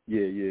 right?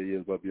 Yeah.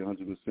 It's about to be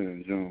 100%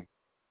 in June.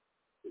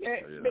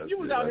 Yeah, but you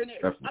was out here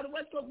on the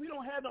West Coast. We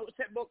don't have no,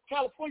 but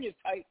California's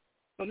tight.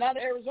 So now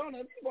to Arizona,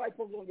 these white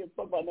folks don't give a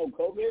fuck about no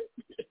COVID.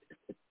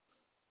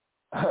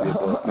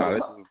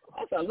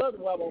 I love the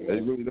wild. They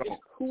really don't.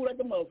 It's cool like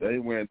the motherfucker. They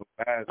ain't wearing no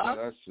mask and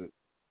that shit.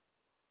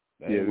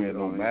 They ain't wearing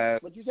no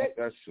mask. What you say?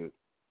 That shit.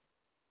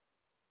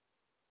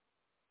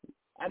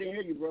 I didn't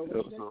hear you, bro. What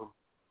you say?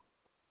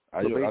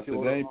 I said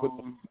they ain't put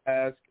the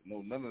mask.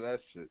 No, none of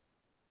that shit.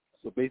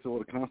 So basically all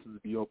the concerts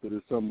be open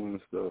this summer and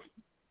stuff.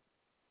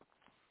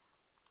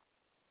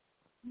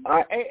 All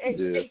right,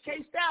 hey,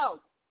 K-Styles,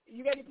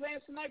 you got any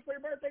plans tonight for your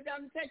birthday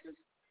down in Texas?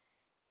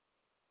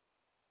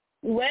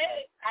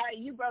 What?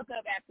 You broke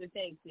up after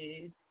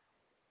Texas.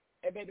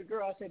 Hey, baby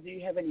girl, I said, do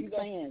you have any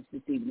plans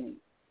this evening?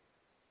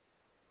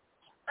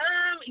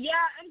 Yeah,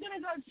 I'm gonna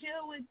go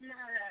chill with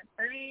my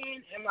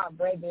friend and my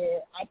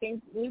brother. I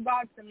think we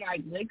bought some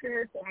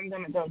liquor, so I'm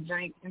gonna go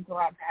drink until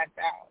I pass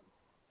out.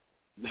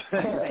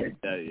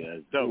 Yeah,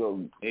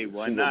 so hey,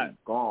 why not?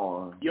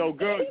 Gone. Yo,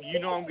 girl, you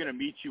know I'm gonna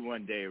meet you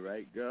one day,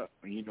 right, girl?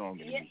 You know I'm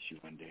gonna meet you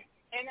one day.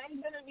 And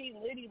I'm gonna be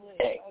litty.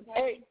 Hey,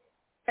 wait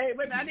a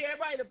minute! I need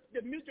everybody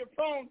to mute your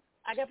phone.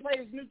 I gotta play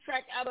this new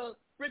track out of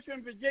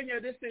Richmond, Virginia.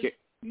 This is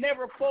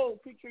Never Fold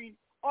featuring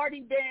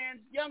Artie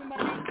Bands, Young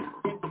Money,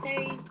 and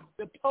Kane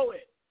the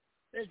Poet.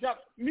 Let's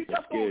drop. Mute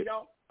your phone,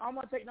 y'all. I don't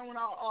want to take no one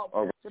off.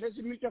 Right. So let's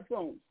just mute your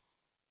phones.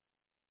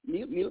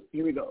 Mute.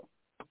 Here we go.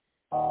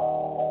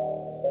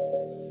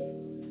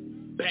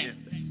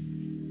 Bam.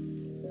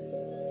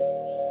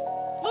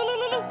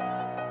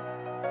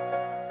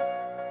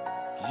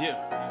 Yeah.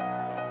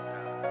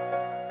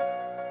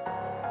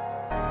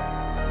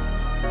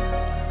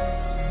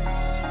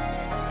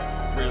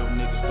 Real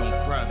niggas don't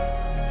cry.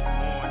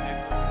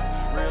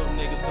 Real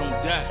niggas don't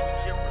die.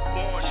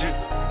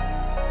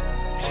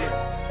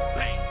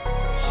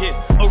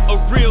 A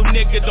real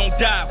nigga don't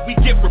die, we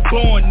get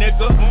reborn,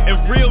 nigga.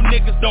 And real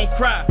niggas don't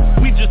cry,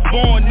 we just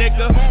born,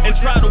 nigga. And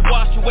try to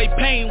wash away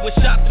pain with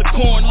shots of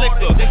corn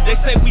liquor. They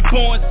say we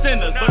born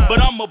sinners,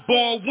 but I'm a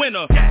born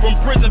winner. From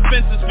prison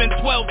fences, been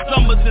 12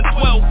 summers and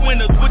 12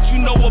 winters. What you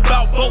know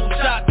about bold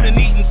shots and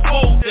eating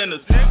swole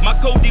dinners? My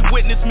Cody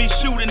witnessed me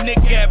shoot a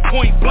nigga at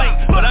point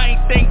blank, but I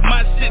ain't think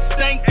my shit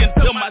stank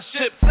until my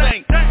ship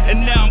sank.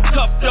 And now I'm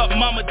cuffed up,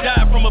 mama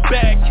died from a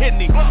bad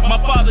kidney. My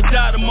father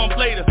died a month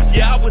later,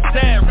 yeah, I was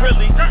sad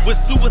really, with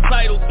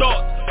suicidal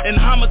thoughts and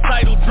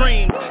homicidal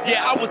dreams.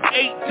 Yeah, I was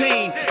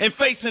 18 and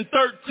facing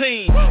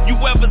 13. You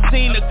ever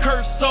seen a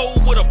cursed soul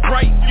with a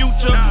bright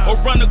future? Or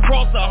run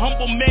across a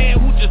humble man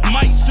who just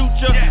might shoot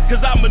you?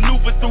 Cause I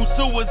maneuver through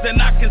sewers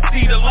and I can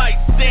see the light.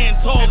 Stand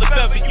tall if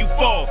ever you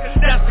fall,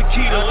 that's the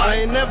key to life.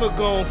 I ain't never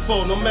gon'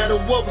 fall, no matter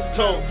what was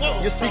told.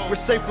 Your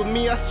secret's safe with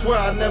me, I swear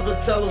I never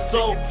tell a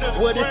soul.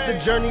 What if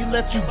the journey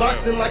left you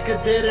boxing like a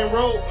dead end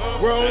road?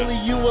 Where only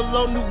you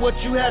alone knew what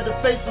you had to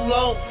face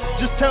alone.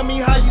 Just tell me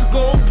how you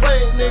gon'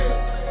 play it,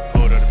 nigga.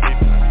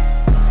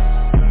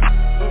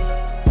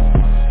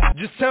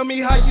 Just tell me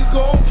how you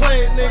gon'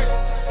 play it, nigga.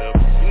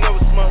 You know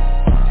it's smoke.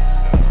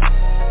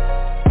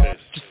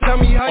 Just tell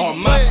me how you play it. All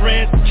my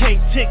friends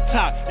can't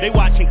TikTok, they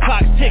watching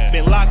clocks tick.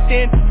 Been locked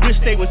in, wish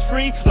they was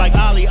free like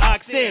Ali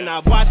Oxen.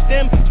 I've watched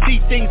them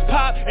see things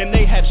pop and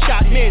they have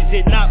shot men.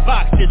 Did not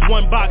box, just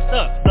one boxed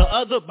up, the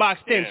other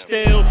boxed in.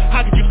 Still,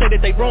 how could you say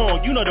that they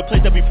wrong? You know the place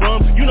that we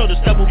from, you know the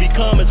stuff will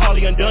become is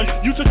hardly undone.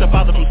 You took the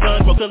father from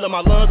sons, broke fill up my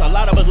lungs. A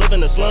lot of us live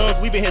in the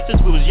slums, we been here since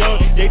we was young.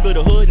 They build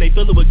a hood and they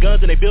fill it with guns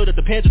and they build up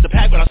the pens with the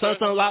pack. When our son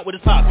lot with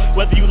his pops,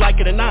 whether you like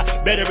it or not,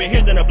 better in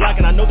here than a block.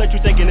 And I know that you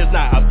thinking it's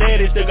not. Out there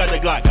they still got the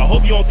Glock. I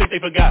hope you don't think they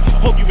forgot,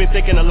 hope you been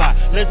thinking a lot.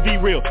 Let's be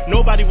real,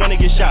 nobody wanna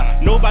get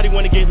shot, nobody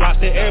wanna get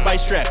locked in, everybody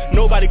strapped,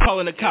 nobody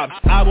calling the cops.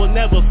 I will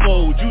never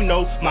fold, you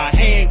know my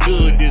hand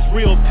good is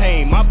real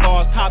pain. My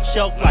bars top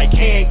shelf like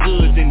hand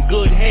goods in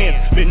good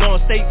hands. Been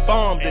on state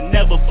farms and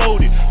never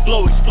folded.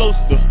 Flow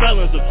explosive, the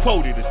felons are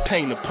quoted as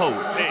pain the poet.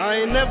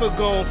 I ain't never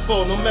gon'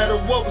 fall, no matter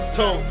what was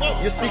told.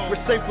 Your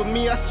secret's safe with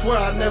me, I swear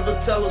I never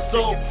tell a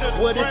soul.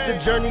 What if the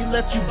journey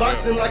left you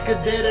boxing like a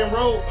dead end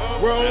road?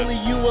 Where only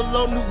you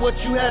alone knew what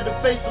you had to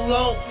face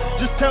alone.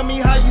 Just tell me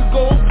how you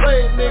gon'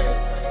 play it,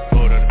 nigga.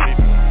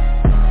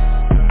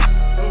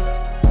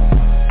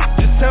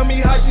 Just tell me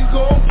how you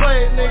gon'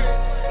 play it, nigga.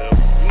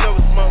 You know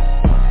it's smoke.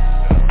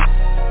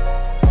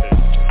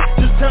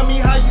 Just tell me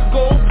how you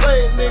gon'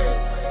 play it, nigga.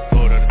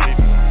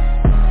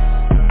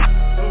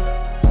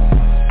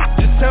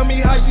 Just tell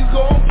me how you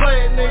gon'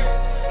 play it, nigga.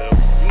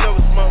 You know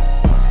it's smoke.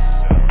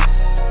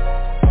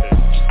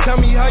 Just tell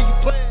me how you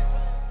play it.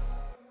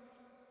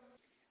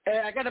 Hey,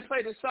 I gotta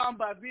play the song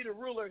by Vita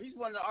Ruler. He's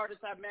one of the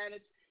artists I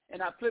manage,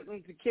 and I flipped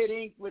him to Kid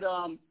Ink with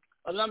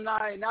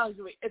Alumni, and now he's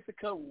with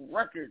Ithaca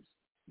Records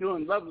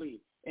doing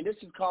Lovely, and this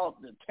is called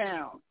The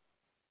Town.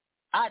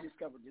 I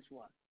discovered this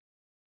one.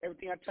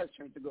 Everything I touch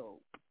turns to gold.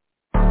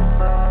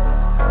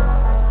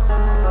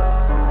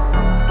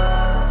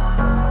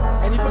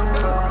 And he put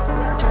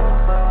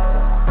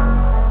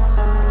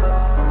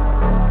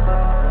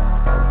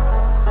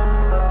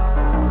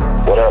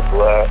What up,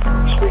 blood?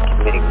 Tricky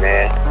Nick,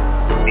 man.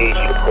 We need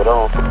you to put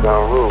on for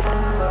Gun Roof.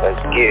 Let's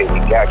get it. We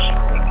got you.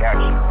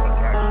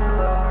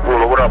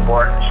 What up,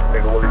 boy? It's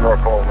nigga Willie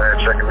Norfolk, man.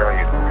 Checking on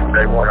you.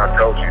 Day one, I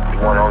told you.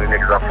 You one of the only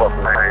niggas I fuck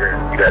with right here.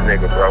 You that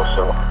nigga, bro.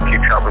 So keep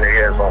chopping their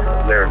heads off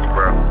the lyrics,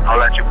 bro. I'll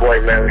let your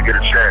boy, man, we get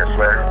a chance,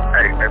 man.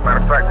 Hey, matter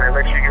of fact, man,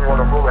 make sure you get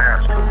one of the ruler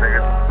hats, too,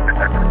 nigga.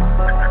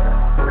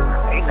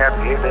 Ain't never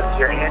give us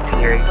your hand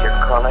here. Just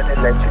calling to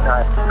let you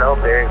know I'm so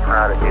very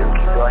proud of you.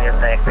 Keep doing your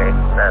thing, baby.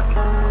 Love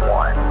you.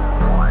 One.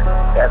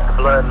 That's the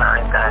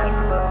bloodline thing.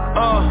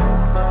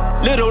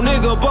 Little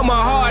nigga, but my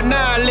heart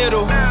not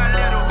little.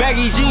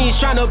 Baggy jeans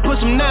tryna put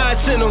some nines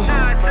in them.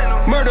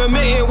 Murder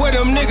mitten where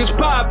them niggas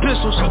pop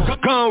pistols.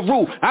 Gun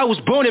Roof, I was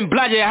born in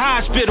Blodgett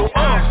Hospital.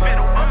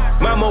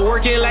 Mama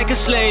working like a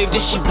slave,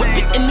 then she whip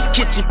it in the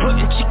kitchen,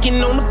 putting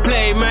chicken on the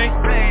plate, man.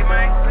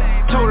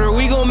 Told her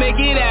we gon' make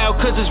it out,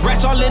 cause there's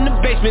rats all in the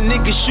basement.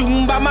 Niggas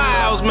shooting by my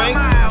house, man.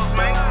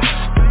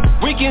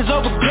 Weekends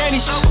over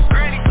grannies.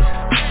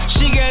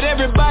 She got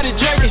everybody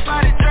drinking,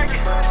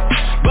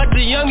 but the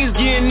youngest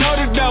getting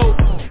older though.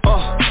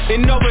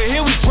 And over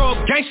here we pro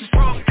gangsters.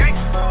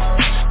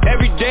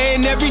 Every day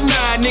and every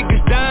night,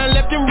 niggas dying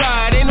left and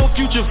right. Ain't no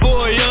future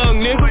for a young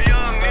nigga.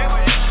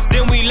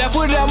 Then we left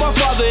without my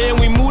father and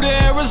we moved to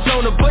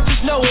Arizona. But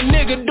just know a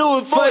nigga do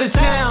it for the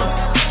town.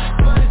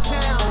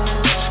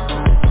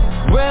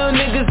 Real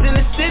niggas in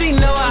the city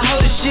know I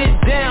hold the shit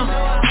down.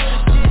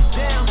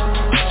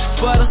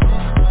 For the,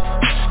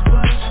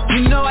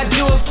 you know I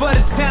do it for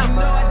the town.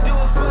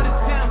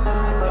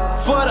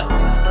 For the,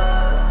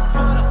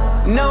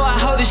 know I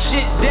hold the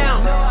shit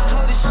down.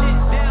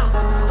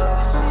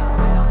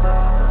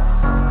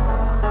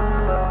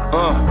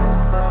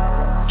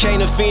 Came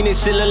to Phoenix,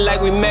 it look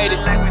like we made it.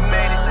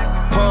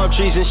 Palm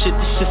trees and shit,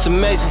 this shit's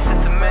amazing.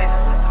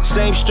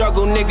 Same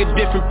struggle, nigga,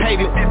 different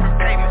pavement.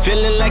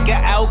 Feeling like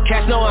an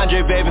outcast, no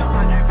Andre, baby.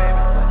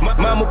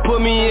 Mama put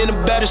me in a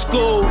better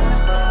school,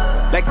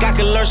 like I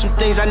could learn some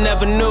things I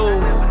never knew.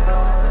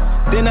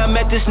 Then I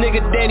met this nigga,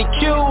 Danny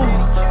Q.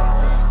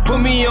 Put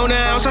me on the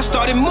house, I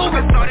started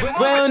moving.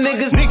 Real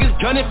niggas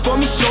gunning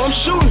for me, so I'm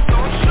shooting.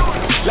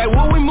 Like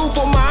when we move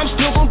for mine, I'm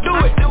still gon' do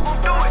it.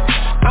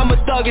 I'm a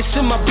thug, it's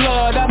in my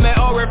blood. I met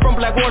Aura from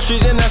Black Wall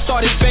Street and I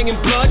started banging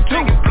blood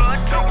too.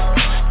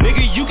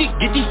 Nigga, you can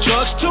get these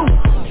drugs too.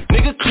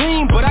 Nigga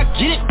clean, but I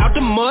get it out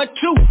the mud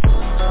too.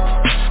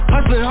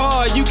 Hustling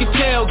hard, you can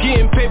tell.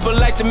 Getting paper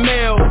like the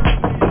mail.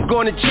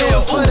 Going to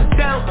jail. For the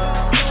town.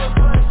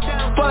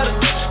 For the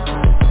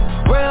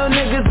real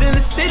niggas in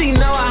the city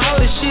know I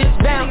hold the shit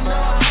down.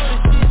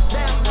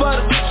 For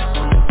the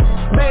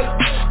baby,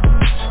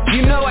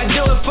 you know I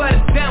do it for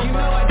the town.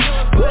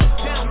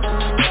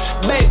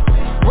 Baby,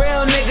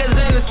 real niggas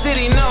in the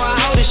city know I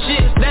hold the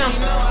shit down.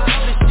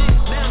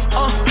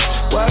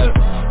 Word.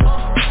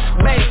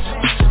 Baby,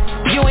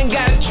 you ain't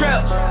got a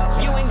trap.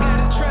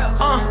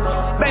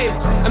 Baby,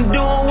 I'm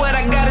doing what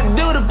I gotta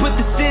do to put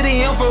the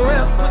city on for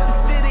real.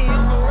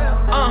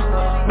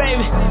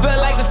 Baby, feel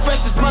like the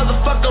freshest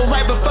motherfucker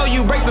right before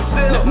you break the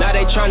seal. Now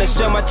they tryna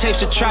sell my tapes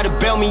to try to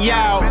bail me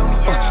out.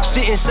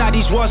 Sit inside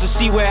these walls to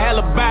see what hell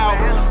about.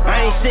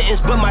 I ain't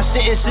sentenced, but my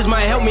sentences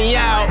might help me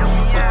out.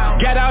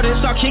 Got out and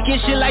start kicking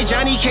shit like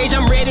Johnny Cage.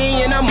 I'm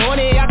ready and I'm on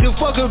it. I can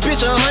fuck a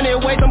bitch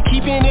 100 ways. I'm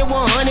keeping it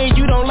 100.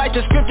 You don't like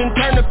the script and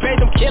turn the page.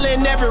 I'm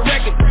killing every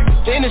record.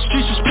 In the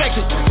streets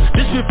respected.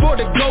 This before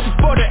the gold,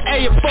 before the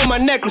A, for my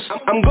necklace.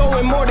 I'm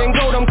going more than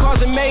gold. I'm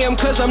causing mayhem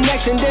cause I'm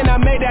next. And then I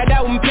made that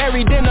album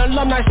Perry. Then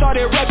Alumni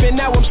started rapping.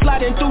 Now I'm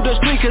sliding through the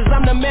street cause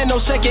I'm the man,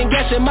 no second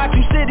guessing. My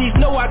two cities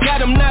know I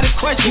got them, not a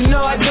question. You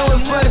know I do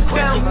it for the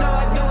town.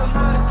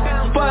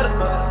 For the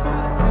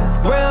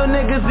real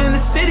niggas in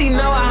the city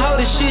know I hold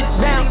the shit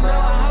down.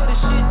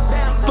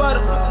 For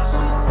the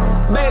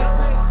baby,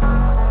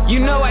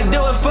 you know I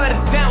do it for the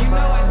town.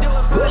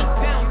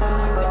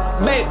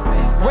 Baby,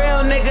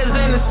 real niggas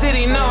in the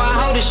city know I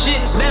hold the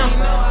shit down.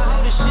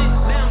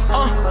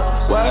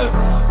 Word.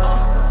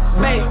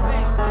 Baby,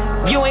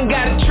 you ain't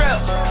got a trap.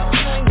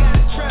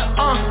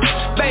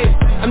 Baby,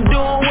 I'm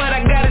doing what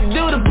I gotta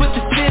do to put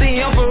the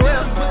city on for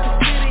real.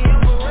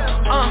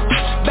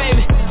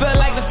 Baby, feel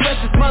like the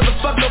freshest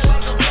motherfucker.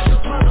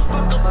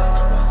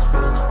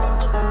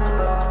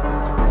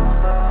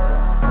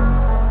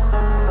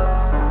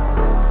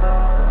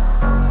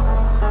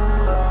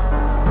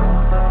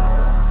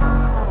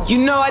 You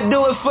know I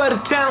do it for the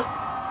town.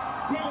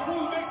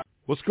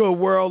 What's good,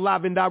 world?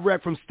 Live and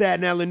direct from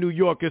Staten Island, New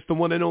York. It's the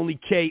one and only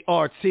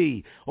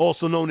KRT,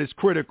 also known as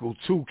Critical,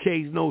 2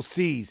 Ks, no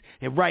Cs.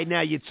 And right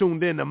now you're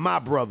tuned in to my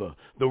brother,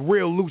 the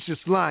real Lucius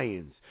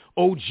Lyons,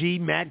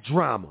 OG Mac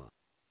Drama.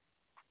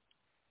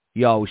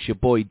 Yo, it's your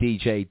boy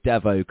DJ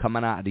Devo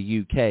coming out of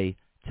the UK.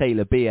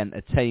 Taylor B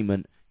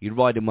Entertainment. You're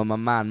riding with my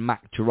man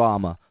Mac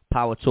Drama.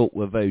 Power Talk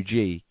with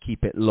OG.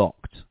 Keep it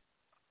locked.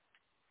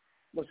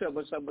 What's up?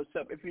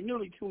 If you're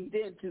newly tuned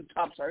in to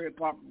Top Star Hip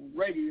Hop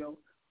Radio,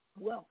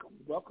 welcome.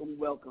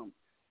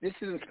 This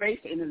is a space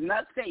and it's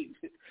not safe.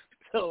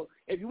 So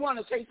if you want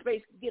a safe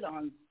space, get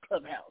on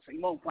Clubhouse. You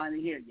won't find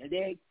it here. You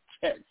dig?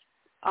 Yes.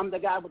 I'm the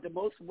guy with the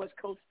most West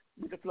Coast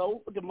with the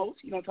flow with the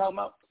most. You know what I'm talking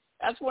about?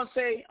 I just want to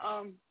say,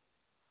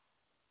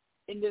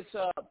 in this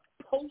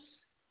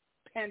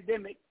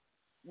post-pandemic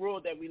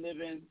world that we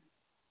live in,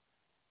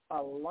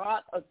 a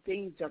lot of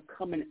things are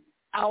coming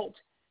out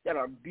that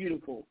are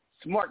beautiful.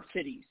 Smart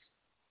cities,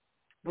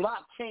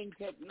 blockchain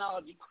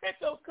technology,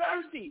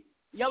 cryptocurrency.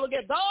 Y'all look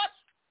at Dodge?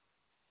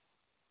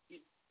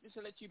 Just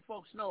to let you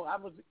folks know, I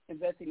was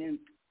investing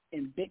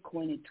in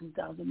Bitcoin in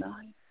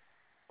 2009.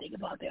 Think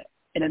about that.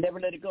 And I never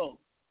let it go.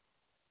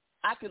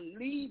 I could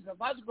leave.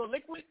 If I was to go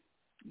liquid,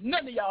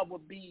 none of y'all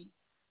would be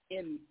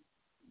in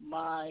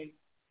my,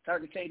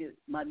 sorry to say this,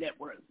 my net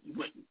worth. You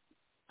wouldn't.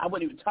 I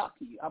wouldn't even talk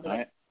to you. I'd be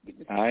like,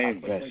 I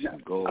invest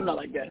in gold. I'm not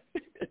like that.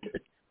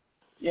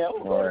 Yeah,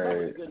 it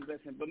was a good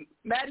investment. But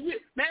Maddie, you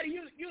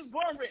was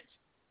born rich.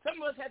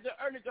 Some of us had to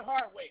earn it the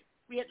hard way.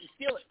 We had to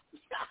steal it.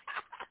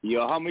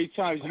 Yo, how many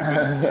times you been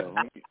in jail?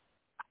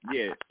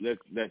 Yeah,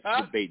 let's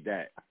debate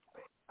that.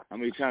 How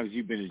many times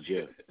you been in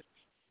jail?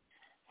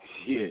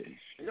 Yeah,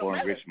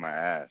 born rich my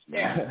ass,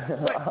 man. Yeah.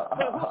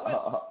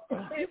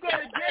 But you go to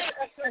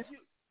jail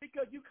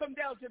because you come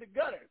down to the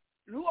gutter.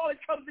 Who always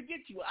comes to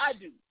get you? I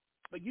do.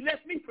 But you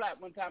left me flat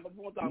one time.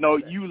 No,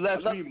 you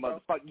left me,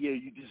 motherfucker. Yeah,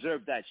 you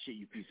deserve that shit,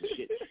 you piece of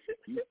shit.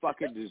 You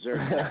fucking deserve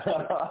that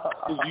shit.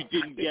 Because you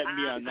didn't get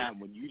me on that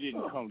one. You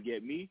didn't come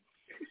get me,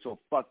 so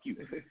fuck you.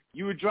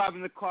 You were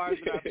driving the cars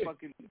that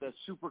the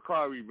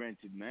supercar we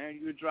rented, man.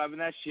 You were driving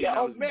that shit. Yeah,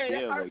 I was man, in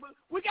jail,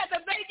 we got to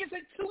Vegas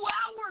in 2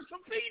 hours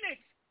from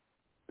Phoenix.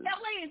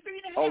 LA in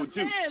 3.5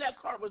 man, that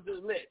car was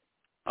just lit.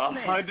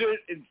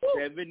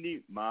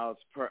 170 miles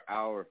per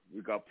hour.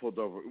 We got pulled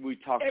over. We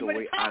talked the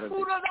way out of it.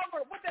 What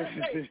did I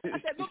say? I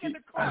said, look at the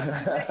car.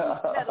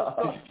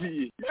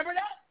 Remember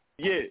that?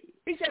 Yeah.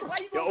 He said, why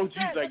you going so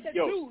fast? I said,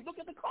 dude, look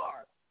at the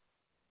car.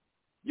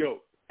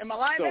 Yo. Am I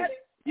lying, Maddie?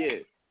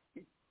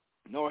 Yeah.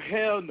 No,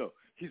 hell no.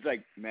 He's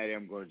like, Maddie,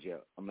 I'm going to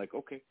jail. I'm like,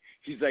 okay.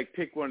 He's like,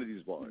 pick one of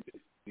these bars.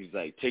 He's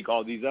like, take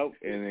all these out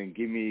and then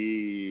give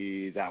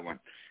me that one.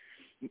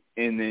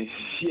 And then,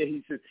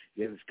 he said,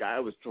 this guy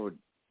was throwing,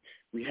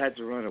 we had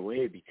to run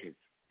away because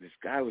this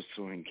guy was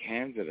throwing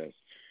cans at us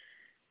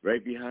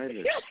right behind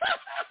us.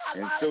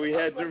 And so we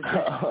had to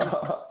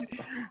run.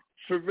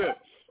 For real.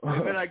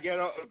 And then I get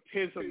out and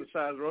piss on the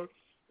side of the road.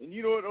 And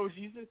you know what OG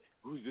said?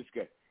 Who's this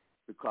guy?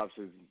 The cop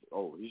says,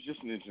 oh, he's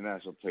just an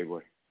international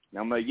playboy. And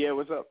I'm like, yeah,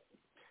 what's up?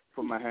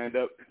 Put my hand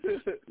up.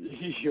 What's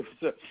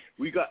up?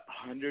 We got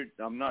 100,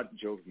 I'm not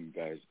joking,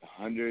 guys,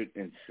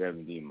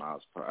 170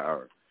 miles per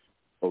hour.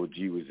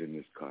 OG was in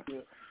this car.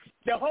 Yeah.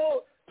 The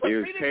whole... It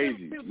was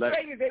crazy.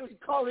 They was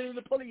calling in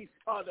the police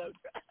on us.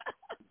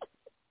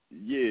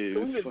 Yeah, it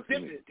was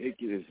fucking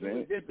ridiculous,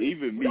 man.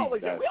 Even me,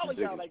 that's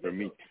ridiculous for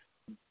me.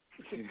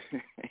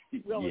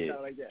 We always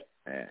sound like that.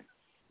 Man.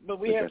 But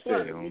we have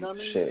fun, you know what I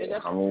mean? Shit,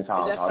 how many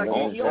times I've been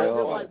in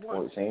jail? Like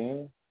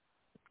 14?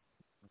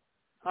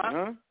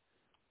 Huh?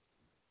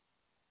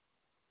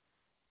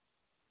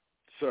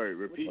 Sorry,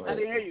 repeat. I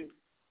didn't hear you.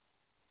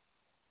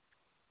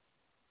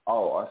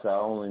 Oh, I said I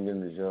only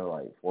been to jail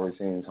like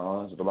 14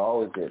 times, but I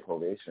always get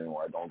probation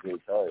where I don't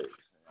get charged.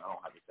 I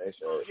don't have to say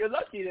shit. You're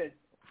lucky then.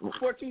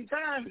 14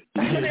 times.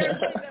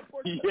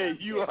 Yeah,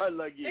 you are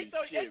lucky. They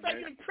throw you in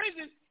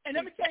prison, and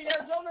let me tell you,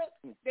 Arizona,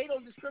 they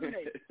don't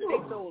discriminate. They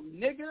throw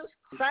niggas,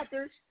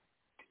 crackers,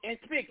 and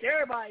spicks.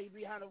 Everybody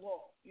behind the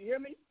wall. You hear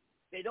me?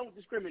 They don't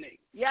discriminate.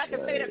 Yeah, I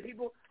can say that,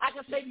 people. I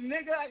can say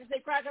nigga, I can say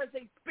cracker, I can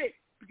say spick,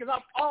 because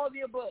I'm all of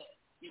the above.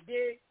 You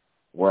dig?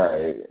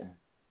 Right.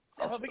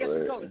 That's what we got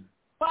to go.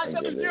 570-209,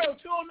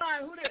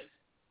 who this?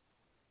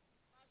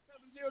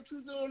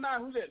 570-209,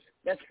 who this?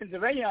 That's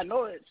Pennsylvania, I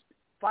know it.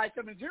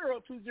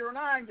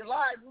 570-209, you're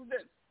live, who's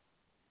this?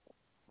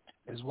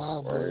 It's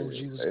wild, bro. OG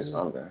was good.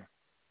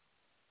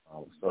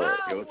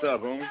 Yo, what's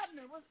up, homie?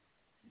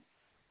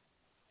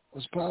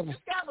 What's poppin'? This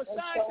guy was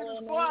signed to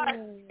the squad,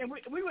 and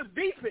we was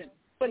beefing,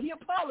 but he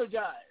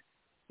apologized.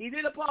 He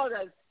did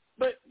apologize.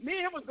 But me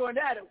and him was going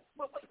at it.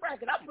 What's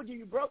cracking? I forgive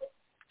you, brother.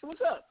 So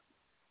what's up?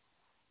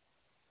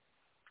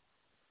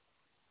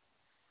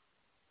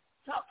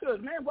 Talk to us,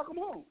 man. Welcome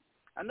home.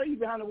 I know you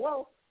behind the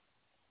wall.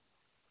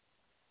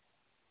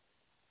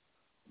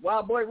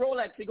 Wild boy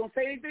Rolex, you gonna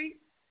say anything?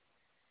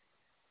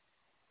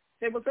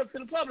 Say what's up to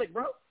the public,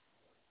 bro.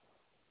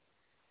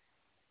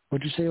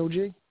 What'd you say,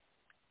 OG?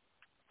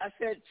 I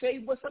said,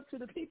 say what's up to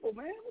the people,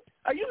 man.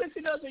 Are you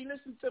listening to us or you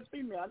listening to a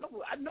female?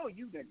 I know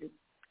you, nigga.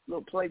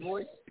 Little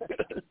playboy.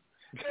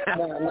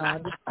 I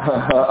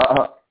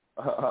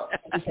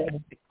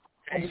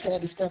just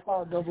had to step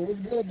out, though, but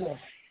it's good, though.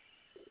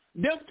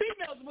 Them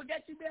females will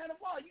get you behind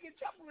the wall. You get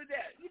trouble with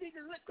that. You need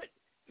to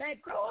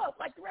grow up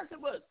like the rest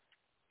of us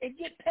and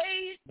get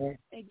paid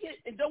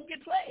and don't get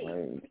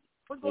played.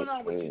 What's going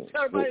on with you?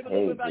 Tell everybody a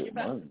little bit about your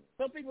background.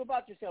 Tell people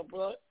about yourself,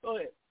 bro. Go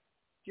ahead.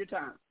 It's your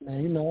time.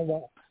 Man, you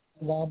know,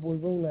 Wild Boy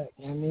Rolex.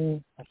 You know what I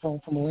mean? I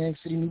come from Atlantic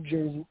City, New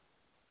Jersey.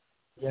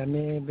 Yeah, I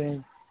mean,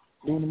 been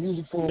doing the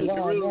music for a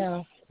while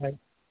now. Like,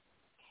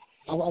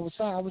 I was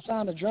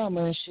signed to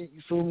drama and shit,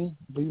 you feel me?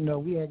 But, you know,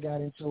 we had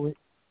got into it.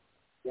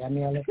 Yeah, I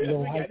mean, I let the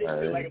little hype.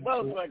 Like a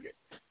motherfucker.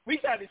 We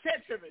started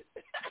set tripping.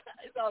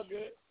 It's all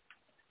good.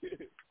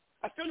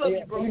 I still love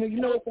you, bro. You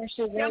know what that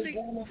shit was?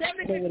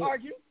 Family can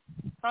argue.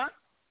 Huh?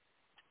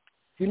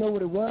 You know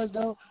what it was,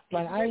 though?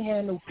 Like, I ain't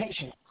had no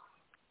patience.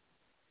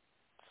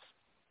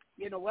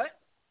 You know what?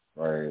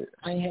 Right.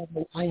 I ain't had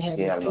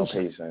no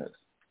patience.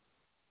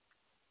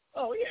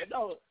 Oh, yeah,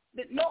 no.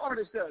 No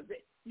artist does.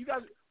 You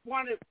guys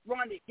wanted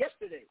it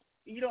yesterday.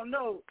 You don't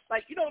know.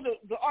 Like, you know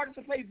the artist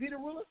that played Vita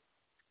Ruler?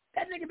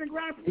 That nigga been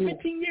grinding for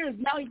 15 years.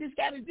 Now he just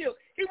got a deal.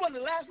 He one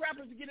of the last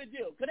rappers to get a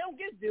deal. Because they don't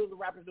get deals with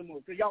rappers no more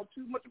because y'all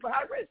too much of a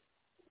high risk.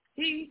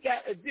 He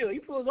got a deal. He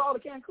pulled all the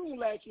Cancun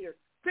last year.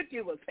 50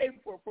 of us paid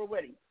for a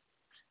wedding.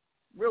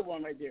 Real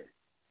one right there.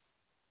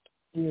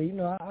 Yeah, you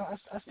know, I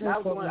still I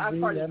was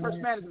part of his first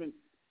management.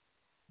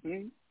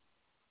 Hmm?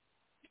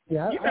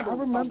 Yeah, I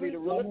remember. You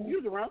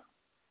was around.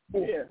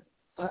 Yeah.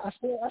 I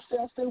still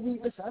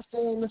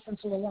listen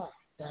to a lot.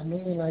 I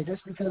mean, like,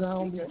 just because I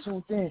don't get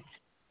tuned in,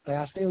 like,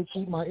 I still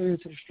keep my ear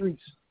to the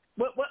streets.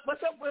 What's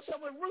up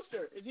with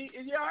Rooster? Is he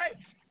all right?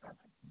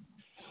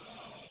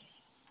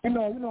 You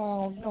know,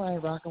 I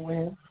ain't rocking with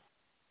him.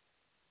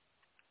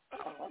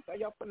 Oh, I thought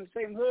y'all from the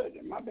same hood.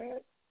 My bad.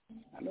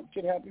 I know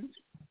shit happens.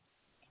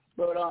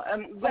 But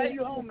I'm glad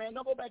you're home, man.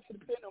 Don't go back to the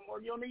pit no more.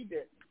 You don't need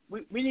that.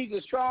 We need the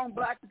strong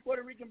black and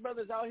Puerto Rican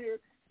brothers out here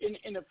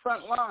in the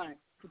front line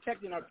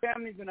protecting our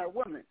families and our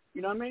women.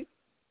 You know what I mean?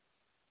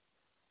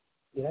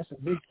 Yeah, that's a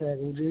big tag,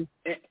 OG.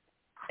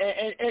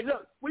 And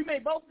look, we may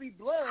both be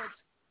bloods,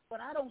 but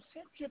I don't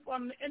set trip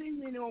on the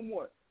enemy no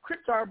more.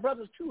 Crips are our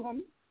brothers too,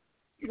 homie.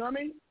 You know what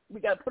I mean? We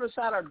got to put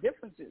aside our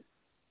differences.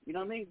 You know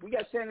what I mean? We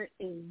got to stand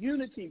in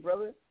unity,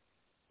 brother.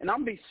 And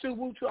I'm be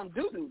Suwu too. I'm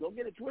doo-doo. Don't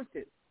get it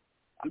twisted.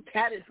 I'm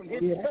tatted from head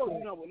to toe,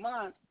 you know, with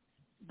mine.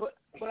 But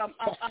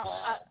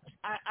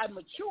I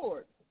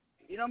matured.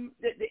 You know,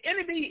 the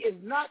enemy is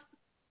not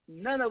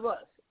none of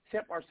us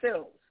except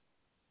ourselves.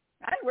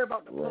 I ain't worry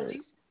about the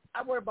police.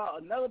 I worry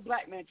about another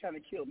black man trying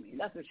to kill me.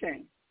 That's a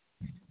shame.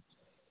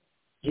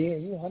 Yeah,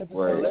 you 100%.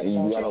 Right, and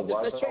you gotta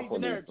watch Let's out change for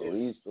the these narrative.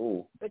 police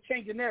too. Let's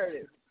change the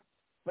narrative.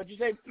 What'd you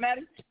say,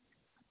 Maddie?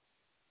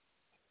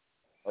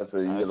 I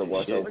said you gotta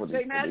watch out for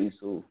these police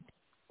too.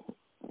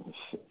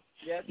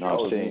 Yeah,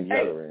 no, I'm saying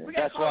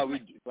that's why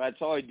that's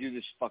why we do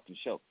this fucking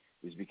show,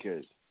 is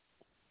because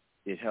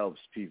it helps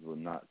people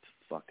not to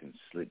fucking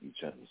slit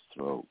each other's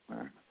throat,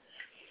 man.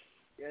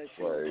 Yeah,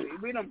 sure.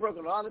 We done broke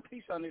a lot of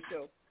peace on this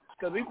show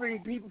because we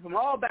bring people from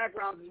all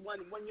backgrounds in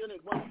one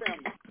unit, one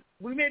family.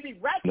 We may be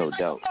ratchet like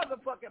a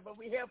motherfucker, but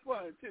we have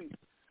fun too.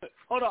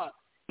 Hold on.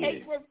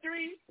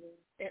 843,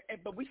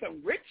 but we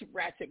some rich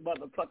ratchet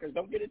motherfuckers.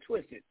 Don't get it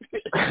twisted.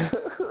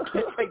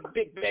 Play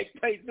big bag,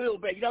 play little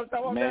bag. You know what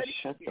I'm talking about?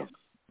 Shut up.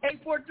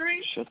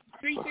 843-364.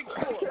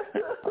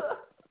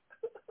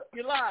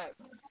 You're live.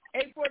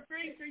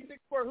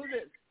 843-364. Who's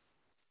this?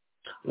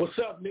 What's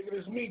up, nigga?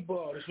 This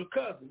Meatball. This your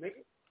cousin,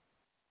 nigga.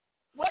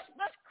 What's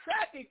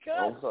cracking, cuz?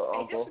 What's up,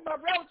 Uncle? This is my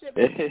relative.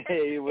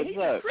 Hey, what's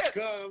up?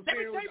 I'm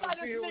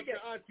here with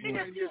your auntie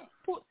right now.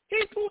 He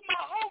pulled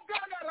my own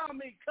gun out on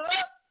me, cuz.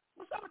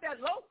 What's up with that,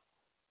 Lo?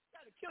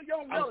 Gotta kill your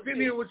own I'm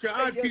sitting here with your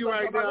auntie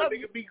right now,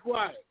 nigga. Be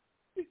quiet.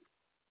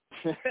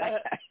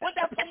 What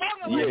that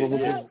pomona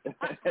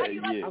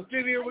I'm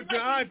sitting here with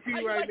your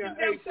auntie right now.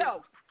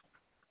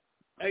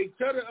 Hey,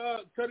 tell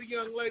the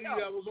young lady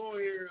that was on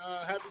here,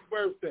 happy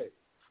birthday.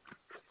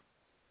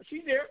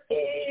 She's there.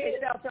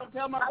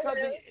 Tell my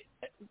cousin,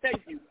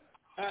 thank you.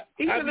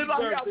 He used to live out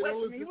here out west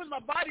of me. He was my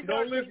bodyguard.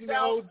 Don't listen to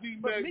OG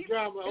Mac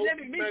Drama.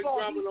 OG Mac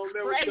Drama don't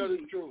never tell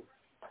the truth.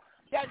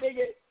 That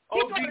nigga.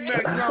 OG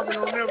Mac Drama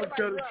don't never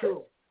tell the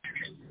truth.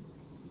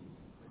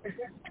 The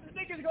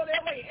niggas go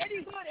that way. Any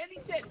hood, any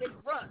set, they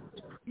run.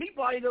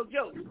 Meatball ain't no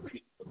joke.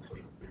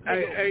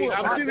 Hey,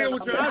 I'm sitting here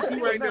with your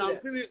auntie right now.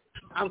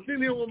 I'm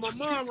sitting here with my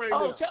mom right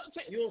now.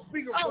 You on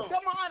speakerphone. Oh,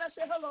 come on. I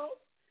said hello.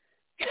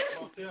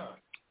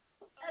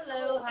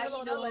 Hello, how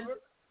you doing?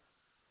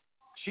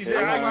 She said,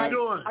 how you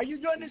doing? Are you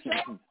enjoying the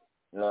show?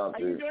 No, Are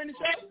you enjoying the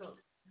show?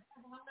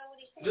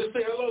 Just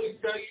say hello.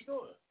 How you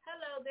doing?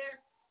 Hello there.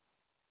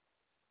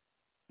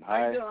 How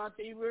you doing,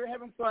 Auntie? We're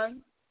having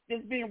fun.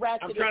 Just being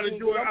ratchet. I'm trying to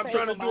do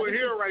it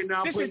here right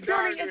now. I'm putting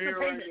dye in your hair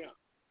right now.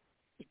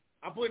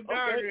 I'm putting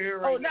dye in your hair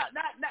right now. Oh,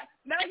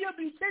 now you're a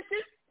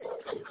beautician?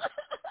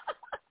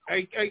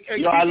 Hey,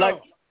 yo,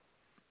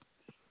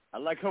 I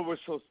like how we're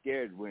so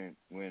scared when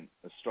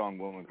a strong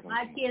woman comes.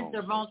 My kids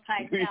are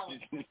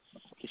multi-talented.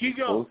 She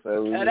goes.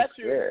 That's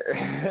true.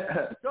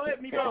 Go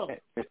ahead, me go.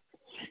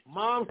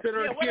 Mom said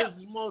her kids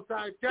is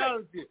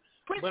multi-talented,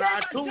 but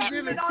I tuned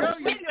in to tell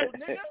you.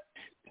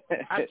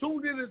 I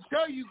tuned in to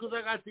tell you because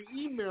I got the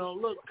email.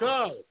 Look,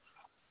 cuz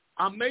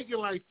I'm making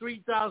like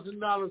 $3,000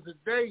 a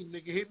day,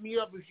 nigga. Hit me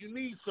up if you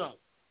need something.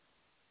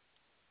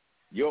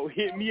 Yo,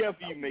 hit me up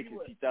if you make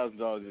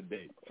 $50,000 a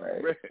day.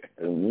 Right.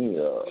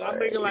 Yeah. I'm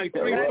making like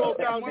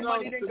 $3,000-$4,000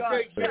 a day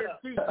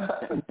guaranteed.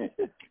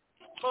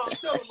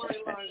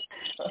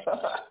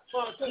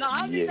 No,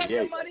 I need that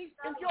money.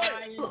 Enjoy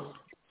it.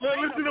 Man,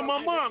 listen to my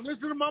mom.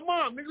 Listen to my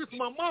mom. Nigga, listen to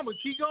my mama.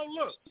 Chico,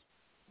 look.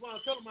 Come on,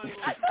 tell him I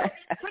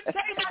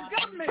ain't my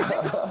government.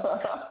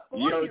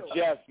 Yo,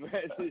 Jeff,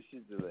 man, this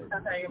shit's hilarious.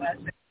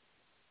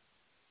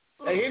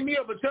 Hey, hit me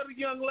up and tell the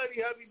young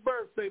lady happy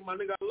birthday, my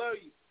nigga. I love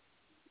you.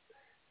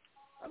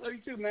 I love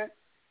you too, man.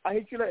 I'll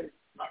hit you later.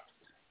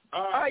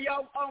 All right,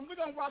 y'all. We're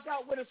going to rock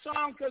out with a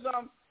song because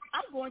I'm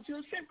going to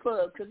a strip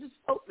club because it's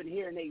open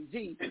here in AZ.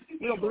 We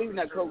don't believe in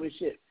that COVID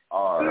shit.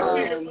 All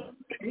right.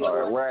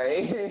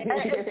 Right.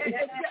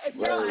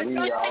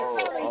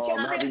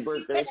 Happy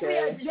birthday,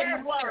 Chad.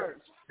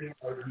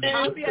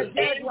 I'll be at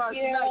Jaguars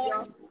tonight,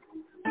 y'all.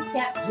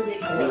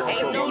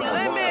 Ain't no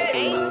limit.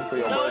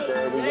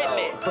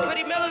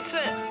 Pretty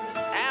militant.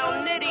 Al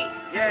Nitty.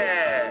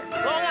 Yeah.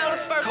 Long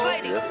Island First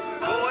Lady.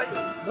 Boy.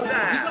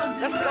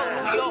 Let's go,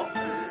 New York.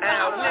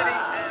 Al Nitty.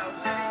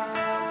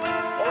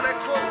 On that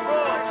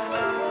crossroads.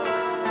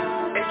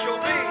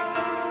 H.O.B.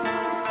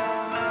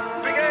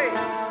 Big A.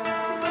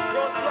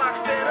 Cross block,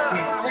 stand up.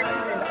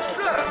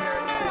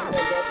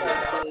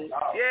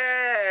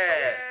 Yeah.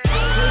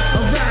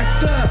 I'm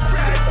rocked up.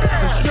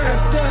 I'm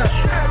strapped up.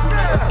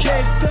 I'm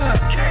caked up.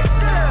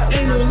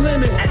 Ain't no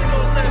limit.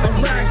 I'm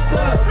rocked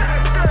up.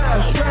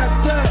 I'm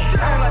strapped up.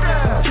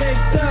 I'm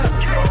caked up.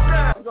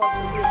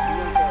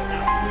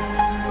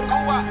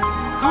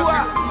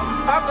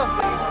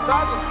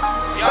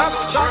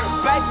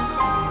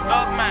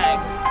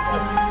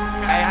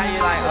 Hey, how you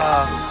like,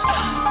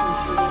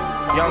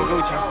 Young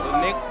Gucci,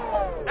 nigga?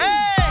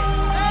 Hey!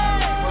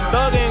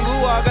 Thug and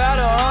Goo, I got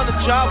her on the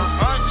chopper.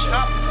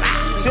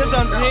 Since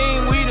I'm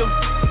team, we the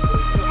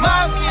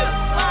mafia.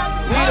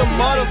 We the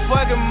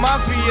motherfucking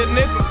mafia,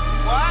 nigga.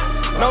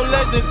 No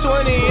less than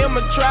 20 in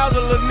my trouser,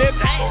 little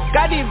nigga.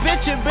 Got these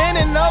bitches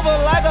bending over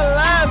like a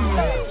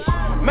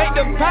lineman. Make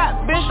the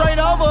pop bitch straight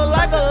over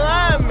like a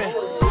lineman.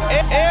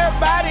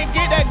 Everybody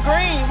get that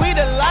green, we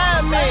the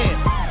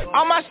linemen.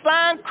 On my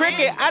slime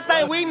cricket, I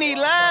think we need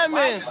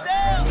linemen.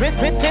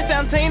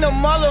 10-17 the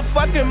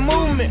motherfucking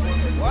movement.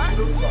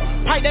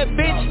 Pipe that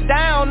bitch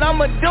down, I'm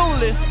a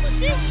duelist.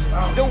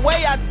 The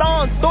way I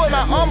throw him through it,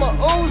 my armor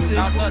oozes.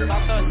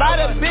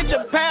 Buy the bitch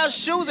a pair of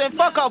shoes and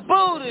fuck her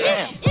booty.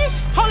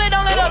 Hold it,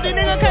 don't let up, these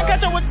niggas can't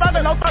catch up with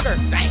thugger, no thugger.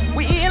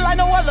 We eating like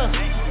no other.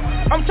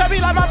 I'm chubby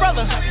like my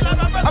brother.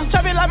 I'm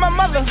chubby like my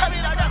mother.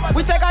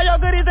 We take all your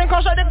goodies and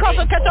cross the coast.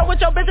 Catch up with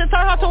your bitch and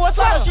turn her to a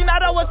slut. She not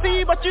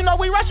overseas, but you know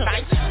we Russian.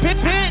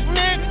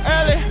 Picnic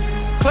early,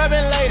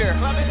 clubbing later.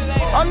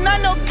 I'm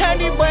not no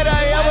candy, but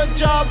I am a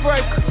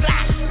jawbreaker.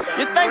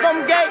 You think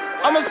I'm gay?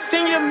 I'ma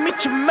send you meet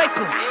your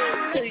maker.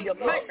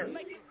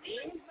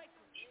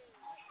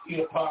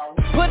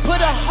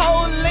 Put a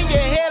hole in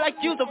your head like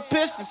you's a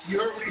piston.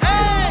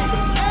 Hey,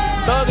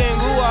 Thug and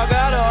Goo, I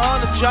got her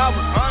on the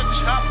chopper.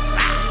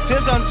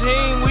 Since I'm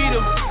team, we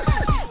the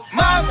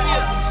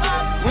mafia.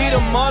 We the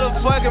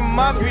motherfucking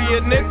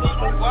mafia,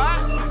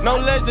 nigga. No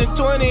less than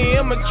 20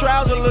 in my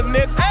trouser, little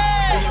nigga.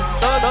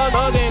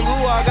 Thug and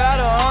Goo, I got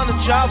her on the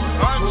chopper.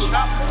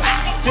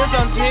 Since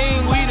I'm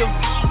team, we the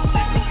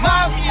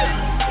mafia.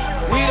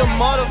 We the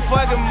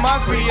motherfucking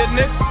mafia,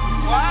 nigga.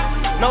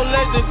 No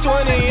less than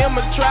 20 in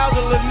my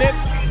trouser, little nigga.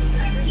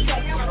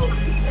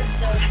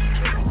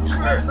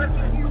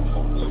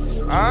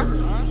 Huh?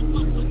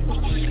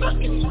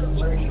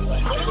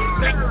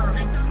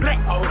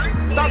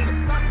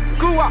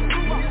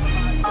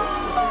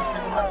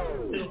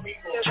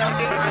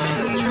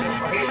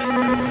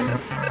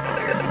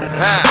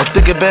 I'm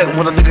thinking back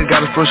when a nigga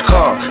got his first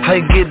car. How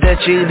you get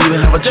that, you ain't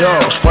even have a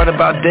job. Fight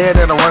about that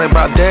and I'm running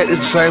about that.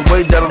 It's the same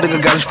way that a nigga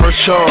got his first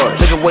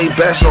charge. Nigga way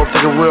back, so I'm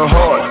thinking real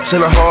hard.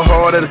 Selling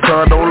hard at the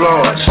car, no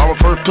loss. Saw my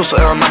first pistol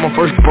out, not my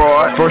first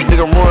broad. First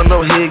nigga run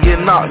up here,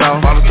 get knocked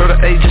out. About a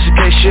 38 just in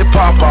case shit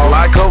pop out.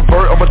 Like a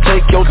vert, I'ma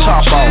take your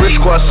top off. Rich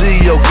Squad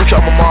CEO, Gucci,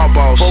 I'm a mob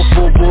boss. 4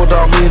 full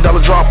bulldog, $1 million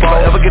drop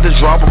out. Ever get this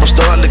drop, I'ma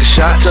start nigga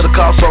shot. Tell the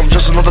cops I'm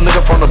just another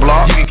nigga from the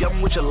block. You can get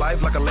them with your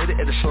life like a lady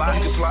at the slide.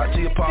 You can fly to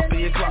your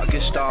poppy and clock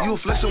get started. You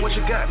flexing what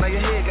you got, now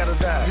your head gotta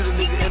die. You the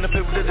nigga in the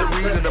paper that they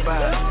reading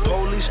about.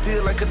 Police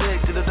still ain't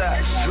connected to that.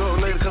 Drug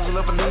later cause I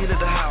left a need at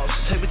the house.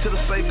 Take me to the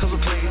safe cause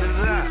I'm cleaning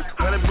it out.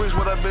 100 bricks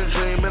what I've been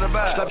dreaming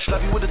about.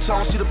 Slap you with the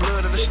tongue, see the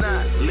blood in the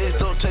snot. Legs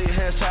don't tell your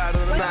hands tied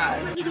in the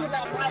night.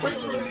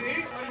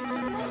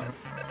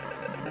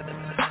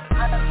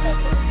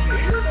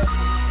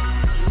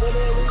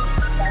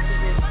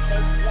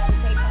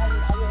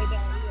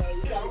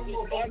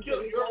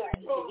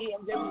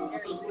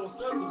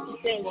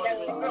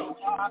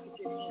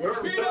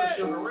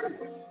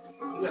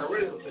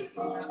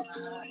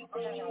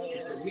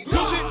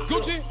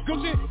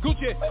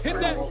 Gucci, hit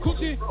that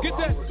Gucci, get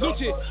that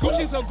Gucci.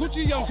 Gucci so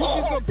Gucci, young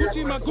Gucci so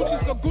Gucci, my Gucci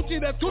so Gucci,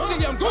 that's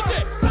Gucci, young Gucci.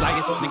 Like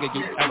it's nigga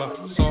you ever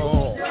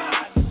saw.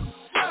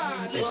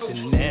 It's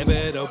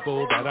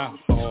inevitable that I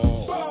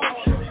fall.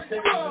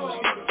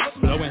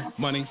 Blowing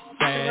money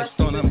fast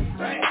on them.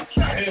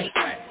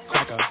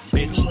 Crack a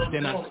bitch,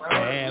 then I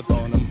stab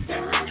on them.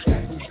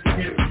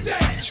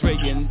 $1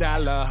 trillion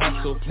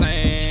hustle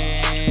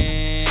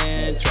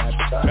plan.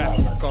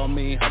 Trap, call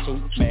me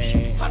hustle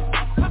man.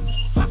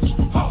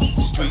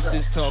 Streets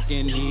is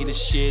talking, he the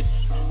shit.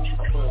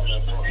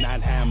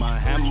 Not hammer,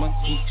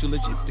 he too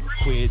legit to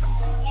quit.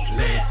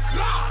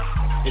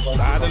 It's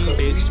bottom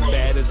bitch,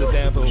 bad as the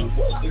devil.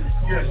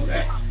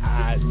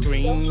 Eyes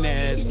green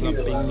as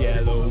slumping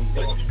yellow.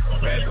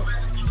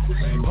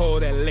 Pour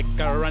that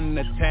liquor on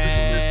the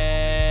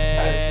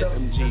tab.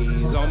 Some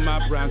G's on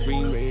my brown,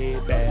 green,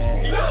 red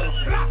bag.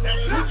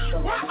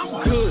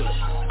 I'm good,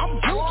 I'm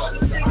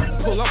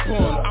Gucci. Pull up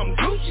on, I'm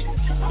Gucci.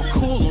 I'm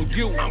cool on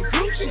you, I'm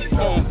Gucci.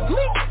 On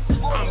fleek,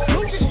 I'm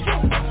Gucci.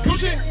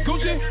 Gucci,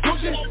 Gucci,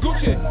 Gucci,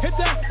 Gucci. Hit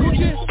that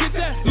Gucci, get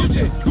that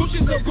Gucci. Gucci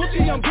so Gucci,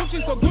 I'm Gucci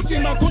so Gucci.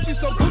 My Gucci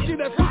so Gucci,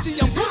 that's Gucci,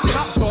 I'm Gucci.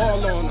 I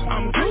ball on,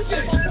 I'm Gucci.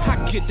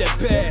 I get that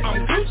bag,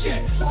 I'm Gucci.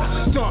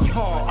 I stunt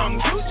hard, I'm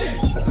Gucci.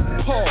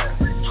 Paul,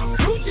 I'm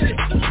Gucci.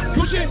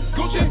 Gucci,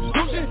 Gucci,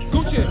 Gucci,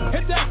 Gucci.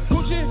 Hit that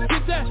Gucci,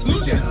 get that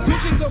Gucci.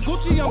 Gucci so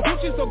Gucci, I'm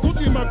Gucci so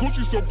Gucci. My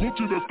Gucci so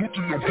Gucci, that's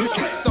Gucci, I'm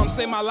Gucci. Some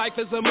say my life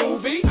is a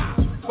movie.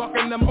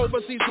 Fucking them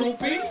overseas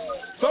groupies.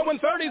 Throwing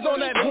 30s on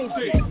that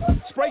hoopy.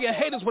 Spraying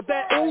haters with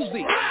that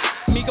Uzi.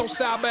 Migo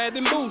style bad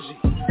and bougie.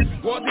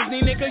 Walt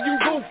Disney nigga, you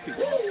goofy.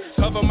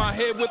 Cover my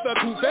head with a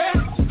toupee.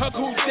 Her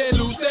goose,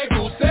 loose,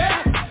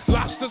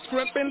 lobster,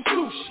 shrimp, and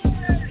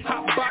sushi.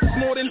 Hot box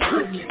more than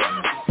cookie.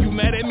 You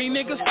mad at me,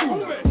 nigga,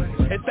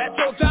 stupid. Is that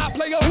your job,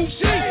 player? Who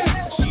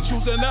she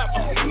choosing up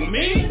on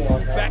me.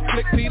 Back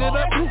click, beat it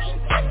up, Gucci.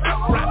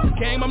 Rap the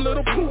game, I'm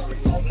little poopy.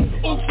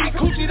 Oopsie,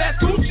 coochie, that's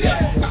Gucci.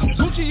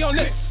 Gucci on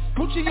this,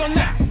 Gucci on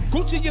that.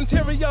 Gucci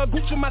interior,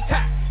 Gucci my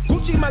top.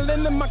 Gucci my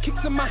linen, my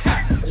kicks in my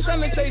hat.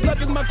 Sunday say love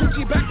is my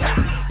Gucci backpack.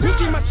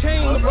 Gucci my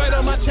chain, right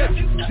on my chest.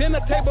 Dinner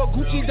table,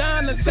 Gucci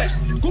dining set.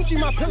 Gucci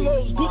my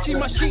pillows, Gucci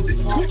my sheets.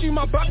 Gucci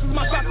my boxes,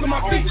 my socks and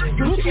my feet.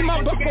 Gucci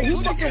my buckle,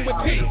 who fucking with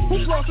P?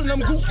 Who's flossing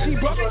them Gucci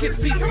bucket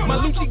feet? My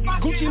Lucci,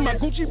 Gucci, my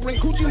Gucci, bring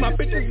Gucci, my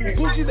bitches is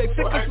Gucci. They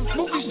sick as a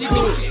smoothie, she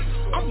Gucci.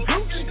 I'm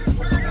Gucci.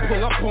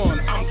 Pull up on,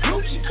 I'm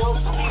Gucci. Cool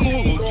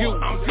on you,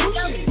 I'm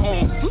Gucci.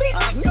 On fleek,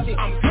 I'm Gucci.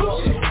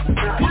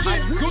 Gucci,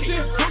 Gucci,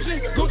 Gucci,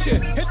 Gucci.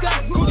 Hit that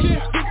Gucci,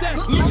 hit that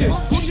Gucci.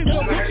 Gucci so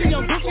Gucci,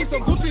 I'm Gucci so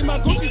Gucci. My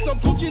Gucci so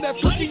Gucci, that's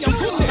Gucci, I'm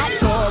Gucci. I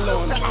fall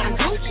on, I'm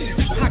Gucci.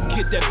 I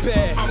get that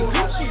bag, I'm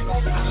Gucci.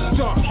 I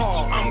stunt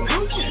hard, I'm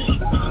Gucci.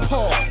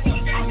 Paul, I'm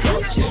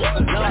Gucci.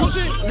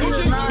 Gucci,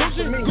 Gucci,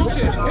 Gucci,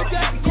 Gucci. Hit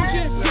that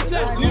Gucci, hit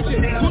that Gucci.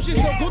 Gucci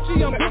so Gucci,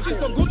 I'm Gucci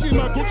so Gucci.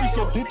 My Gucci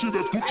so Gucci,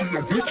 that's Gucci,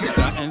 I'm Gucci.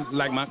 Something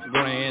like my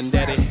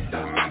granddaddy.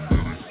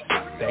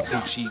 That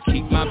Gucci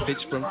keep my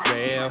bitch from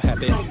real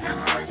habit.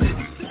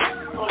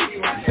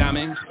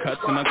 Diamond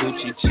cuts in my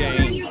Gucci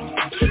chain.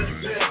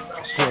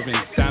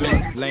 Swerving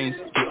diamond lanes,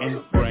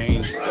 getting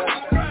brains.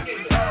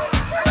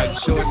 Like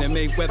Jordan and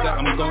Mayweather,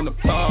 I'm gonna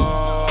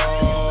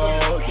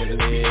ball. You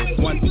live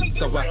once,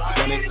 so I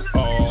want it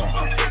all.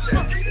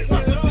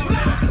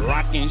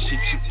 Rockin' shit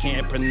you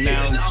can't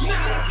pronounce.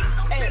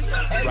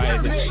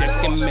 Write a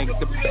check and make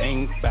the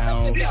bank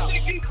bounce.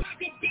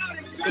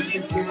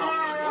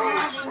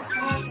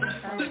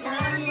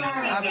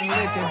 I've been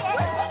looking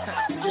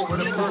for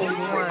the perfect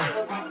one.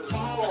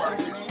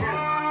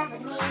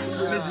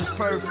 Mrs.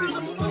 Perfect.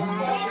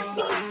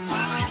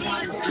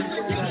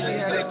 She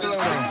had that glow.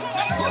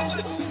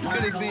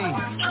 Billy B.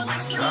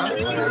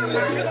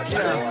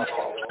 Yeah.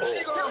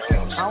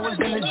 I was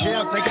in the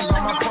jail thinking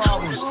about my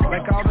problems.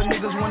 Like all the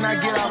niggas when I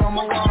get out on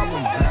my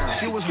album.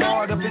 She was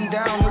hard up and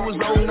down, it was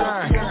 09.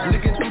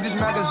 Looking through this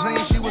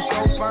magazine, she was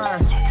so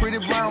fine. Pretty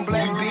brown,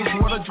 black bitch,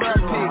 what a drop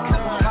pick.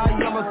 High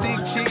yellow, thick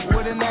chick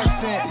with an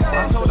accent.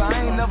 I told her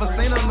I ain't never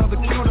seen another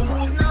cuter.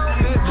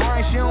 Good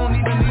brain, she don't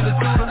even need a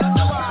tutor.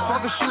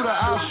 Fuck a shooter,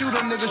 I'll shoot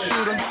a nigga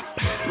shooter.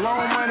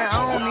 Long money, I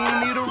don't even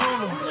need a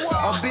ruler.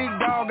 A big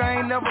dog,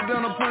 I ain't never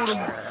been a poodle.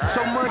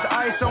 So much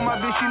ice on my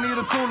bitch, she need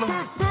a cooler.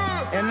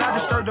 And I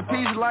disturb the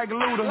peace like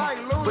Luda.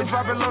 But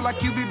drop it low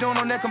like you be doing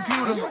on that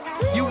computer.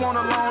 You want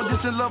a long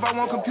distance love, I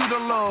want computer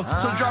love.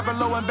 So drop it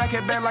low and back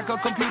it back like a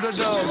computer does.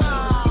 Ooh,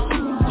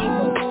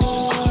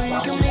 you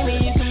can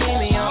meet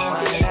me on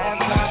my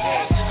laptop.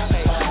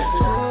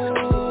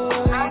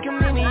 Ooh, you can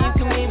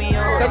meet me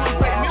on my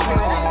laptop.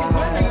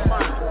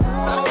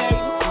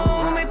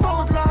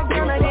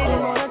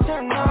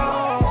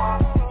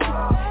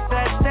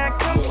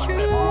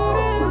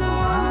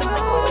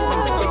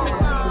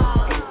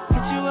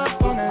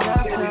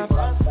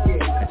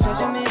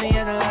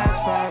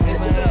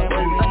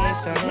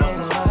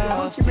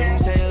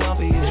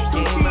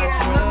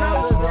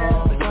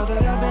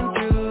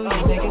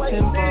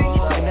 Simple.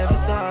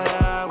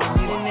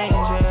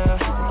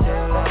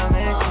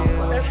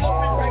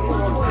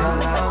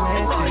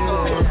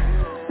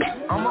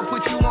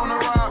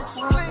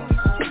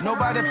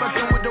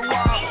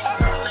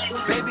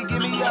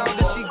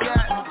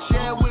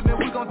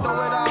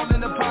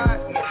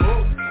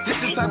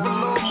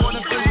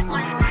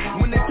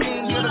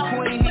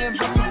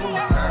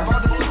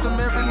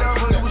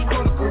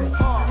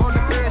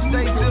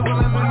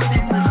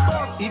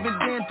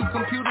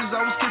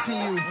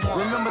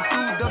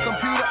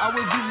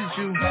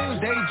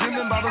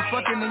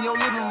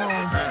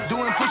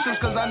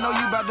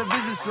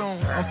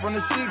 soon. I'm from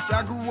the 6,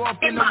 I grew up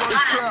in the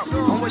worst trap.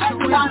 I'm what you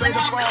wish, they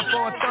to fall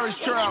for a thirst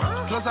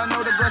trap. Plus I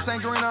know the grass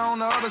ain't greener on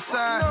the other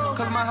side.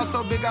 Cause my house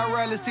so big I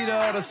rarely see the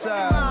other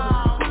side.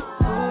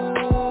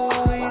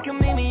 Ooh, you can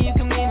meet me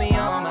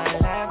on my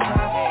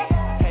laptop.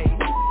 Hey,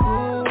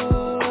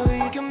 ooh,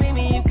 you can meet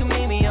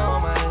me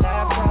on my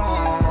laptop.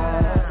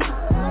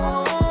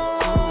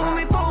 Ooh,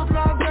 we both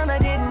logged on, I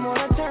didn't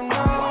wanna turn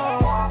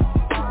off.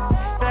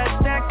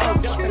 That's that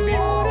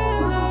computer.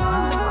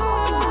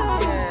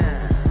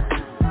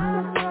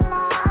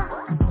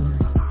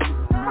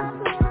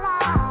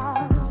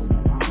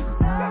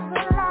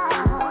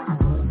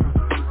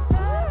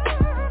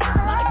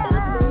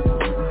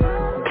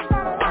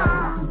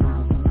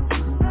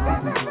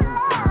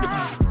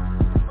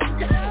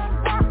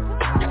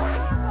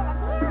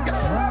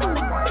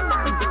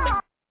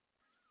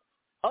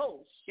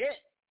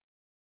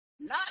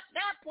 Not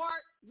that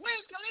part.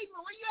 Wiz Khalifa,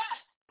 where you at?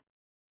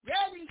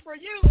 Ready for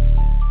you.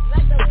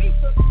 Like the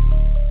pizza.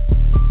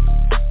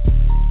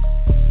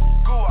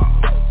 Go on.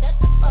 Shut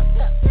the fuck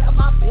up. Tell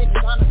my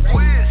business on the radio.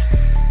 Wiz.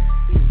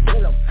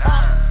 Little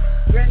pop.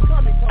 Granny,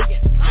 come and go get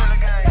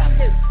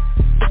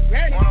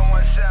Granny.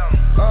 101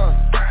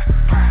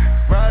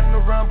 Riding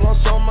around, blow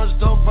so much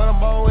dope, but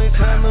I'm always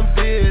handling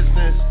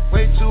business.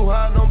 Way too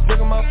high, don't pick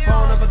up my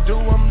phone. If I do,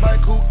 I'm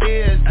like, who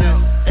is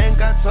this? Ain't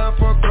got time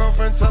for a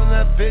girlfriend, telling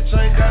that bitch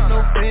I ain't got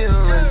no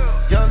feelings.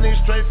 Young nigga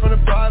straight from the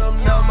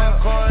bottom, now my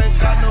car ain't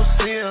got no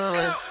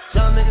ceiling.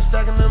 Young niggas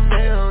stacking the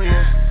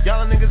millions,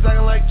 y'all niggas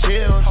acting like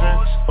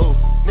children. Oh,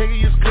 nigga,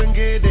 you just couldn't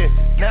get it.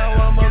 Now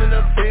I'm up in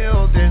the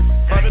building.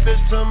 Brought the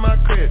bitch to my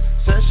crib,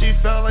 said she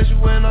felt like she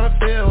went on a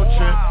field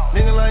trip.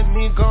 Nigga like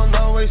me gon'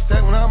 always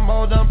stack. When I'm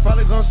old, I'm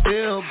probably gon'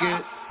 still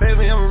get.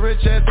 Baby, I'm a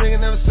rich ass nigga,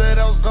 never said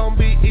I was gon'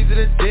 be easy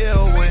to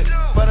deal with.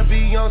 But I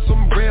be on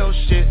some real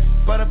shit.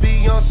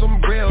 Baby,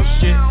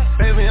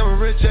 I'm a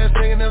rich ass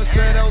nigga, never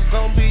said I was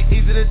gon' be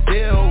easy to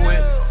deal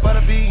with. But I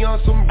be on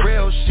some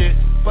real shit.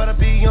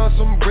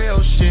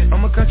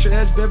 I'm a country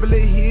ass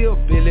Beverly Hill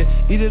Billy.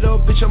 Eat it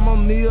up, bitch, I'm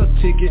on meal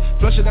ticket.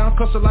 Flush it down,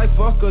 cost a like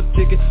fuck a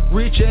ticket.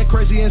 Rich and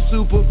crazy and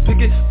super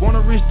picky. Want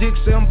a rich dick,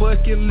 say I'm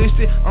bucket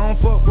listed. I don't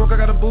fuck broke, I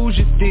got a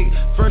bougie dick.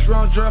 First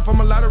round draft,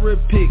 I'm a lottery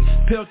pick.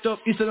 Pelt up,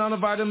 Eastern on the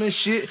vitamin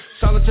shit.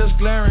 Solitaires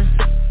glaring.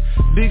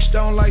 Big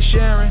stone like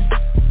Sharon.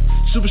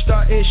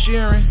 Superstar Ed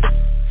Sheeran.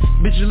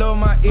 Bitches love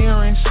my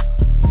earrings.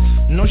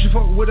 Know she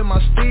fuck with him, I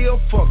still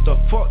fucked her.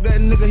 Fuck that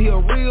nigga, he a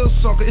real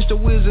sucker. It's the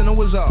Wiz and the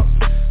Wizard.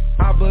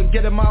 I been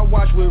getting my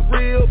watch with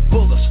real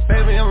bullets.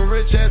 Baby, I'm a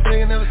rich ass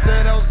nigga, never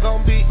said I was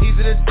gon' be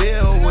easy to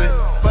deal with.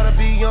 But I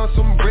be on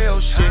some real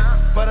shit.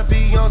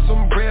 Baby,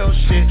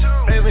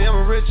 I'm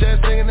a rich ass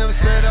nigga, never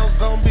said I was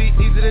gon' be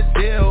easy to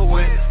deal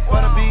with.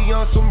 But I be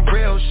on some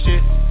real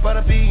shit.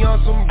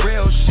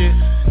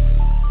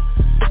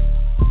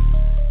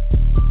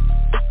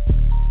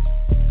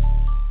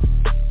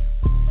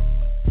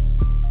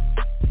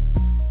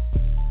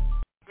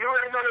 You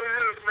already know what it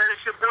is, man.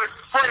 It's your boy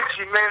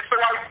Frenchie, man. So I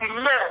see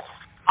more.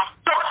 I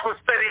fuck with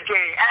Steady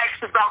Game.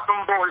 Ask about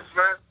them boys,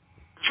 man.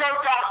 Drunk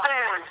out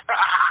fans.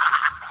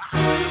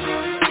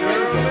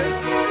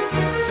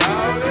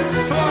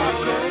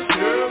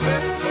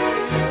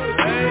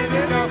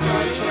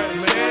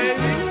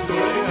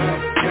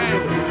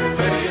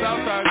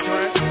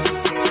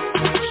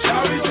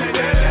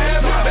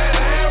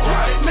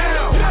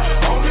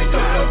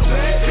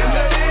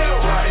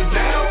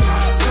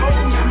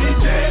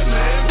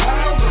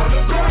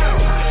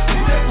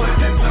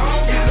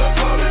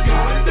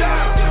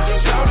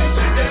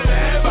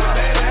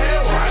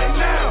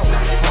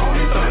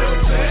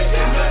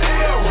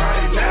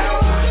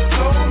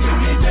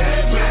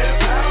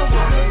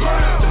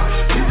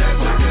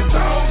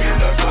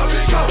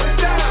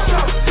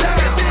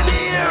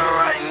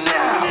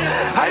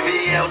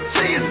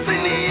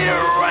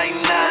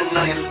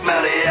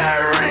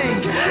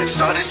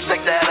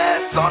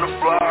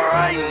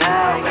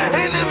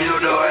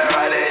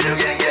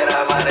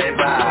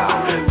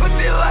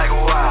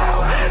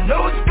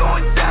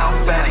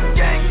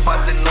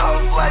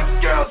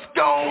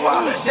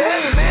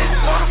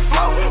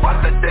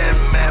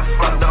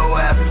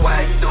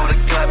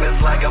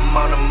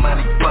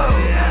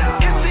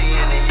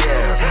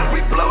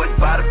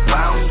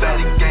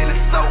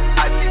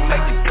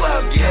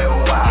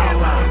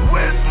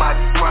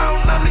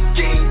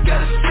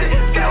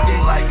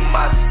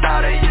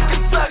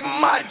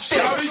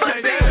 Shawty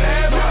say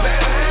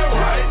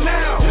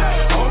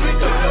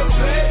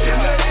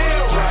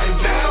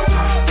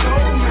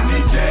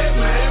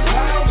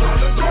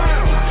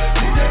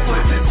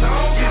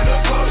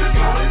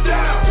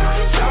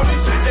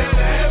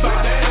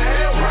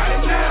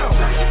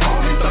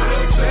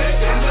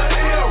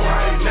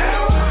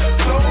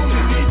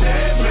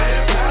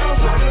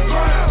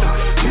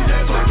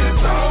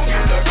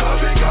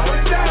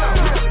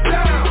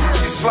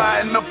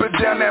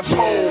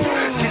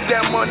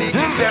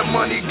Get that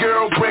money,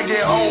 girl, bring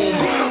it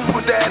home.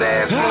 Put that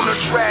ass on the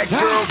track,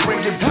 girl,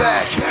 bring it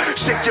back.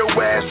 Shake your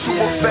ass to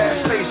a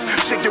fast pace.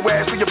 Shake your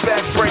ass till your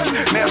back break.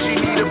 Now she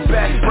need a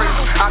back break.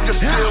 I can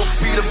still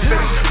beat the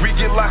face. We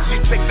get locked, she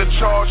take the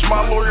charge.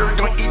 My lawyer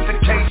gonna eat the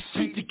case.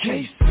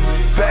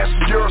 That's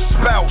your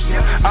spouse.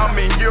 I'm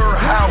in your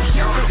house.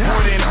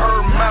 Wood in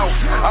her mouth.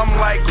 I'm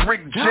like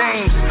Rick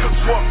James.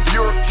 Fuck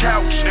your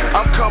couch.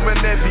 I'm coming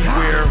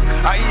everywhere.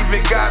 I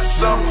even got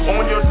some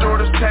on your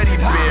daughter's teddy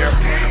bear.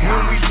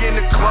 When we in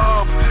the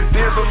club,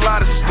 there's a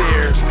lot of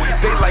stairs.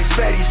 They like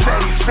fatty,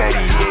 fatty, fatty.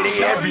 Yeah,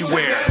 they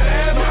everywhere.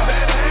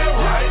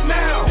 Right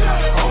now,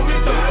 homie,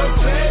 throw the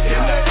flag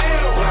in the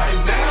air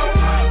right now.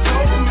 So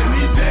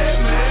many dead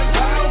men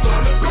pounds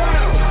on the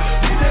ground.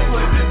 DJ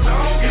play this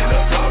song in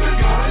the club and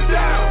going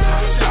down.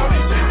 Shawty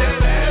shake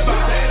that ass,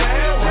 bout that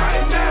ass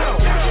right now.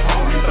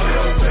 Homie, throw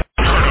the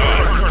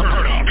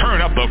flag. Turn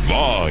up the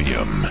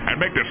volume and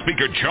make the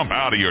speaker jump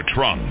out of your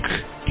trunk.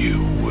 You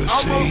will see.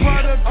 I'm a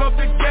product of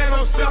the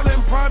ghetto,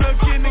 selling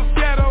product in the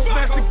ghetto.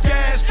 That's the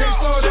gas, can't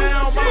slow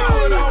down. My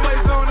foot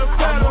always on the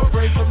pedal.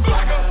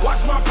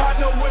 Watch my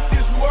partner with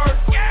this work.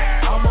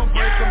 I'ma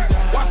break them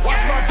down. Watch my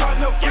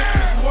partner with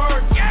this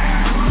work.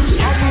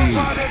 I'm a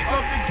product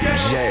of the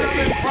ghetto,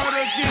 selling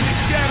product in the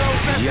ghetto.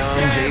 That's the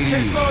gas,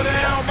 can't slow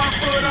down. My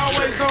foot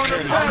always on the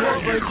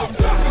pedal.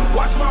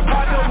 Watch my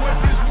partner with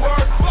this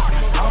work.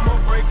 I'ma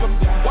break them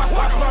down. Watch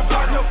my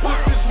partner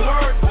with this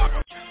work.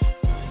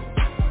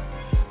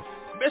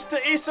 Mr.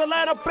 East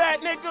Atlanta bad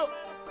nigga,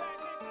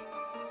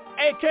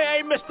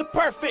 a.k.a. Mr.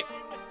 Perfect,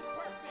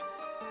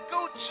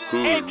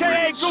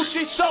 a.k.a.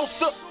 Gucci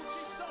Sosa,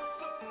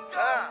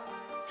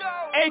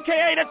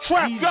 a.k.a. the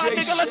Trap God,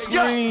 nigga, let's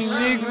go.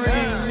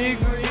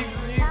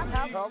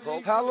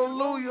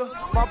 Hallelujah,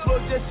 my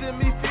plug just sent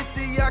me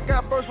 50, I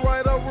got first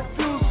right of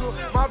refusal.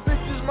 My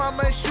bitch is my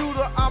main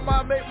shooter, I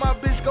might make my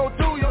bitch go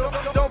do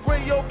ya. Don't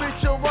bring your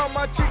bitch around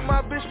my chick,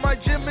 my bitch my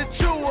Jimmy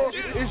Chua.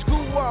 It's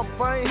goo-wop,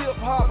 I ain't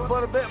hip-hop,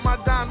 but I bet my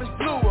diamonds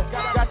bluer.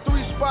 Got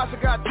 3 spots,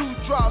 I got 2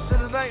 drops,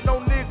 and it ain't no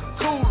nigga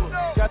cooler.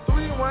 Got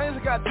 3 rings,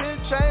 I got 10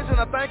 chains, and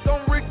I think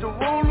I'm Rick the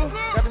Ruler.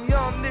 Got them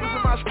young niggas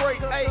in my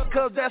straight A,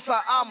 cause that's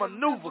how I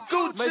maneuver.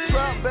 Make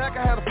trap back,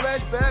 I had a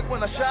flashback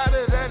when I shot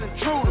at an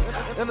intruder.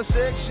 In a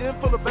section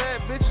full of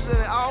bad bitches, and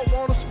they all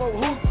wanna smoke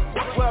hookah.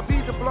 Where I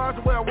beat the blonde,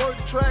 the way I work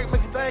the track,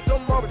 make you think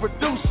I'm a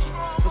producer.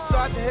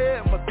 Beside your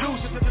head,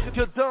 Medusa,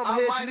 your dumb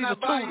head, you need a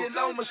tutor.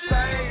 No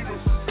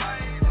Mercedes,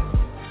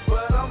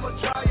 but I'ma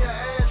try your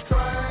ass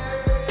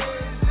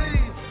crazy.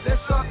 That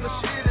sucker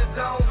shit, it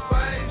don't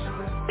faze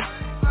me.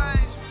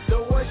 The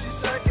way she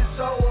take it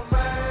so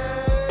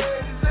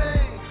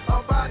amazing.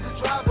 I'm about to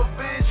drive a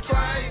bitch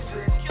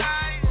crazy.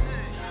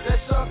 That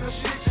sucker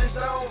shit just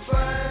don't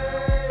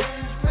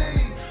faze me.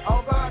 I'm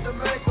about to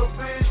make a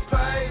bitch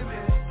pay me.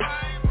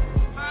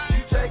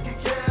 You taking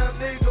care of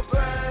nigga,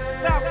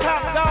 baby. Now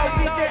top dog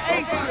DJ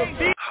Ace.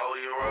 Hold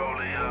your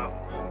rollie up.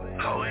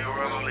 Hold your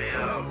rollie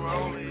up.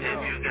 If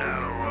you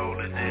gotta roll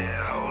it, then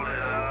hold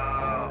it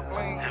up.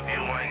 If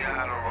you ain't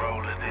gotta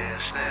roll it, then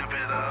step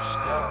it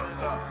up.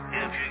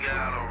 If you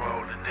gotta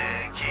roll it,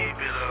 then keep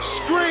it up.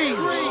 Scream.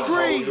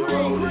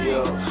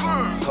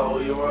 Hold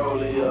your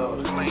rollie up.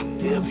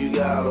 If you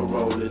gotta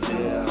roll it,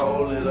 then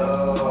hold it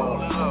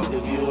up.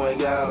 If you ain't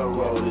gotta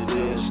roll it,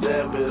 then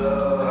step it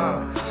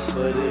up.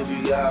 But if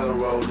you gotta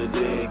roll it,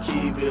 then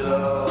keep it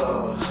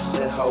up.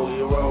 Then hold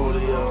your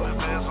rollie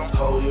up.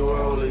 Hold your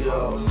rollie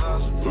up.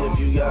 If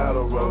you gotta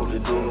roll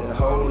it, then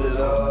hold it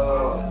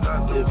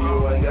up. If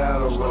you ain't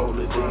gotta roll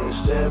it, then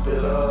step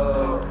it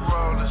up.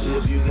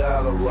 If you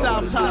gotta roll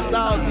it, then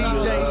keep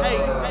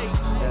it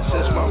up.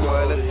 Since my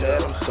money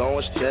fat, I'm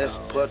throwing stats.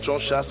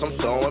 Patron shots, I'm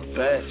throwing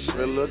facts.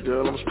 Real little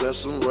girl, I'm spend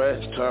some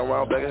rats. Turn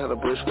around back and had a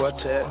bitch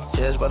quartet.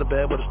 Cash by the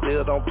bag, but it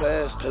still don't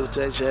pass.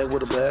 Hesitate jack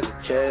with a bag of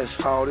cash.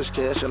 All this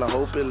cash and I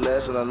hope it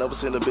lasts. And I never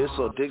seen a bitch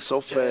so dick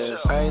so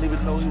fast. I ain't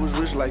even know he was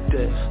rich like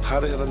that. How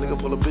the hell a nigga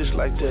pull a bitch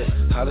like that?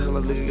 How the hell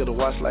a nigga get a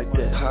watch like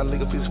that? How a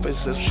nigga feel space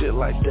and shit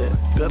like that?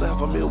 Better have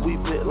a meal, we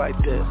bit like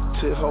that.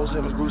 10 hoes,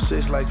 him and grew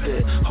 6 like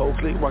that. Whole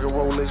clique, rockin'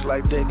 Rolex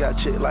like that. Got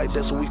chick like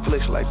that, so we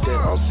flex like that.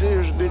 I'm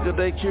serious, nigga,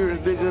 they curious,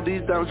 nigga.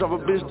 These diamonds drop a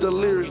bitch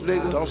delirious,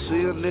 nigga. Don't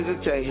see a nigga,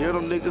 can't hear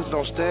them niggas.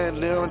 Don't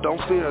stand there and don't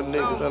fear a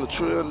nigga. And a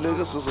trail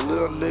nigga, since a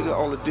little nigga.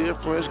 Only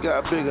difference,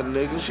 got bigger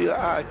nigga. She an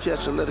eye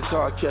catcher, let the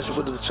car catch her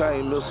with the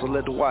chain missile,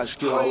 let the watch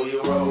go. Hold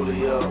your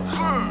rollie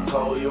up,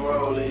 hold your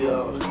rollie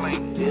up.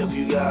 If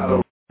you got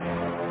a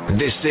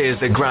This is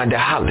the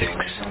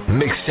Grindaholics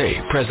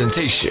mixtape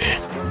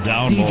presentation.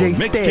 Download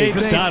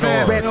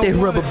mixtape.org. Wrap that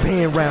rubber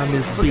band around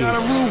this bitch. We got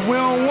a roof, we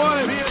don't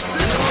want it.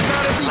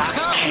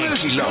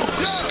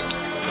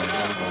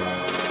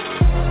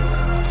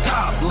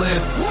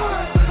 Topless,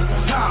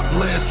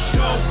 topless.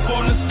 Dope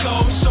on the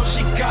stove, so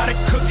she gotta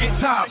cook it.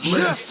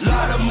 Topless.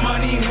 Lot of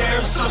money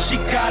here, so she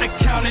gotta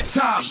count it.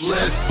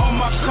 Topless. All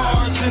my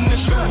cars in the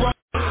garage.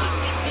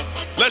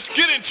 Let's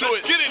get into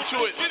it.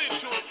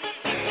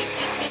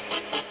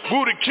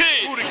 Buddha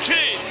Kid.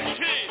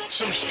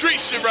 Some street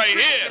shit right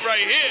here.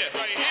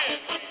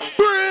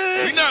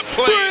 We not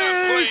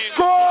playing.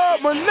 Score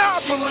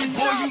Monopoly.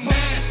 Boy, you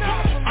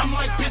nasty. I'm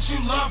like, bitch, you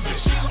love it.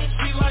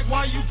 She like,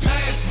 why you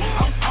pass me?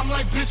 I'm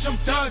like, bitch, I'm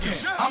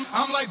thugging.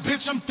 I'm like,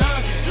 bitch, I'm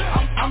thugging.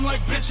 I'm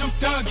like, bitch, I'm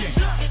thugging.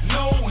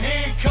 No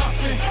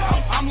handcuffing.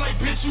 I'm like,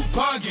 bitch, you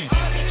bugging.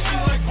 She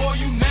like, boy,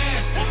 you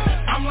nasty.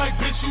 I'm like,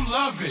 bitch, you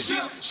love it.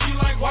 She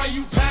like, why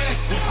you pass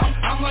it?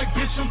 I'm like,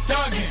 bitch, I'm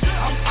thugging.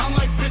 I'm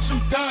like, bitch,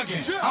 I'm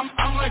thugging.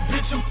 I'm like,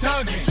 bitch, I'm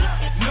thugging.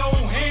 No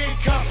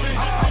handcuffing.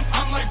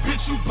 I'm like,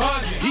 bitch, you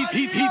bugging.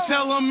 He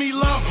tellin' me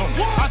love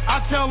him.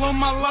 I tell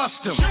him I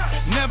lust him.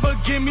 Never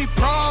give me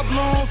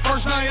problems.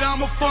 First night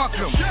I'ma fuck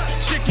him.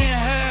 Chicken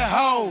head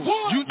hoes.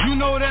 You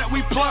know that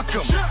we pluck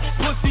him.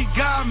 Pussy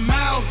got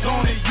mouths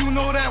on it. You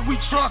know that we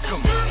truck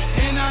him.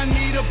 And I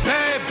need a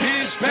bad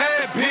bitch.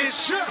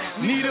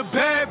 Need a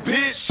bad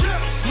bitch.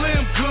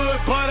 Slim good,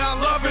 but I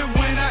love it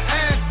when I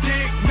ass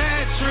dick.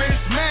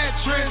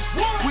 Mattress.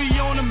 We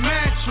on a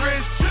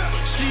mattress.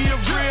 She a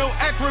real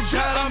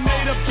acrobat. I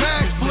made a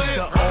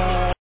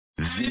backflip.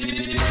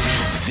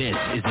 This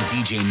is a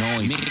DJ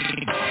Noise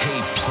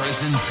mixtape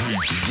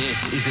presentation. This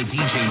is a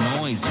DJ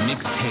Noise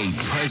mixtape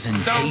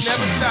presentation. Don't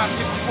never stop if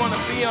you wanna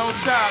be on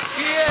top.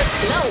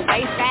 Yeah. Low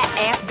waist, fat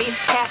ass bitch,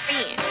 tap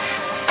in.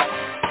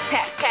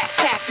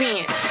 Tap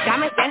in.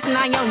 Diamonds dancing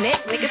on your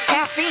neck, nigga,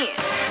 tap in.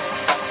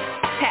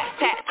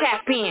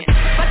 Tap in.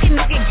 Fucking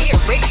nigga get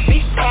rich,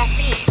 bitch, tap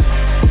in.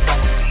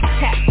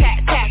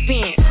 Tap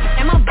in.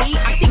 MLB,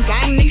 I think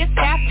gang, nigga,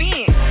 tap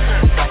in.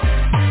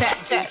 Tap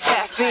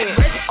in.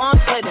 Wrist on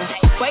glitter,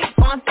 waist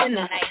on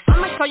thinner.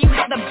 I'ma show you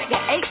how to make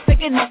an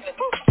 8-figure nigga.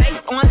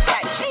 Face on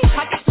tight,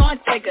 pockets on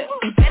trigger.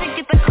 You better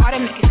get the card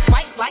and make it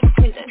swipe like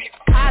Tinder.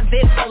 High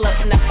vid filler,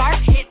 and the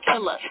first hit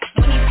killer.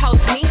 When he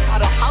post me, all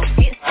the house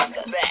get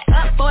sicker.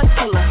 Up for a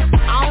killer,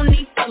 I don't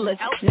need fillers.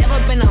 Never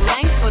been a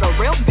lane for the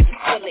real bitch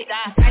kill it.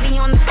 Daddy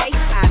on the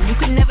FaceTime, you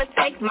can never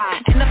take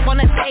mine. End up on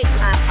the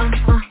dateline,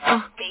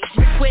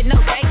 Bitch with no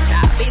fake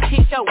job, bitch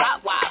hit your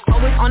wop.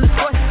 Always on the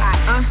source side,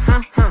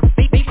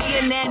 BB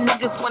and that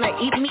niggas wanna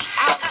eat me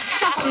out.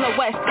 Come from the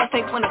west, but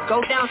they wanna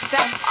go down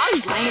south. All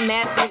these lame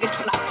ass niggas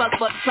tryna fuck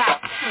for clout.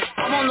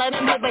 I won't let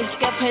him do, but you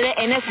can put it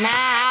in his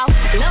mouth.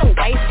 Little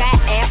waist, fat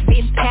ass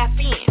bitch, tap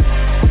in.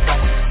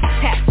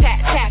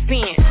 Tap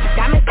in.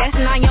 Diamonds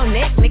dancing on your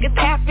neck, nigga,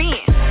 tap in.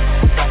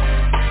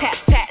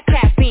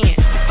 Tap in.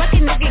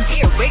 Fucking nigga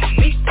get rich,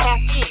 bitch, tap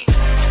in.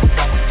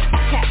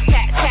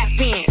 Tap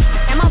in.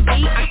 MLB,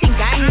 I think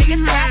gang, nigga,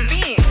 tap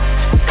in.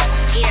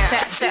 Yeah,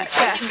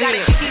 tap. You gotta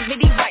get these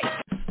videos right.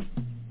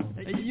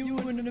 Hey, you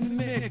in the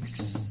mix.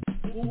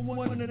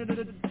 One of the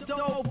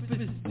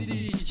dopest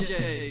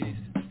DJs.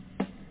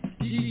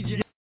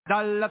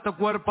 Dale a tu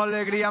cuerpo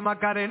alegría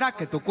Macarena,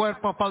 que tu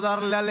cuerpo es para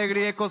darle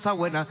alegría y cosa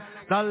buena.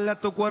 Dale a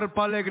tu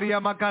cuerpo alegría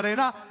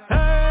Macarena,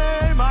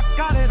 hey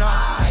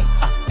Macarena.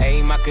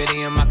 Hey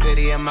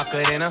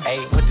Macarena. Hey,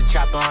 put the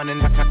chopper on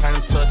and I turn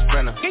him to a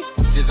sprinter.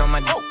 Just on my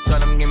dick, tell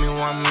them give me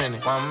 1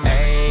 minute.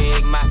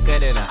 Hey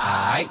Macarena.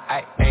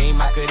 Hey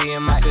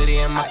Macarena.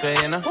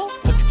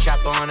 Put the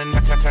chopper on and I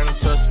turn him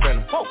to a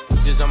sprinter.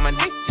 Just on my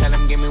dick, tell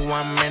them give me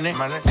 1 minute.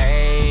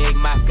 Hey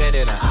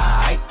Macarena.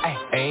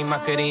 Hey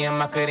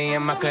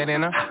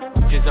Macarena.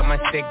 Just on my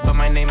stick, but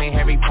my name ain't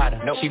Harry Potter.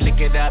 She lick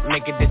it up,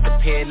 make it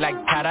disappear like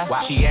Tata.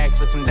 She asked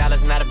for some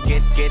dollars, not a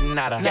getting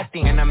out of.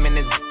 And I'm in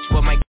this bitch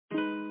with my.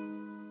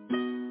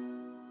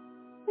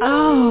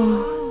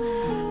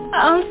 Oh,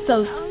 I'm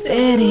so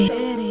city.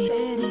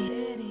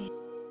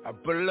 I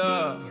pull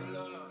up,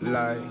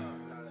 like.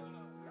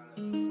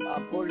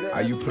 How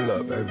you pull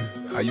up, baby?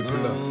 How you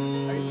pull up?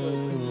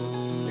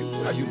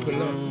 How you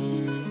pull up?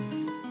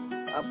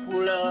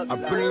 I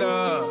pull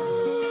up.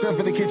 Step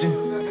in the kitchen.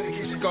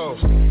 Let's go.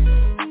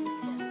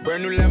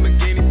 Brand new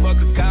Lamborghini,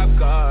 fuck a cop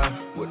car.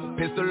 With a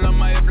pistol on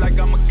my hip like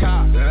I'm a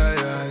cop.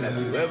 Have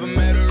you ever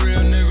met a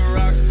real nigga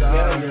rock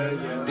star?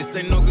 This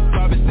ain't no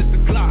guitar, bitch, this a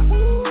Glock.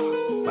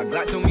 My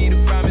Glock told me to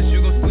promise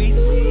you gon' squeeze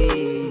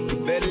me. You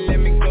better let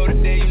me go the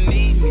day you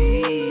need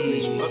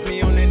me. Put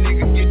me on that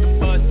nigga, get the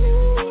bus.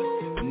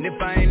 And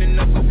if I ain't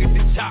enough, go get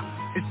the chop.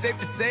 It's safe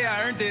to say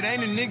I earned it,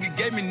 ain't a nigga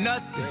gave me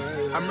nothing.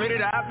 I'm ready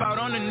to hop out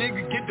on a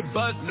nigga, get the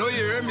bus. Know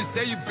you heard me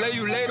say you play,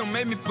 you late, don't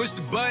make me push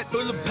the butt.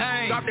 Full of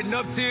pain, dropped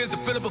enough tears to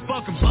fill up a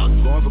fucking buck.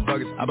 Going for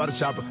buckets, I bought a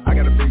chopper. I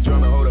got a big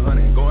drum and hold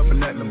 100. Going for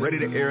nothing, I'm ready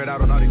to air it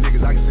out on all these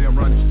niggas. I can see them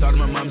running. She talked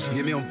to my mom, she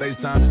hit me on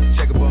FaceTime.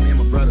 Check up on me and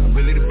my brother. I'm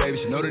really the baby.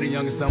 She know that the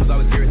youngest son was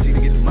always guaranteed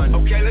to get the money.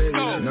 Okay, let's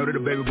go. She know that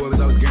the baby boy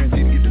was always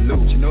guaranteed to get the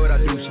loot. She know what I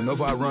do. She know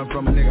if I run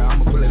from a nigga,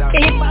 I'ma pull it out.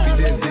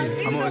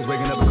 PTSD. I'm always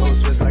waking up a cold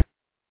sweat like.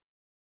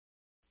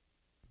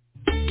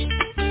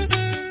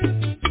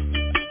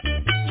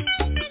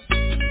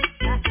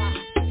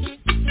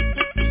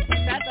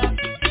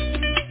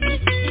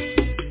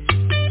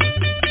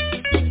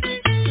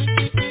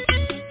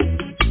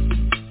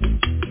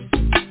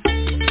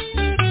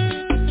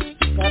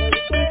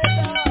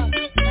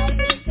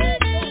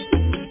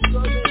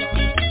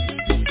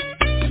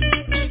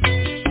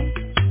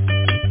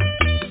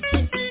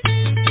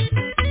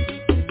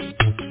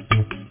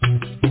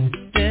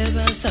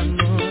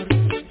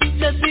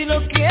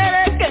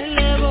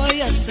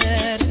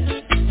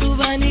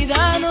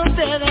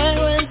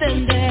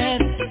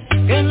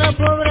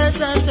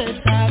 pobreza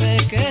se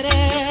sabe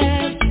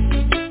querer.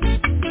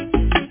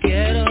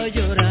 Quiero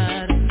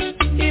llorar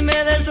y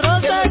me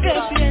destroza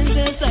que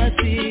pienses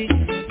así.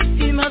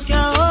 Y más que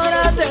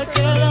ahora te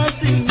quedas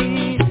sin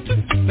mí,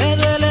 me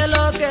duele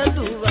lo que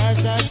tú vas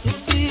a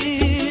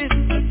sufrir.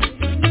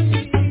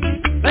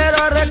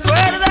 Pero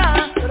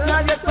recuerda,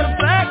 nadie es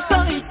perfecto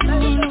y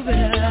tú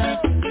verás,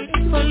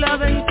 con la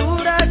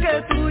aventura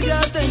que tú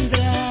ya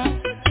tendrás,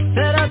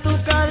 será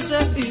tu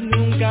cárcel y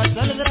nunca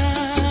saldrás.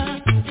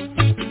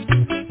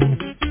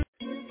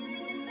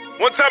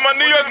 One time my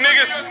New York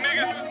niggas,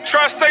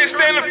 Tri-State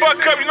stand the fuck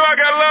up, you know I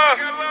got love.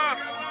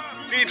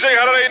 DJ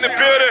Holiday in the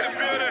building,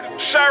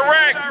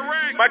 Chirac,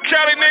 my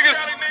Cali niggas,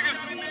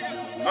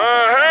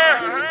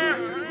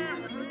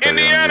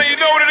 Indiana, you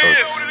know what it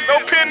is, no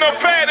pen, no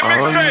pad, the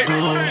mixtape.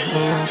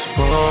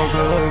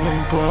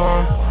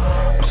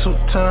 I'm so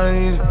tired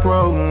of these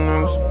broke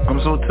niggas, I'm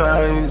so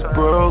tired of these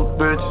broke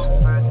bitches,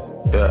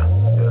 yeah.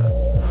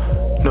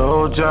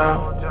 No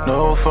job,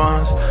 no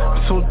funds,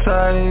 I'm so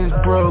tired of these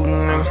broke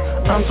niggas.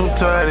 I'm so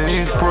tired of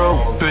these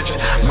broke bitches.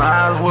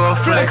 Might as well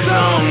flex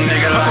on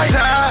nigga like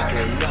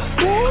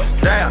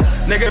damn,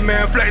 nigga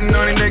man flexing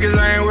on these niggas.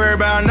 I ain't worried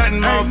about nothing.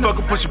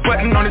 Motherfucker push a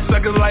button on these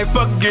suckers like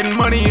fuck getting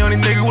money on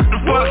these niggas. What the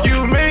fuck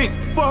you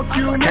mean? Fuck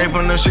you mean? Came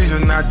from the streets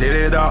and I did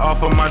it all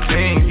off of my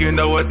team. You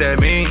know what that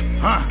mean?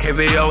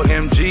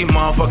 KVOMG,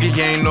 motherfucker,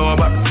 you ain't know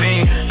about the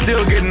team.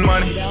 Still getting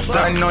money,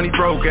 starting on these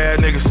broke ass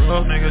niggas.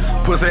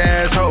 Pussy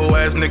ass, hoe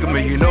ass nigga.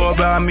 Man, you know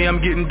about me, I'm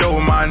getting dope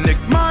with my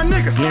nigga. My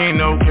nigga, you ain't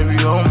know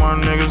KVO, my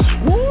niggas.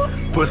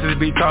 Pussies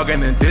be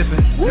talking and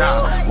dissing.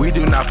 Nah, we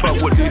do not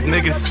fuck with these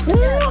niggas.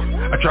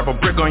 I drop a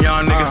brick on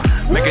y'all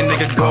niggas, make a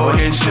nigga go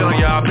ahead and shit on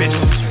y'all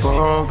bitches.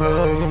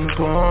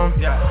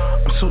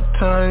 I'm so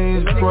tired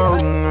of these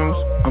broke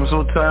niggas. I'm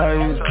so tired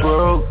of these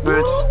broke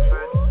bitches.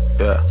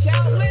 Yeah.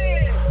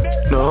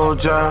 No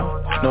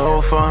job,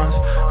 no funds.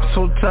 I'm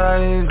so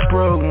tired of these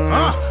broke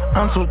niggas.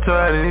 I'm so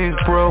tired of these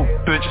broke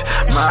bitches.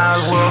 Might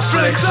as well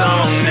flex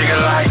on nigga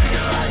like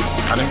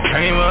I done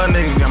came up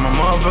nigga, got my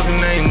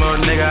motherfucking name up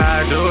nigga,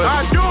 I do it.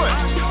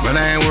 But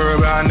I ain't worried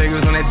about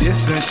niggas when they diss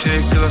and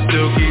shit, cause I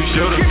still keep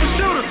shooting.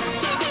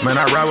 Man,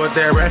 I ride with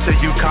that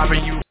ratchet, you copy,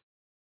 you.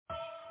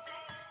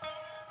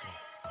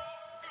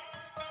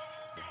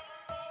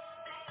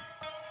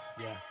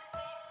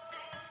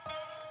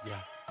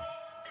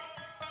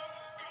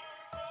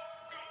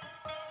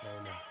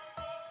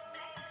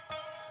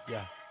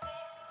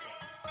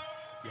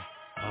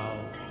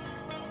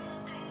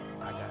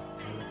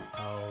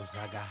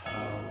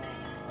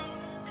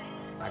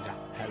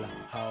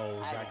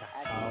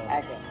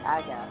 I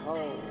got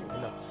hoes.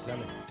 I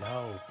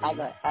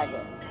got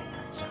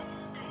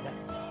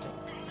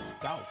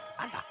go.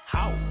 I got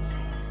hoes.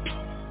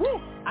 Woo!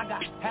 I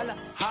got hella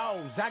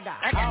hoes. I got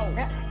hoes.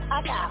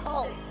 I got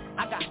hoes.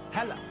 I got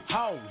hella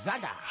hoes. I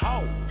got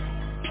hoes.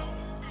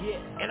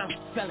 Yeah, and I'm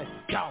selling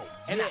dope.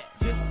 And I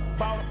just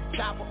bought a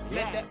chopper.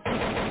 Let that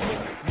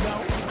pussy know.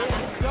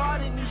 I'm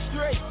starting in these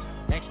streets.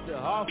 Extra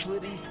hard for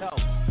these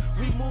hoes.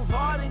 We move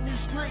hard in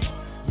these streets.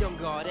 Young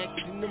God X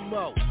in the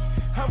most.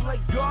 I'm like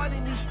God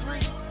in these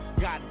streets.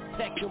 Got a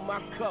tech in my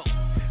coat.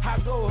 I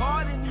go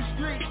hard in these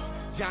streets.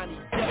 Johnny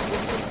Depp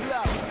with the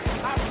blow.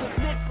 I flip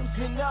nickels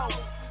and O's.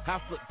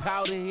 I flip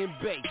powder and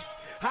base.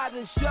 I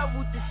done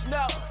shoveled the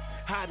snow.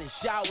 I done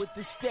showered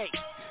the steak.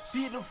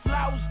 See the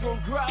flowers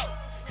gon' grow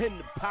and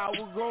the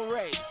power gon'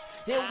 raise.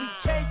 And we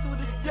came through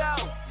the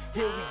dough.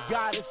 And we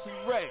got us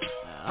a race.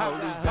 All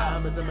these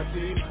diamonds in my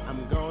teeth,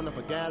 I'm going up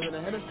a gal in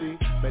a Hennessy.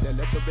 Better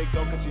let the big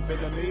go cause she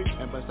feelin' me.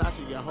 And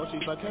Versace, I hope she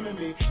fucking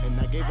me. And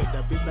I gave it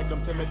that bitch like I'm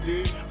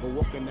Timothy. But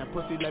walking that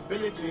pussy like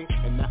Billie Jean.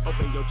 And I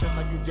open your chest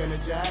like you Janet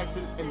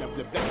Jackson. And I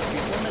flip that like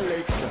you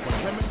Timberlake. Step on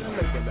chemist in the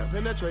lake and I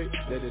penetrate.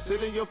 Let it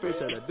sit in your face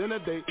at a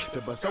dinner date. To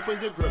bust open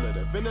your grill, let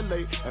it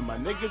ventilate. And my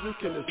niggas is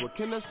killers, what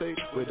can I say?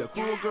 With the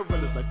cool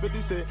gorillas like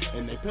 50 Cent.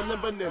 And they peeling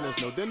bananas,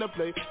 no dinner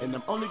plate. And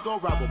I'm only gon'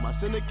 ride with my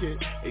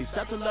syndicate. A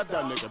till I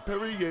die, nigga,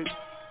 period.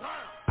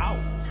 Oh.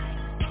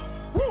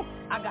 Woo.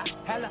 I got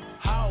hella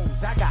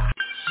hoes. I got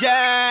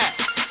yeah.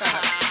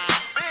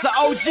 It's the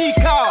OG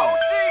call.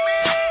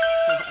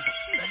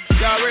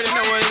 Y'all already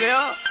know what it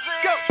is.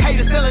 Go.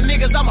 Haters telling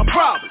niggas I'm a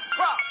problem.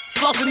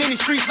 Flossing in these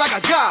streets like I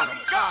got them.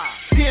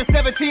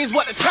 10-17's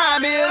what the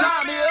time is.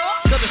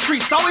 Cause the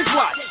streets always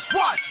watch.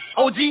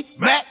 OG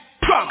Mac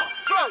Drama.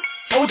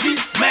 OG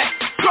Mac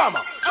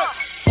Drama.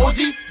 OG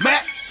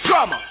Mac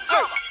Drama.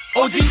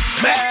 OG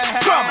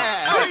Mac Drama.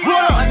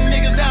 Hunting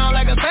niggas down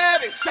like a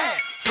savage.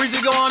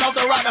 Breezy going off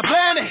the rock the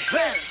planet.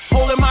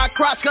 Holding my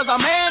crotch cause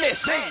I'm managed.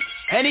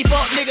 And these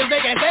fuck niggas they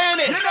can't stand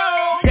it.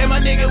 Damn my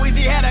nigga we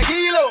see had a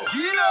kilo.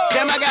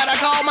 Damn I gotta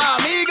call my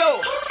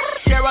amigo.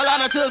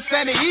 Carolina to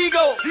San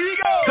Diego.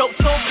 Dope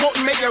so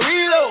potent make it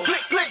reload.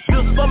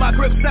 Just for my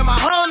grips and my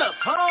hunters.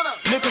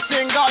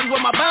 Nicholson Gardens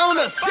with my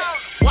bounders.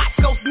 Watch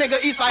Coast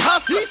nigga east like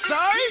hustlers.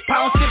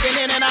 Pound shipping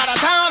in and out of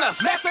towners.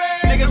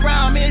 Niggas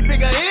round me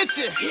figure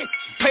itchy.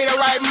 Pay the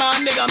right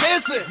mind nigga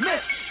missing.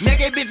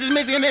 Naked bitches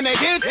missing in their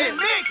kitchen.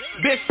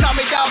 Bitch call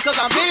me dog cause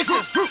I'm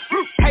vicious.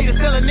 Haters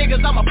telling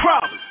niggas I'm a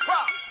problem.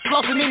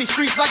 flossing in these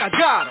streets like I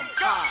got 'em.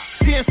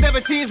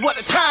 10-17's what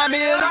the time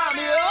is.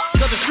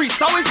 Cause the streets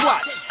always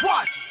watch.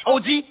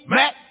 OG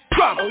Mac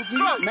Drama.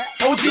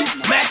 OG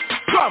Mac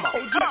Drama.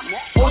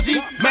 OG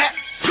Mac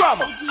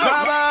Drama.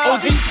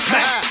 OG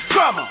Mac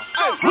Drama.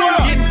 We're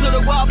getting to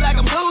the wall like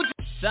I'm blue.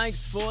 Thanks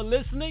for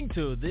listening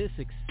to this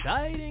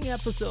exciting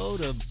episode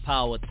of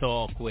Power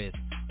Talk with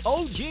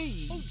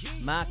OG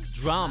Mac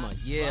Drama.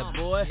 Yeah,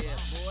 boy.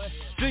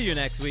 See you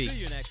next week.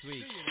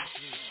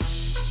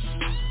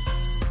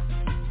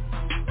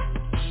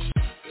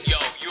 Yo,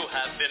 you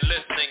have been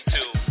listening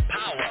to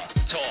Power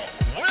Talk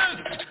with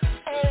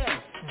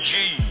OG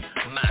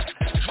Mac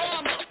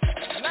Drama.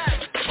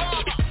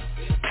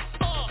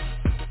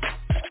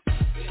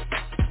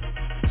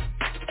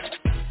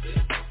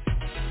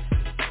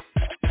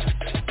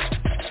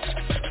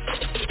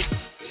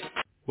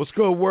 What's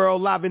good,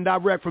 world? Live and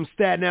direct from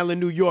Staten Island,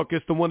 New York.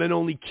 It's the one and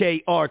only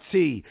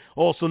KRT,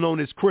 also known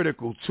as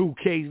Critical, 2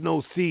 Ks,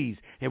 no Cs.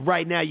 And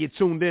right now you're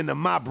tuned in to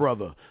my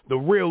brother, the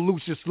real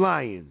Lucius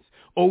Lyons,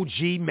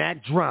 OG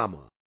Mac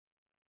Drama.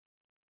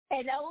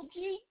 And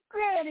OG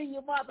Granny, you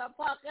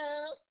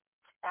motherfucker.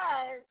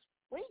 Guys,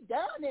 we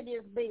done in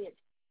this bitch.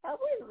 Now,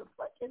 where the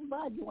fuck is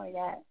my joint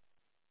at?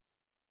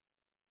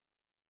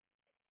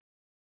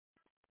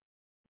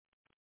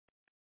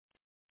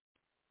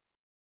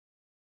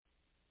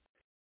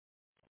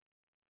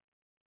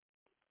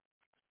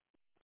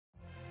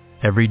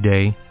 Every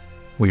day,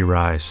 we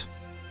rise,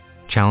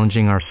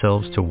 challenging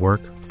ourselves to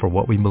work for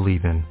what we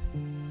believe in.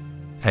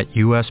 At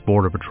U.S.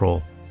 Border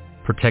Patrol,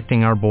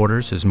 protecting our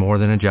borders is more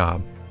than a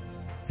job.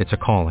 It's a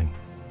calling.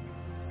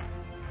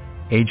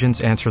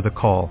 Agents answer the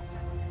call,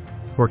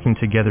 working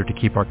together to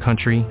keep our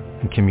country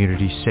and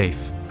communities safe.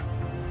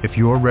 If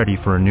you are ready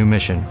for a new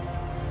mission,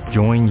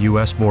 join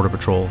U.S. Border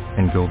Patrol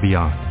and go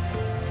beyond.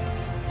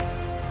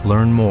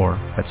 Learn more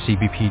at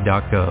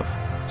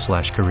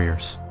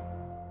cbp.gov/careers.